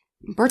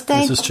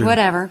 birthday, this is true.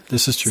 Whatever.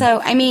 This is true.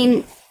 So, I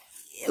mean,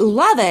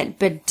 love it,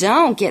 but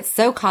don't get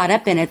so caught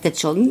up in it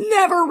that you'll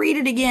never read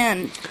it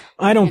again.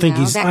 I don't think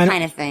he's that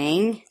kind of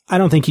thing. I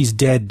don't think he's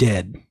dead.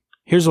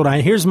 Here's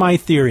my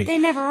theory. They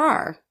never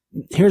are.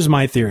 Here's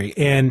my theory.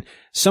 And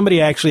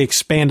somebody actually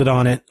expanded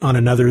on it on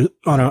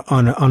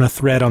a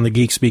thread on the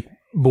GeekSpeak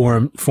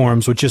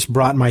forums, which just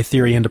brought my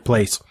theory into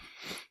place.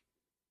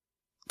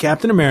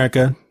 Captain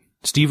America,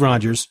 Steve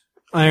Rogers,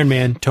 Iron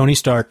Man, Tony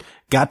Stark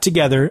got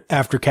together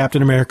after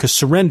Captain America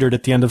surrendered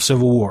at the end of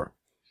Civil War.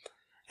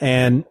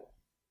 And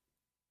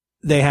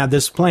they had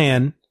this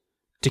plan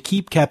to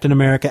keep Captain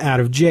America out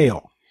of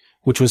jail,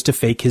 which was to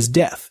fake his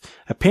death.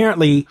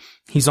 Apparently,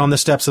 he's on the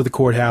steps of the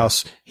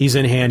courthouse. He's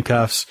in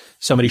handcuffs.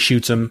 Somebody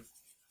shoots him.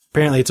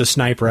 Apparently, it's a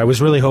sniper. I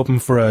was really hoping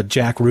for a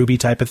Jack Ruby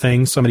type of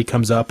thing. Somebody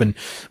comes up and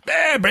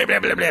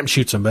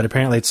shoots him. But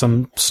apparently, it's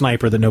some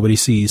sniper that nobody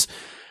sees.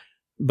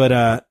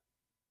 But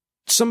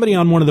somebody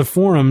on one of the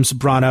forums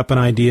brought up an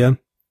idea.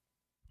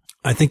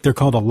 I think they're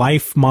called a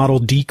life model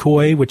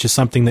decoy, which is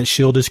something that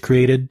S.H.I.E.L.D. has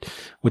created,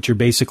 which are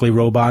basically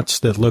robots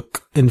that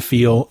look and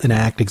feel and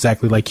act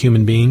exactly like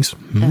human beings.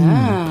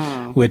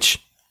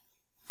 Which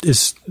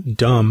is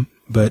dumb,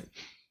 but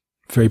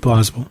very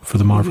plausible for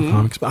the Marvel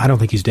Comics. But I don't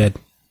think he's dead.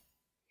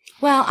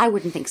 Well, I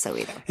wouldn't think so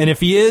either. And if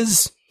he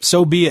is,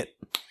 so be it.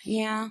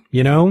 Yeah.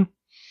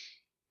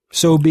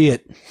 So be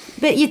it.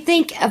 But you'd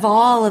think of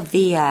all of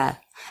the, I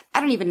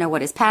don't even know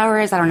what his power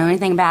is. I don't know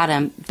anything about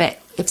him. But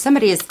if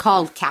somebody is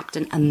called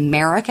Captain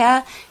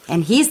America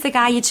and he's the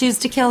guy you choose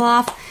to kill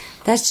off,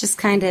 that's just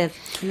kind of,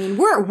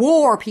 we're at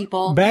war,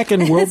 people. Back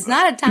in World... It's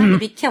not a time to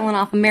be killing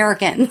off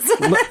Americans.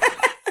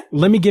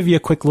 Let me give you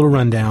a quick little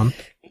rundown.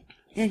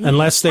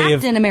 Unless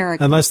they've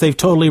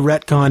totally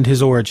retconned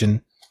his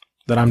origin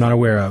that I'm not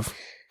aware of.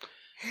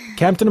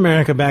 Captain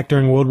America back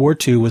during World War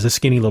II was a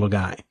skinny little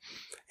guy.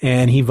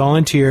 And he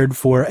volunteered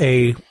for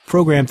a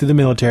program through the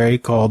military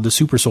called the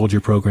Super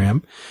Soldier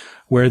Program,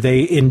 where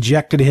they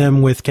injected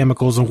him with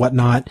chemicals and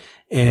whatnot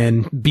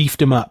and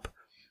beefed him up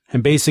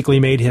and basically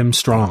made him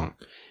strong.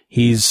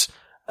 He's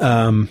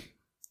not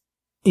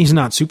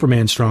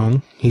Superman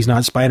strong. He's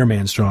not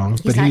Spider-Man strong.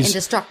 But he's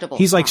indestructible.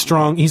 He's like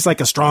strong. He's like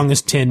as strong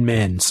as 10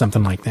 men,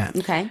 something like that.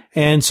 Okay.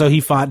 And so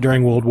he fought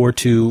during World War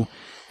II.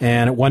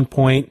 And at one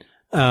point,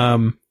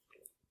 so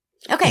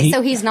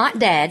he's not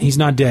dead. He's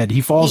not dead.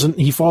 He falls in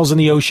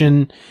the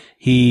ocean.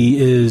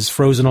 He is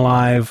frozen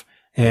alive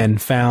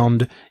and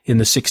found in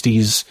the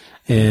 60s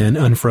and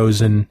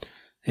unfrozen.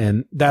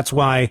 And that's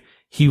why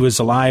he was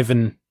alive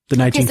in the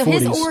 1940s. So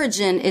his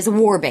origin is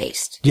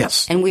war-based.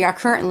 Yes. And we are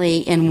currently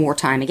in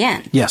wartime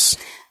again. Yes.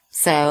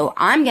 So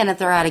I'm going to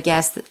throw out a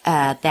guess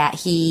that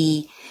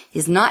he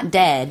is not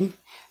dead,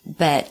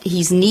 but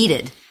he's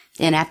needed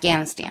in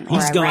Afghanistan or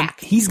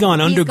Iraq. He's gone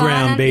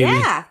underground, baby.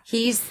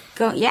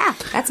 Yeah,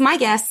 that's my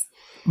guess.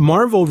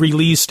 Marvel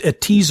released a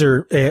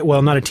teaser,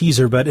 not a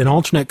teaser, but an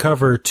alternate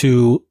cover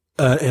to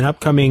an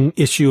upcoming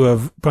issue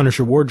of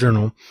Punisher War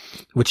Journal,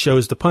 which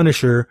shows the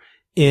Punisher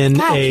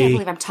in I can't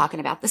believe I'm talking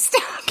about this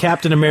stuff.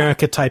 Captain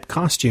America type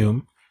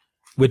costume,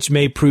 which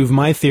may prove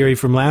my theory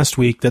from last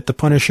week that the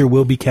Punisher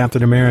will be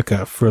Captain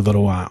America for a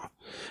little while.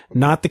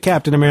 Not the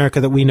Captain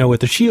America that we know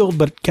with the shield,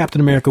 but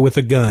Captain America with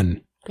a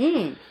gun.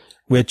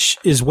 Which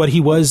is what he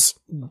was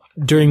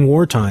during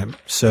wartime.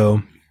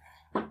 So,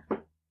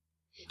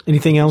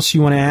 anything else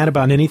you want to add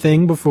about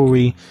anything before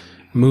we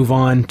move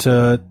on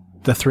to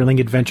the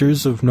thrilling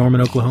adventures of Norman,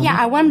 Oklahoma? Yeah,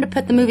 I want him to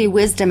put the movie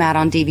Wisdom out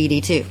on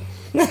DVD too.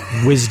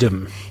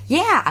 Wisdom.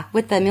 Yeah,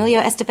 with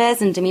Emilio Estevez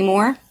and Demi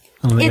Moore.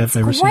 I don't think it's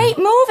I've ever seen great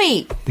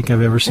movie. I think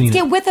I've ever seen Let's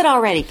get with it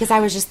already, because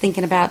I was just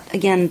thinking about,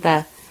 again,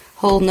 the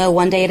whole no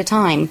one day at a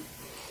time.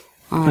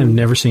 I've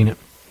never seen it.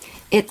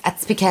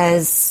 That's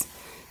because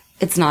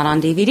it's not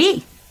on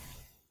DVD.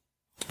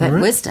 But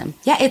right. Wisdom.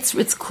 Yeah, it's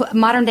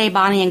modern day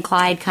Bonnie and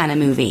Clyde kind of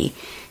movie.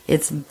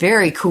 It's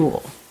very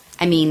cool.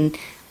 I mean,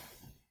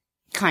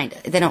 kind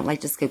of. They don't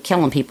like just go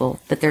killing people,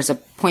 but there's a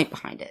point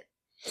behind it.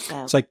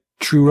 So. It's like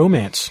True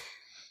Romance.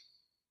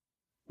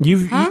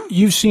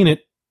 You've seen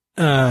it.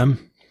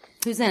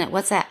 Who's in it?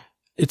 What's that?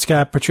 It's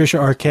got Patricia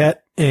Arquette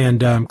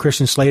and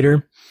Christian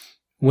Slater.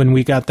 When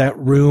we got that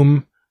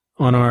room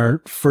on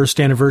our first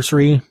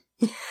anniversary,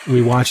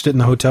 we watched it in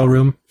the hotel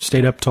room.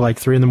 Stayed up till like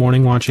 3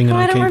 a.m. watching it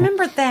on cable. I don't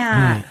remember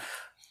that.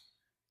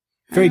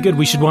 Very good.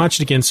 We should watch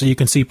it again so you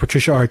can see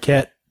Patricia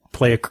Arquette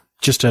play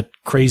just a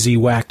crazy,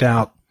 whacked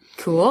out.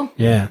 Cool.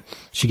 Yeah,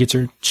 she gets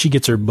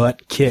her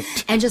butt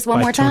kicked. And just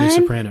one more Tony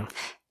time, Soprano.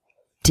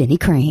 Denny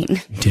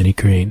Crane. Denny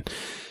Crane.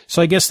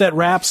 So I guess that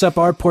wraps up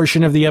our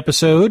portion of the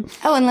episode.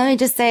 Oh, and let me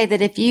just say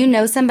that if you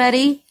know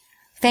somebody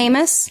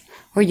famous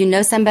or you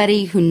know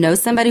somebody who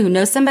knows somebody who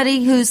knows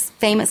somebody who's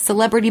famous,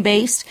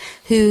 celebrity-based,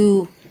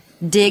 who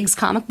digs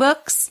comic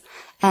books.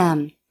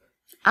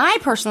 I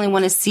personally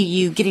want to see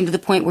you getting to the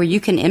point where you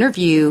can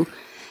interview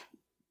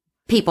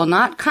people,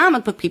 not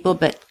comic book people,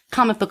 but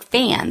comic book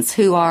fans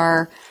who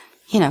are,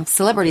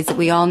 celebrities that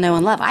we all know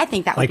and love. I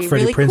think that would be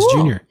Freddie really Prinze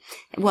cool. Jr.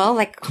 Well,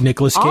 like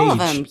Nicolas Cage. all of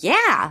them.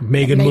 Yeah.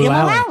 Megan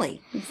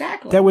Mullally.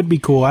 Exactly. That would be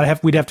cool.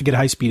 We'd have to get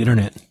high-speed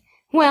internet.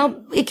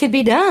 Well, it could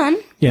be done,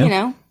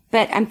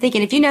 but I'm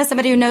thinking if you know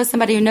somebody who knows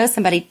somebody who knows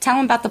somebody, tell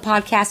them about the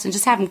podcast and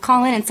just have them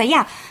call in and say,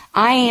 yeah,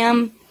 I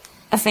am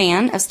a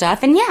fan of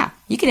stuff. And yeah,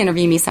 you can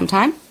interview me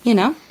sometime,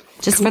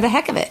 just for the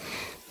heck of it.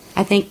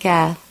 I think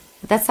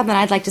that's something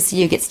I'd like to see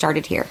you get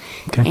started here.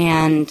 Okay.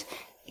 And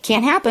it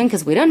can't happen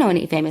because we don't know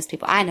any famous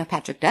people. I know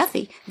Patrick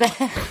Duffy, but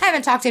I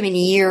haven't talked to him in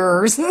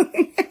years. That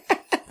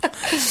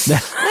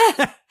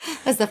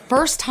was the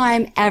first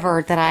time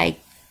ever that I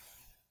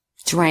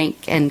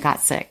drank and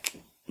got sick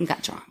and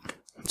got drunk.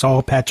 It's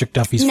all Patrick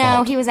Duffy's fault.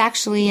 No, he was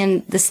actually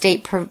in the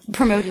state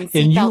promoting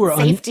seatbelt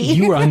safety.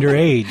 You were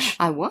underage.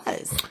 I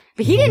was.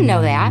 But he didn't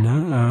know that.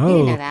 No. He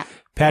didn't know that.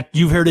 Pat,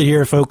 you've heard it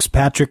here, folks.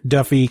 Patrick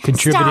Duffy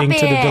contributing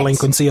to the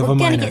delinquency of a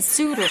minor. We're gonna get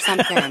sued or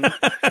something.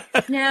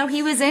 No,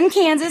 he was in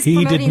Kansas He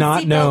promoting did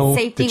not know seatbelt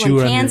safety that you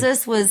when were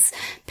Kansas was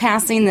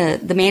passing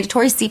the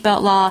mandatory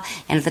seatbelt law.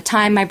 And at the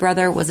time, my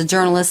brother was a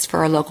journalist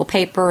for a local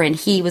paper, and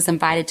he was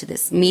invited to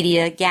this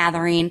media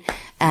gathering.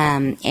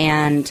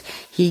 And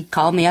he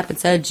called me up and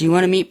said, "Do you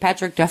want to meet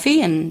Patrick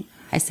Duffy?" And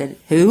I said,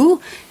 "Who?"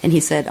 And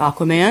he said,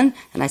 "Aquaman."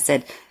 And I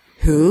said,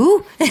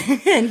 "Who?"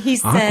 And he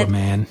said,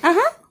 Aquaman.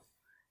 "Uh-huh."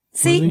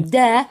 See,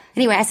 duh.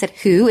 Anyway, I said,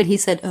 "Who?" And he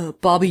said,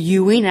 "Bobby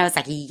Ewing." And I was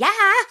like, "Yeah."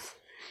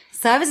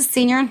 So I was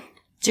a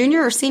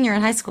junior or senior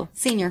in high school.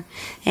 Senior.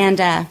 And,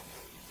 I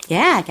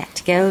got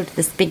to go to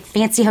this big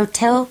fancy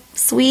hotel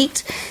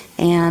suite.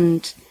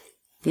 And,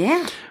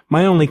 yeah.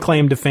 My only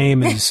claim to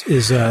fame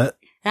is And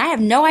I have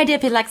no idea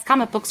if he likes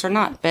comic books or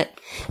not. But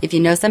if you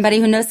know somebody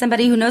who knows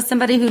somebody who knows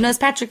somebody who knows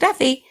Patrick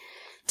Duffy,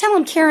 tell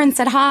him Karen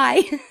said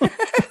hi.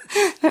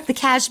 The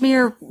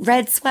cashmere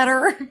red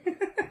sweater.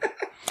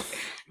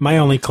 my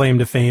only claim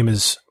to fame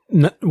is,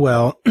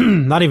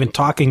 not even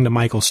talking to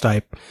Michael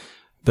Stipe,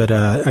 but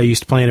I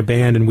used to play in a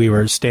band and we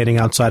were standing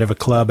outside of a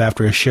club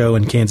after a show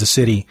in Kansas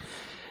City,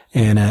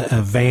 and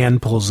a van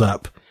pulls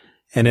up,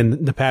 and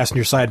in the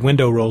passenger side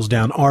window rolls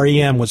down.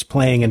 REM was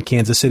playing in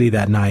Kansas City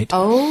that night.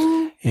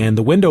 Oh. And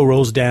the window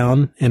rolls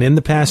down, and in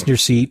the passenger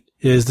seat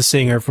is the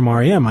singer from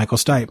REM, Michael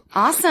Stipe.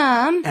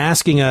 Awesome.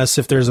 Asking us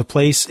if there's a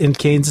place in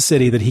Kansas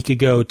City that he could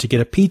go to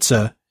get a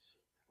pizza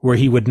where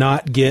he would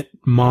not get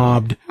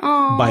mobbed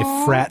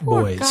by frat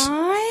boys.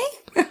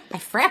 Guy. By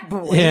frat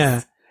boys?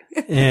 Yeah.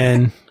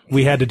 And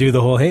we had to do the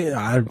whole, hey,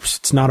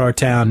 it's not our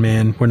town,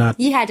 man. We're not.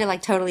 You had to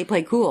totally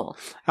play cool.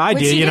 I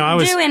Which did. you I didn't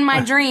was do in my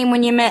dream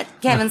when you met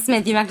Kevin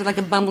Smith. You acted like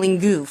a bumbling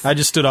goof. I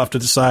just stood off to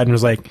the side and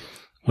was like,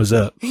 "What's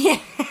up?" Yeah.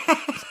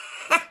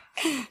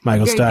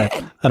 Michael Very Stipe.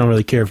 good. I don't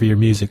really care for your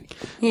music.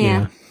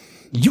 Yeah.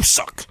 You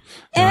suck.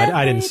 No,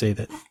 I didn't say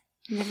that.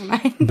 Never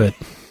mind. But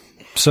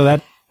so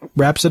that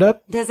wraps it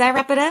up. Does that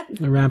wrap it up?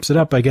 That wraps it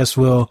up. I guess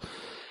we'll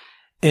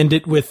end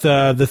it with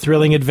the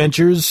thrilling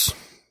adventures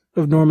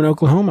of Norman,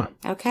 Oklahoma.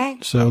 Okay.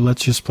 So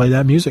let's just play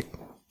that music.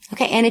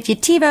 Okay. And if you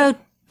TiVo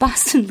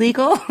Boston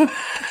Legal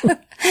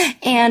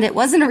and it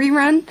wasn't a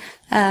rerun,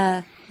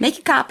 make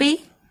a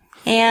copy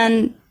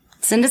and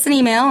send us an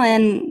email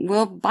and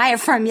we'll buy it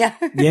from you.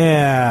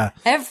 Yeah.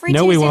 Every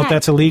No, we Tuesday won't. night.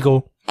 That's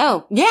illegal.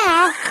 Oh,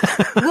 yeah.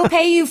 We'll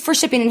pay you for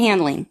shipping and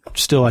handling.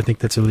 Still, I think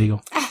that's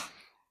illegal.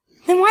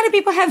 Then why do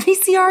people have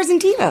VCRs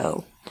and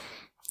TiVo?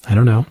 I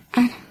don't know.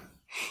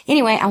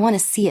 Anyway, I want to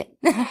see it.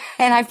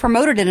 And I've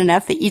promoted it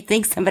enough that you'd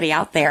think somebody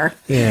out there.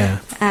 Yeah.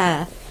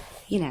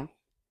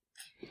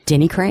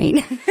 Denny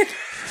Crane.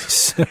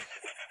 So,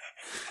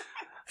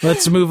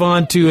 let's move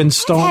on to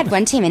install. I've had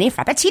one too many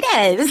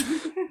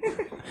frappuccinos.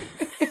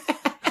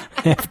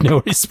 I have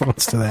no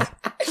response to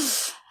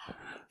that.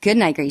 Good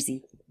night,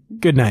 Gracie.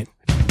 Good night.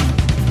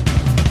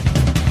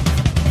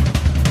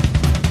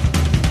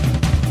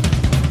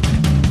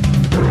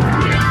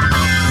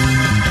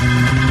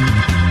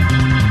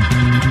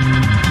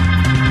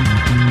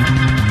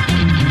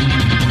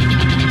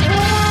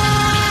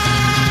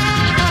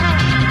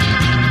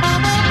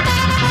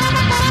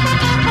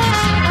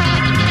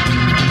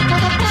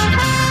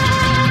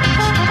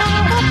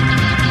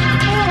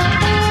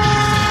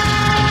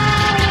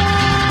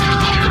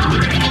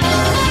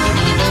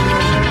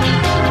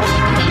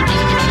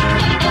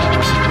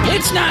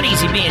 It's not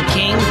easy being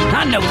king.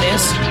 I know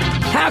this.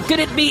 How could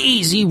it be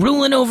easy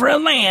ruling over a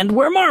land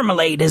where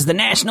marmalade is the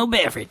national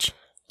beverage?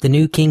 The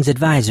new king's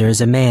advisor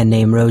is a man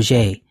named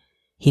Roger.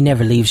 He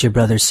never leaves your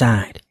brother's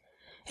side.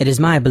 It is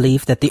my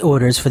belief that the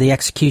orders for the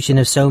execution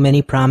of so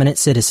many prominent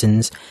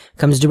citizens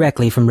comes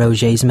directly from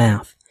Roger's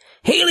mouth.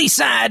 Haley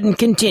sighed and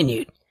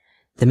continued.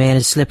 The man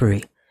is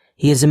slippery.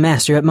 He is a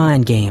master at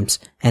mind games,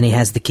 and he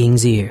has the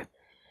king's ear.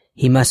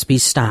 He must be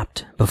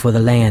stopped before the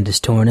land is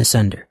torn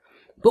asunder.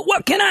 But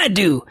what can I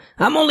do?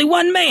 I'm only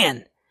one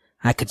man.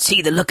 I could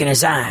see the look in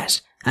his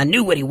eyes. I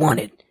knew what he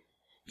wanted.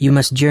 You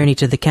must journey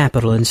to the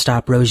capital and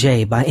stop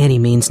Roger by any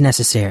means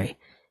necessary.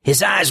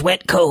 His eyes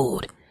went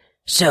cold.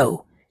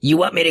 So, you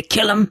want me to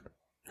kill him?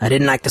 I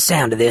didn't like the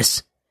sound of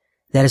this.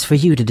 That is for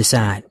you to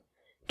decide.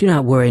 Do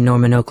not worry,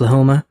 Norman,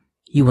 Oklahoma.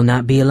 You will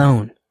not be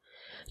alone.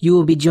 You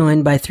will be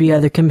joined by 3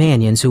 other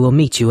companions who will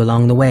meet you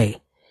along the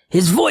way.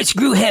 His voice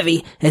grew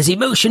heavy as he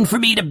motioned for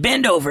me to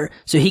bend over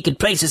so he could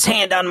place his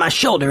hand on my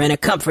shoulder in a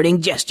comforting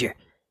gesture.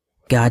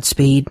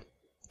 Godspeed.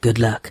 Good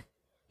luck.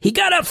 He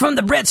got up from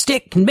the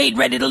breadstick and made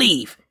ready to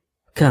leave.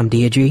 Come,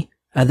 Deirdre.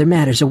 Other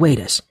matters await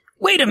us.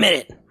 Wait a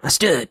minute. I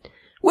stood.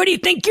 Where do you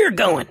think you're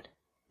going?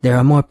 There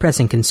are more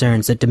pressing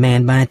concerns that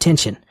demand my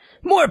attention.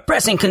 More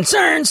pressing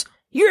concerns?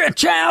 You're a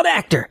child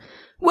actor.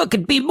 What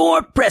could be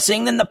more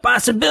pressing than the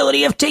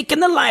possibility of taking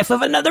the life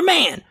of another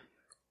man?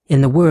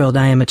 In the world,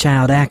 I am a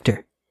child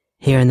actor.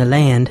 Here in the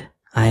land,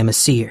 I am a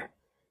seer.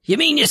 You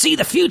mean you see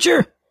the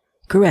future?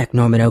 Correct,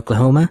 Norman,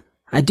 Oklahoma.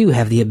 I do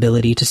have the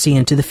ability to see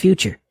into the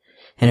future.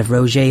 And if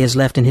Roger is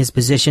left in his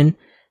position,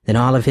 then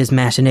all of his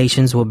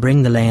machinations will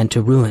bring the land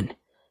to ruin.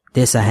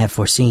 This I have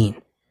foreseen.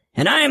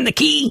 And I am the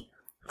key?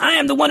 I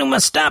am the one who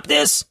must stop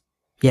this?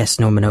 Yes,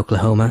 Norman,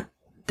 Oklahoma.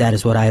 That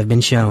is what I have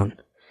been shown.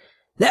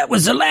 That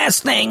was the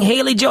last thing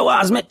Haley Joe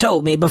Osment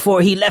told me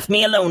before he left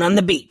me alone on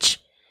the beach.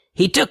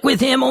 He took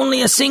with him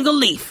only a single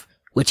leaf,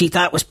 which he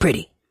thought was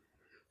pretty.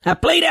 I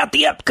played out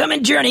the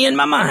upcoming journey in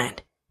my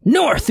mind.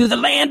 North through the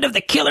land of the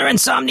killer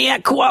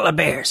insomniac koala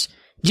bears.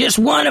 Just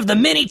one of the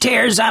many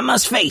terrors I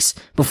must face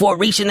before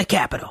reaching the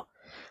capital.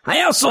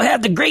 I also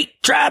have the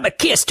great tribe of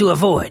Kiss to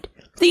avoid.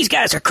 These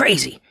guys are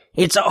crazy.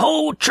 It's a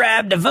whole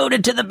tribe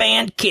devoted to the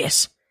band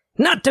Kiss.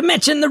 Not to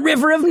mention the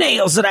river of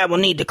nails that I will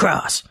need to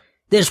cross.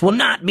 This will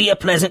not be a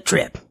pleasant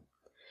trip.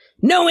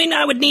 Knowing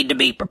I would need to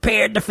be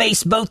prepared to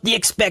face both the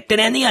expected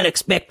and the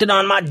unexpected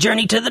on my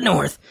journey to the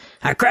north,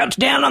 I crouched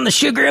down on the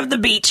sugar of the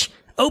beach,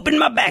 opened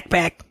my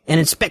backpack, and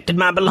inspected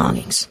my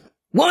belongings.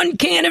 1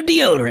 can of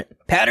deodorant,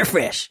 powder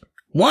fresh.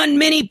 1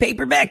 mini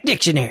paperback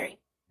dictionary.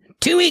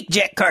 2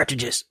 inkjet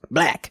cartridges,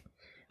 black.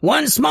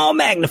 1 small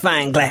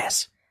magnifying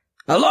glass.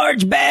 A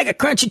large bag of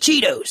crunchy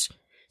Cheetos.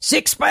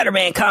 6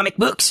 Spider-Man comic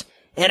books,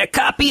 and a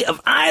copy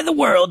of Eye of the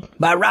World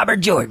by Robert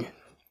Jordan.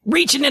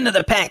 Reaching into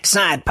the pack's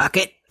side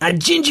pocket, I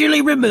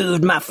gingerly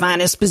removed my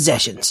finest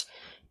possessions.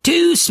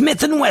 2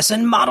 Smith &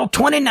 Wesson Model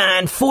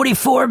 29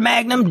 44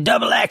 Magnum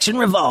double-action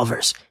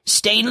revolvers,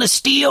 stainless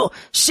steel,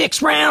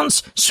 6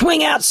 rounds,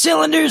 swing-out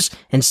cylinders,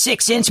 and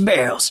 6-inch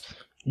barrels.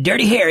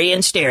 Dirty Harry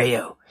in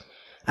stereo.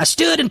 I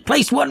stood and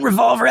placed 1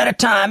 revolver at a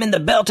time in the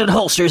belted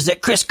holsters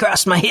that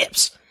crisscrossed my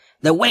hips.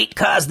 The weight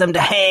caused them to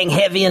hang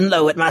heavy and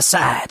low at my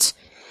sides.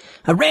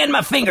 I ran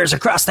my fingers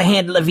across the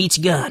handle of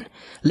each gun,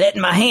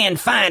 letting my hand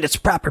find its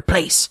proper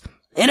place.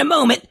 In a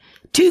moment,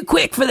 too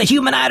quick for the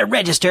human eye to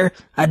register,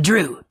 I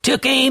drew,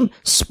 took aim,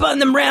 spun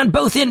them round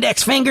both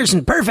index fingers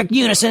in perfect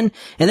unison,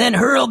 and then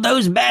hurled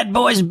those bad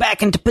boys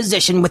back into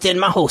position within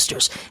my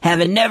holsters,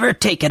 having never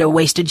taken a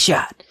wasted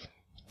shot.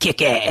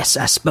 Kick ass,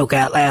 I spoke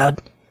out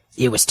loud.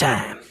 It was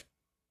time.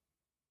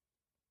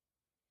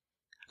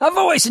 I've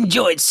always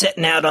enjoyed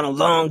setting out on a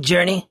long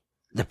journey.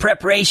 The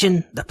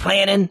preparation, the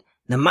planning,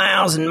 the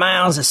miles and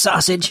miles of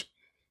sausage.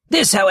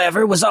 This,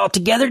 however, was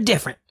altogether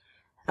different.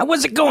 I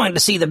wasn't going to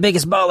see the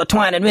biggest ball of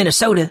twine in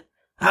Minnesota.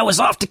 I was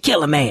off to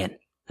kill a man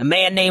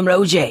named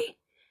Roger.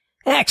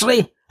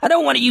 Actually, I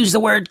don't want to use the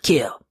word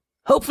kill.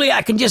 Hopefully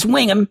I can just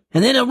wing him,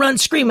 and then he'll run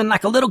screaming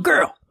like a little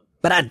girl.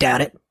 But I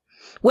doubt it.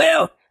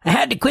 Well, I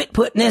had to quit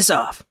putting this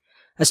off.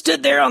 I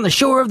stood there on the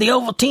shore of the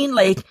Ovaltine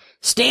Lake,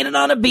 standing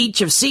on a beach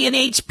of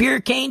C&H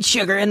pure cane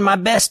sugar in my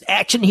best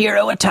action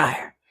hero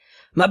attire.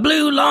 My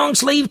blue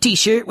long-sleeve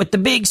t-shirt with the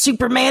big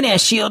Superman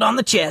S-shield on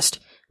the chest,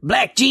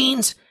 black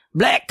jeans,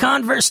 black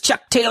Converse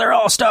Chuck Taylor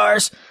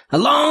All-Stars, a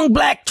long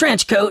black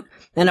trench coat,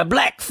 and a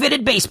black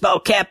fitted baseball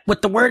cap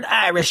with the word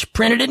Irish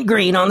printed in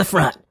green on the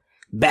front.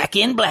 Back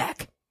in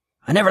Black.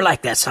 I never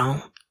liked that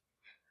song.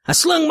 I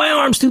slung my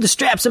arms through the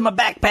straps of my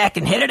backpack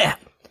and headed out.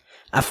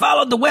 I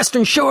followed the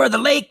western shore of the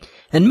lake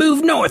and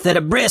moved north at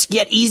a brisk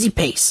yet easy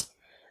pace.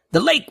 The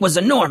lake was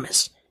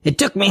enormous. It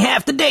took me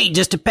half the day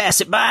just to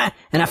pass it by,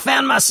 and I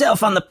found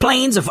myself on the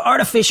plains of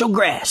artificial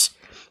grass.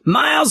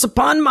 Miles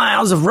upon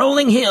miles of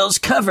rolling hills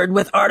covered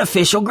with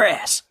artificial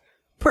grass.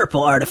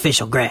 Purple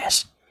artificial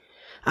grass.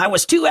 I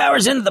was 2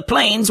 hours into the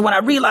plains when I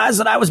realized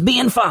that I was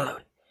being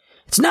followed.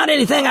 It's not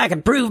anything I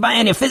could prove by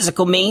any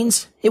physical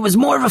means. It was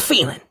more of a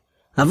feeling.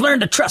 I've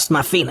learned to trust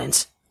my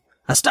feelings.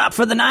 I stopped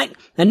for the night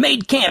and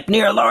made camp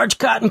near a large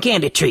cotton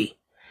candy tree.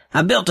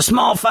 I built a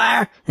small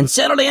fire and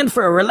settled in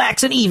for a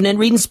relaxing evening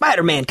reading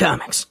Spider-Man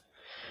comics.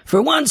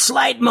 For one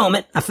slight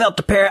moment, I felt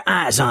a pair of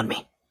eyes on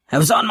me. I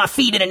was on my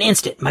feet in an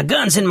instant, my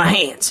guns in my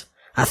hands.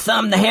 I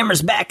thumbed the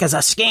hammers back as I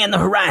scanned the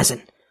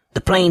horizon.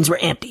 The plains were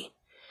empty.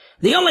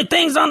 The only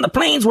things on the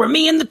plains were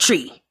me and the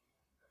tree.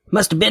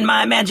 Must have been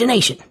my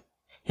imagination.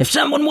 If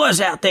someone was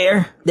out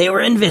there, they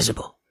were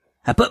invisible.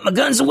 I put my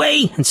guns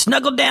away and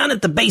snuggled down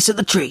at the base of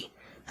the tree.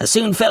 I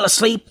soon fell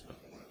asleep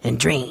and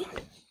dreamed.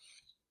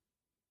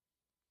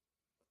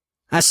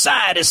 I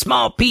sighed as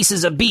small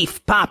pieces of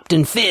beef popped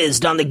and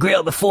fizzed on the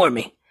grill before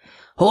me.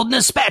 Holding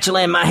a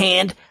spatula in my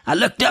hand, I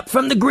looked up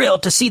from the grill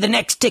to see the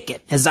next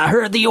ticket as I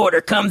heard the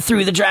order come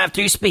through the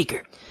drive-thru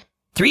speaker.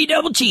 3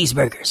 double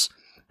cheeseburgers.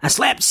 I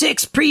slapped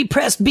 6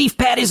 pre-pressed beef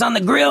patties on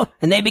the grill,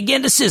 and they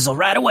began to sizzle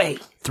right away.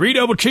 3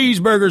 double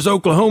cheeseburgers,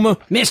 Oklahoma.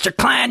 Mr.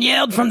 Klein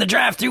yelled from the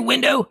drive-thru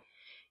window.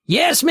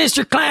 Yes,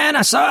 Mr. Klein,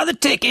 I saw the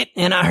ticket,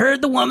 and I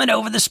heard the woman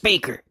over the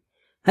speaker.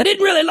 I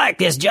didn't really like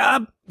this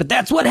job, but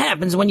that's what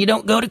happens when you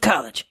don't go to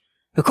college.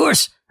 Of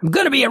course, I'm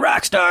gonna be a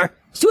rock star,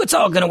 so it's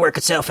all gonna work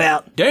itself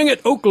out. Dang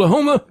it,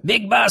 Oklahoma.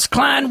 Big Boss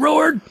Klein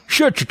roared.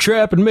 Shut your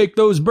trap and make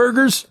those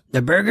burgers.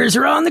 The burgers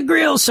are on the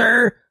grill,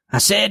 sir, I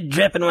said,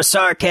 dripping with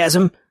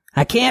sarcasm.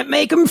 I can't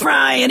make 'em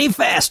fry any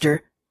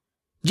faster.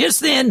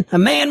 Just then, a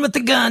man with a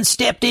gun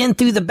stepped in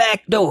through the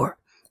back door.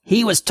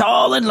 He was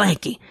tall and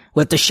lanky,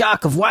 with the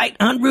shock of white,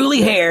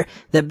 unruly hair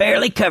that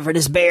barely covered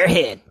his bare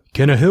head.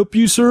 Can I help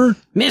you, sir?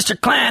 Mr.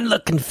 Klein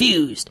looked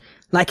confused,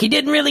 like he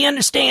didn't really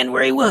understand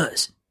where he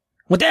was.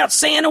 Without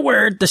saying a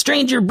word, the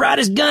stranger brought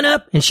his gun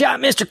up and shot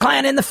Mr.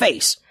 Klein in the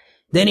face.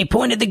 Then he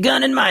pointed the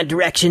gun in my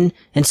direction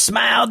and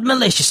smiled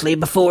maliciously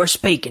before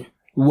speaking.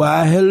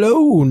 Why,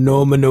 hello,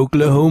 Norman,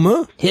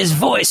 Oklahoma. His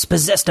voice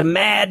possessed a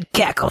mad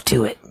cackle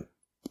to it.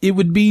 It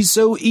would be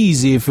so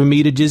easy for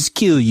me to just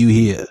kill you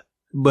here.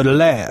 But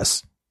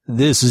alas,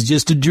 this is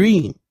just a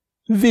dream,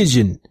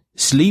 vision,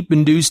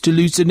 sleep-induced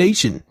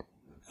hallucination,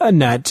 a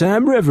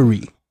nighttime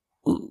reverie.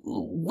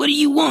 What do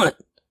you want?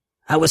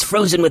 I was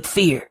frozen with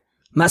fear.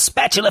 My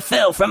spatula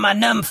fell from my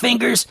numb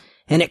fingers,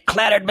 and it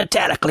clattered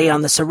metallically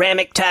on the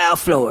ceramic tile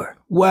floor.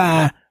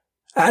 Why,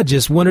 I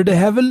just wanted to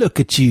have a look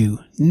at you,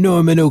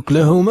 Norman,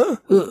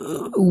 Oklahoma.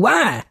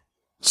 Why?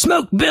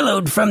 Smoke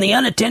billowed from the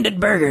unattended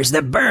burgers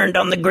that burned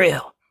on the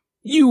grill.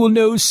 You will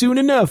know soon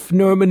enough,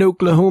 Norman,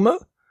 Oklahoma.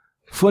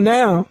 For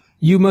now,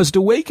 you must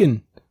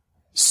awaken.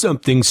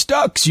 Something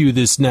stalks you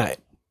this night.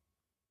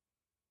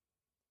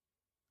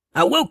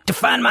 I woke to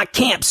find my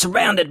camp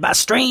surrounded by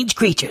strange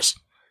creatures.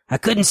 I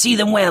couldn't see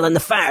them well in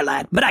the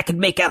firelight, but I could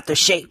make out their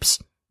shapes.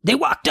 They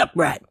walked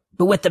upright,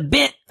 but with a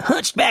bent,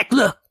 hunched-back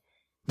look.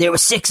 There were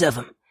 6 of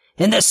them,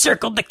 and they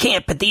circled the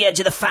camp at the edge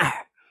of the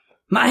fire.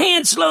 My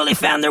hands slowly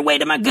found their way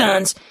to my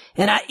guns,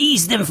 and I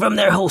eased them from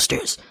their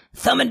holsters,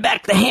 thumbing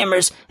back the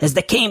hammers as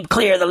they came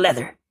clear of the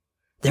leather.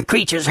 The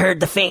creatures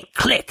heard the faint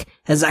click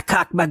as I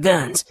cocked my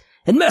guns,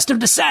 and must have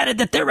decided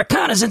that their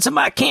reconnaissance of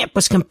my camp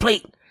was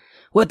complete.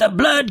 With a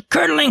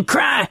blood-curdling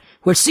cry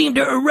which seemed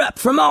to erupt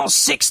from all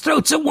 6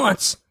 throats at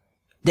once,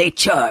 they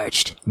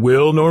charged.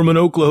 Will Norman,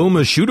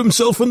 Oklahoma shoot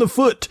himself in the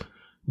foot?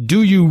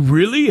 Do you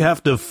really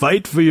have to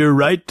fight for your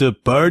right to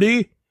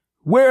party?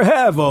 Where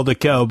have all the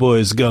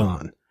cowboys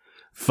gone?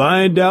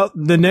 Find out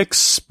the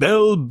next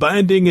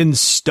spell-binding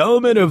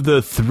installment of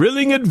the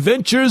thrilling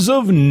adventures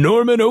of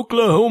Norman,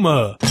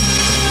 Oklahoma.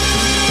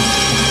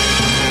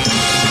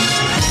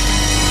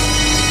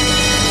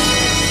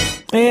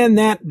 And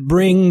that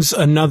brings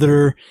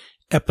another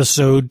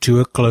episode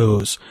to a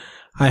close.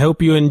 I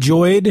hope you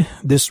enjoyed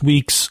this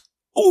week's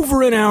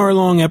over an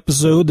hour-long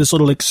episode, this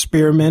little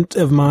experiment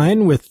of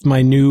mine with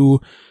my new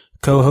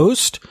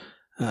co-host.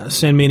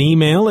 Send me an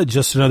email at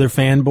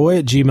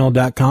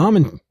justanotherfanboy@gmail.com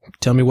and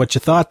tell me what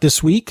you thought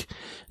this week.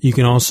 You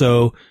can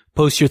also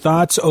post your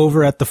thoughts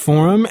over at the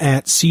forum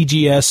at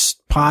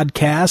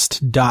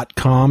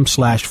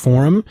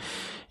cgspodcast.com/forum.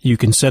 You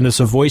can send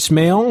us a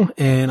voicemail,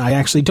 and I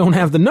actually don't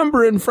have the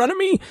number in front of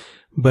me,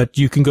 but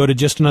you can go to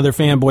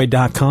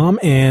justanotherfanboy.com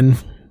and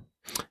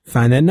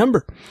find that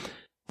number.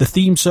 The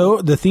theme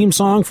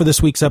song for this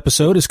week's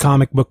episode is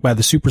Comic Book by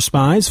the Super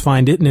Spies.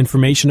 Find it and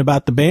information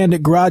about the band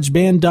at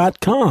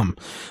garageband.com.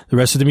 The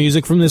rest of the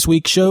music from this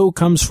week's show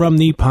comes from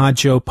the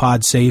Podshow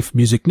Podsafe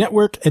Music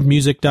Network at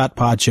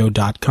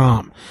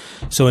music.podshow.com.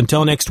 So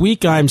until next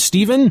week, I'm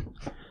Steven,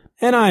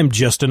 and I'm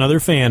just another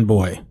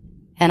fanboy.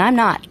 And I'm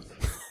not.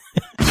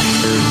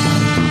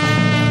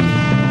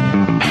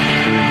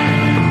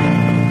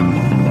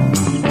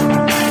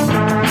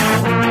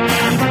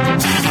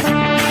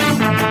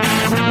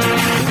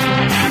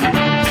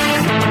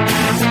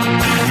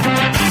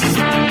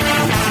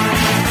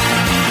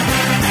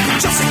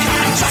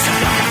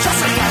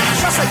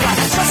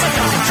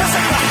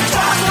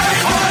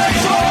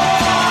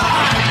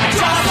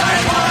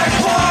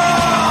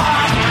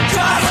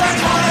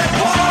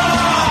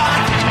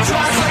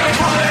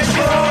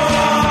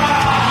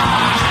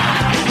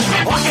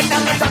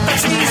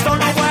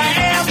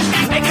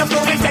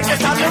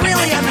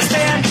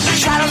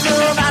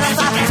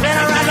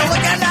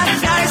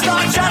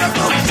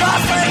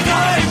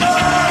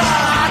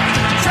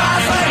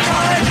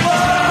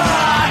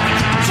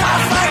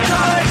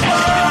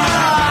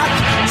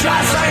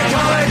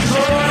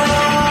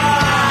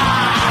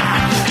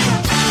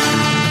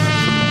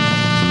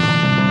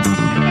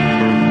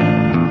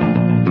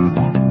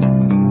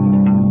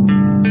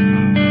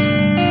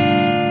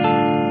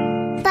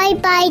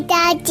 Bye-bye,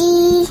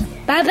 Daddy.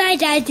 Bye-bye,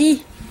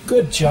 Daddy.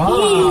 Good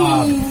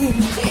job.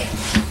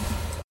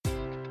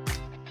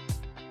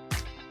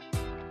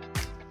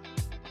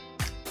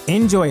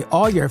 Enjoy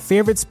all your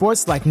favorite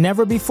sports like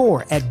never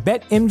before at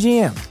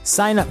BetMGM.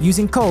 Sign up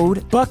using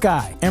code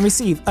Buckeye and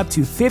receive up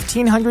to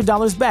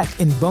 $1,500 back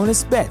in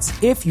bonus bets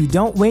if you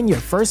don't win your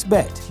first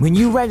bet. When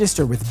you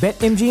register with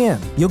BetMGM,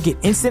 you'll get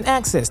instant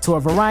access to a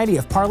variety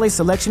of parlay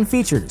selection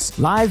features,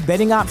 live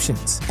betting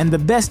options, and the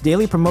best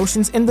daily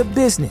promotions in the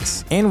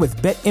business. And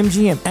with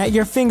BetMGM at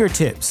your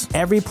fingertips,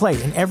 every play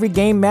and every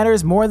game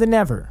matters more than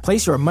ever.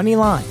 Place your money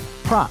line,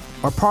 prop,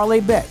 or parlay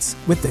bets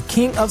with the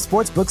king of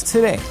sportsbooks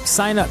today.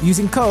 Sign up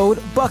using code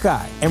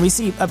Buckeye and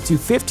receive up to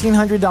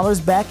 $1,500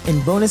 back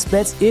in bonus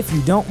bets if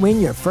you don't win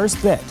your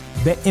first bet.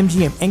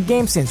 BetMGM and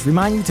GameSense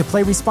remind you to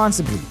play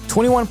responsibly.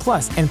 21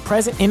 plus and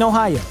present in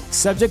Ohio,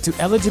 subject to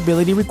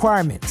eligibility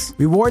requirements.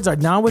 Rewards are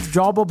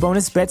non-withdrawable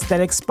bonus bets that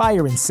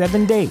expire in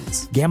 7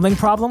 days. Gambling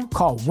problem?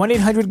 Call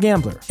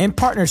 1-800-GAMBLER in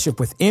partnership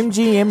with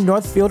MGM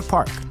Northfield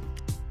Park.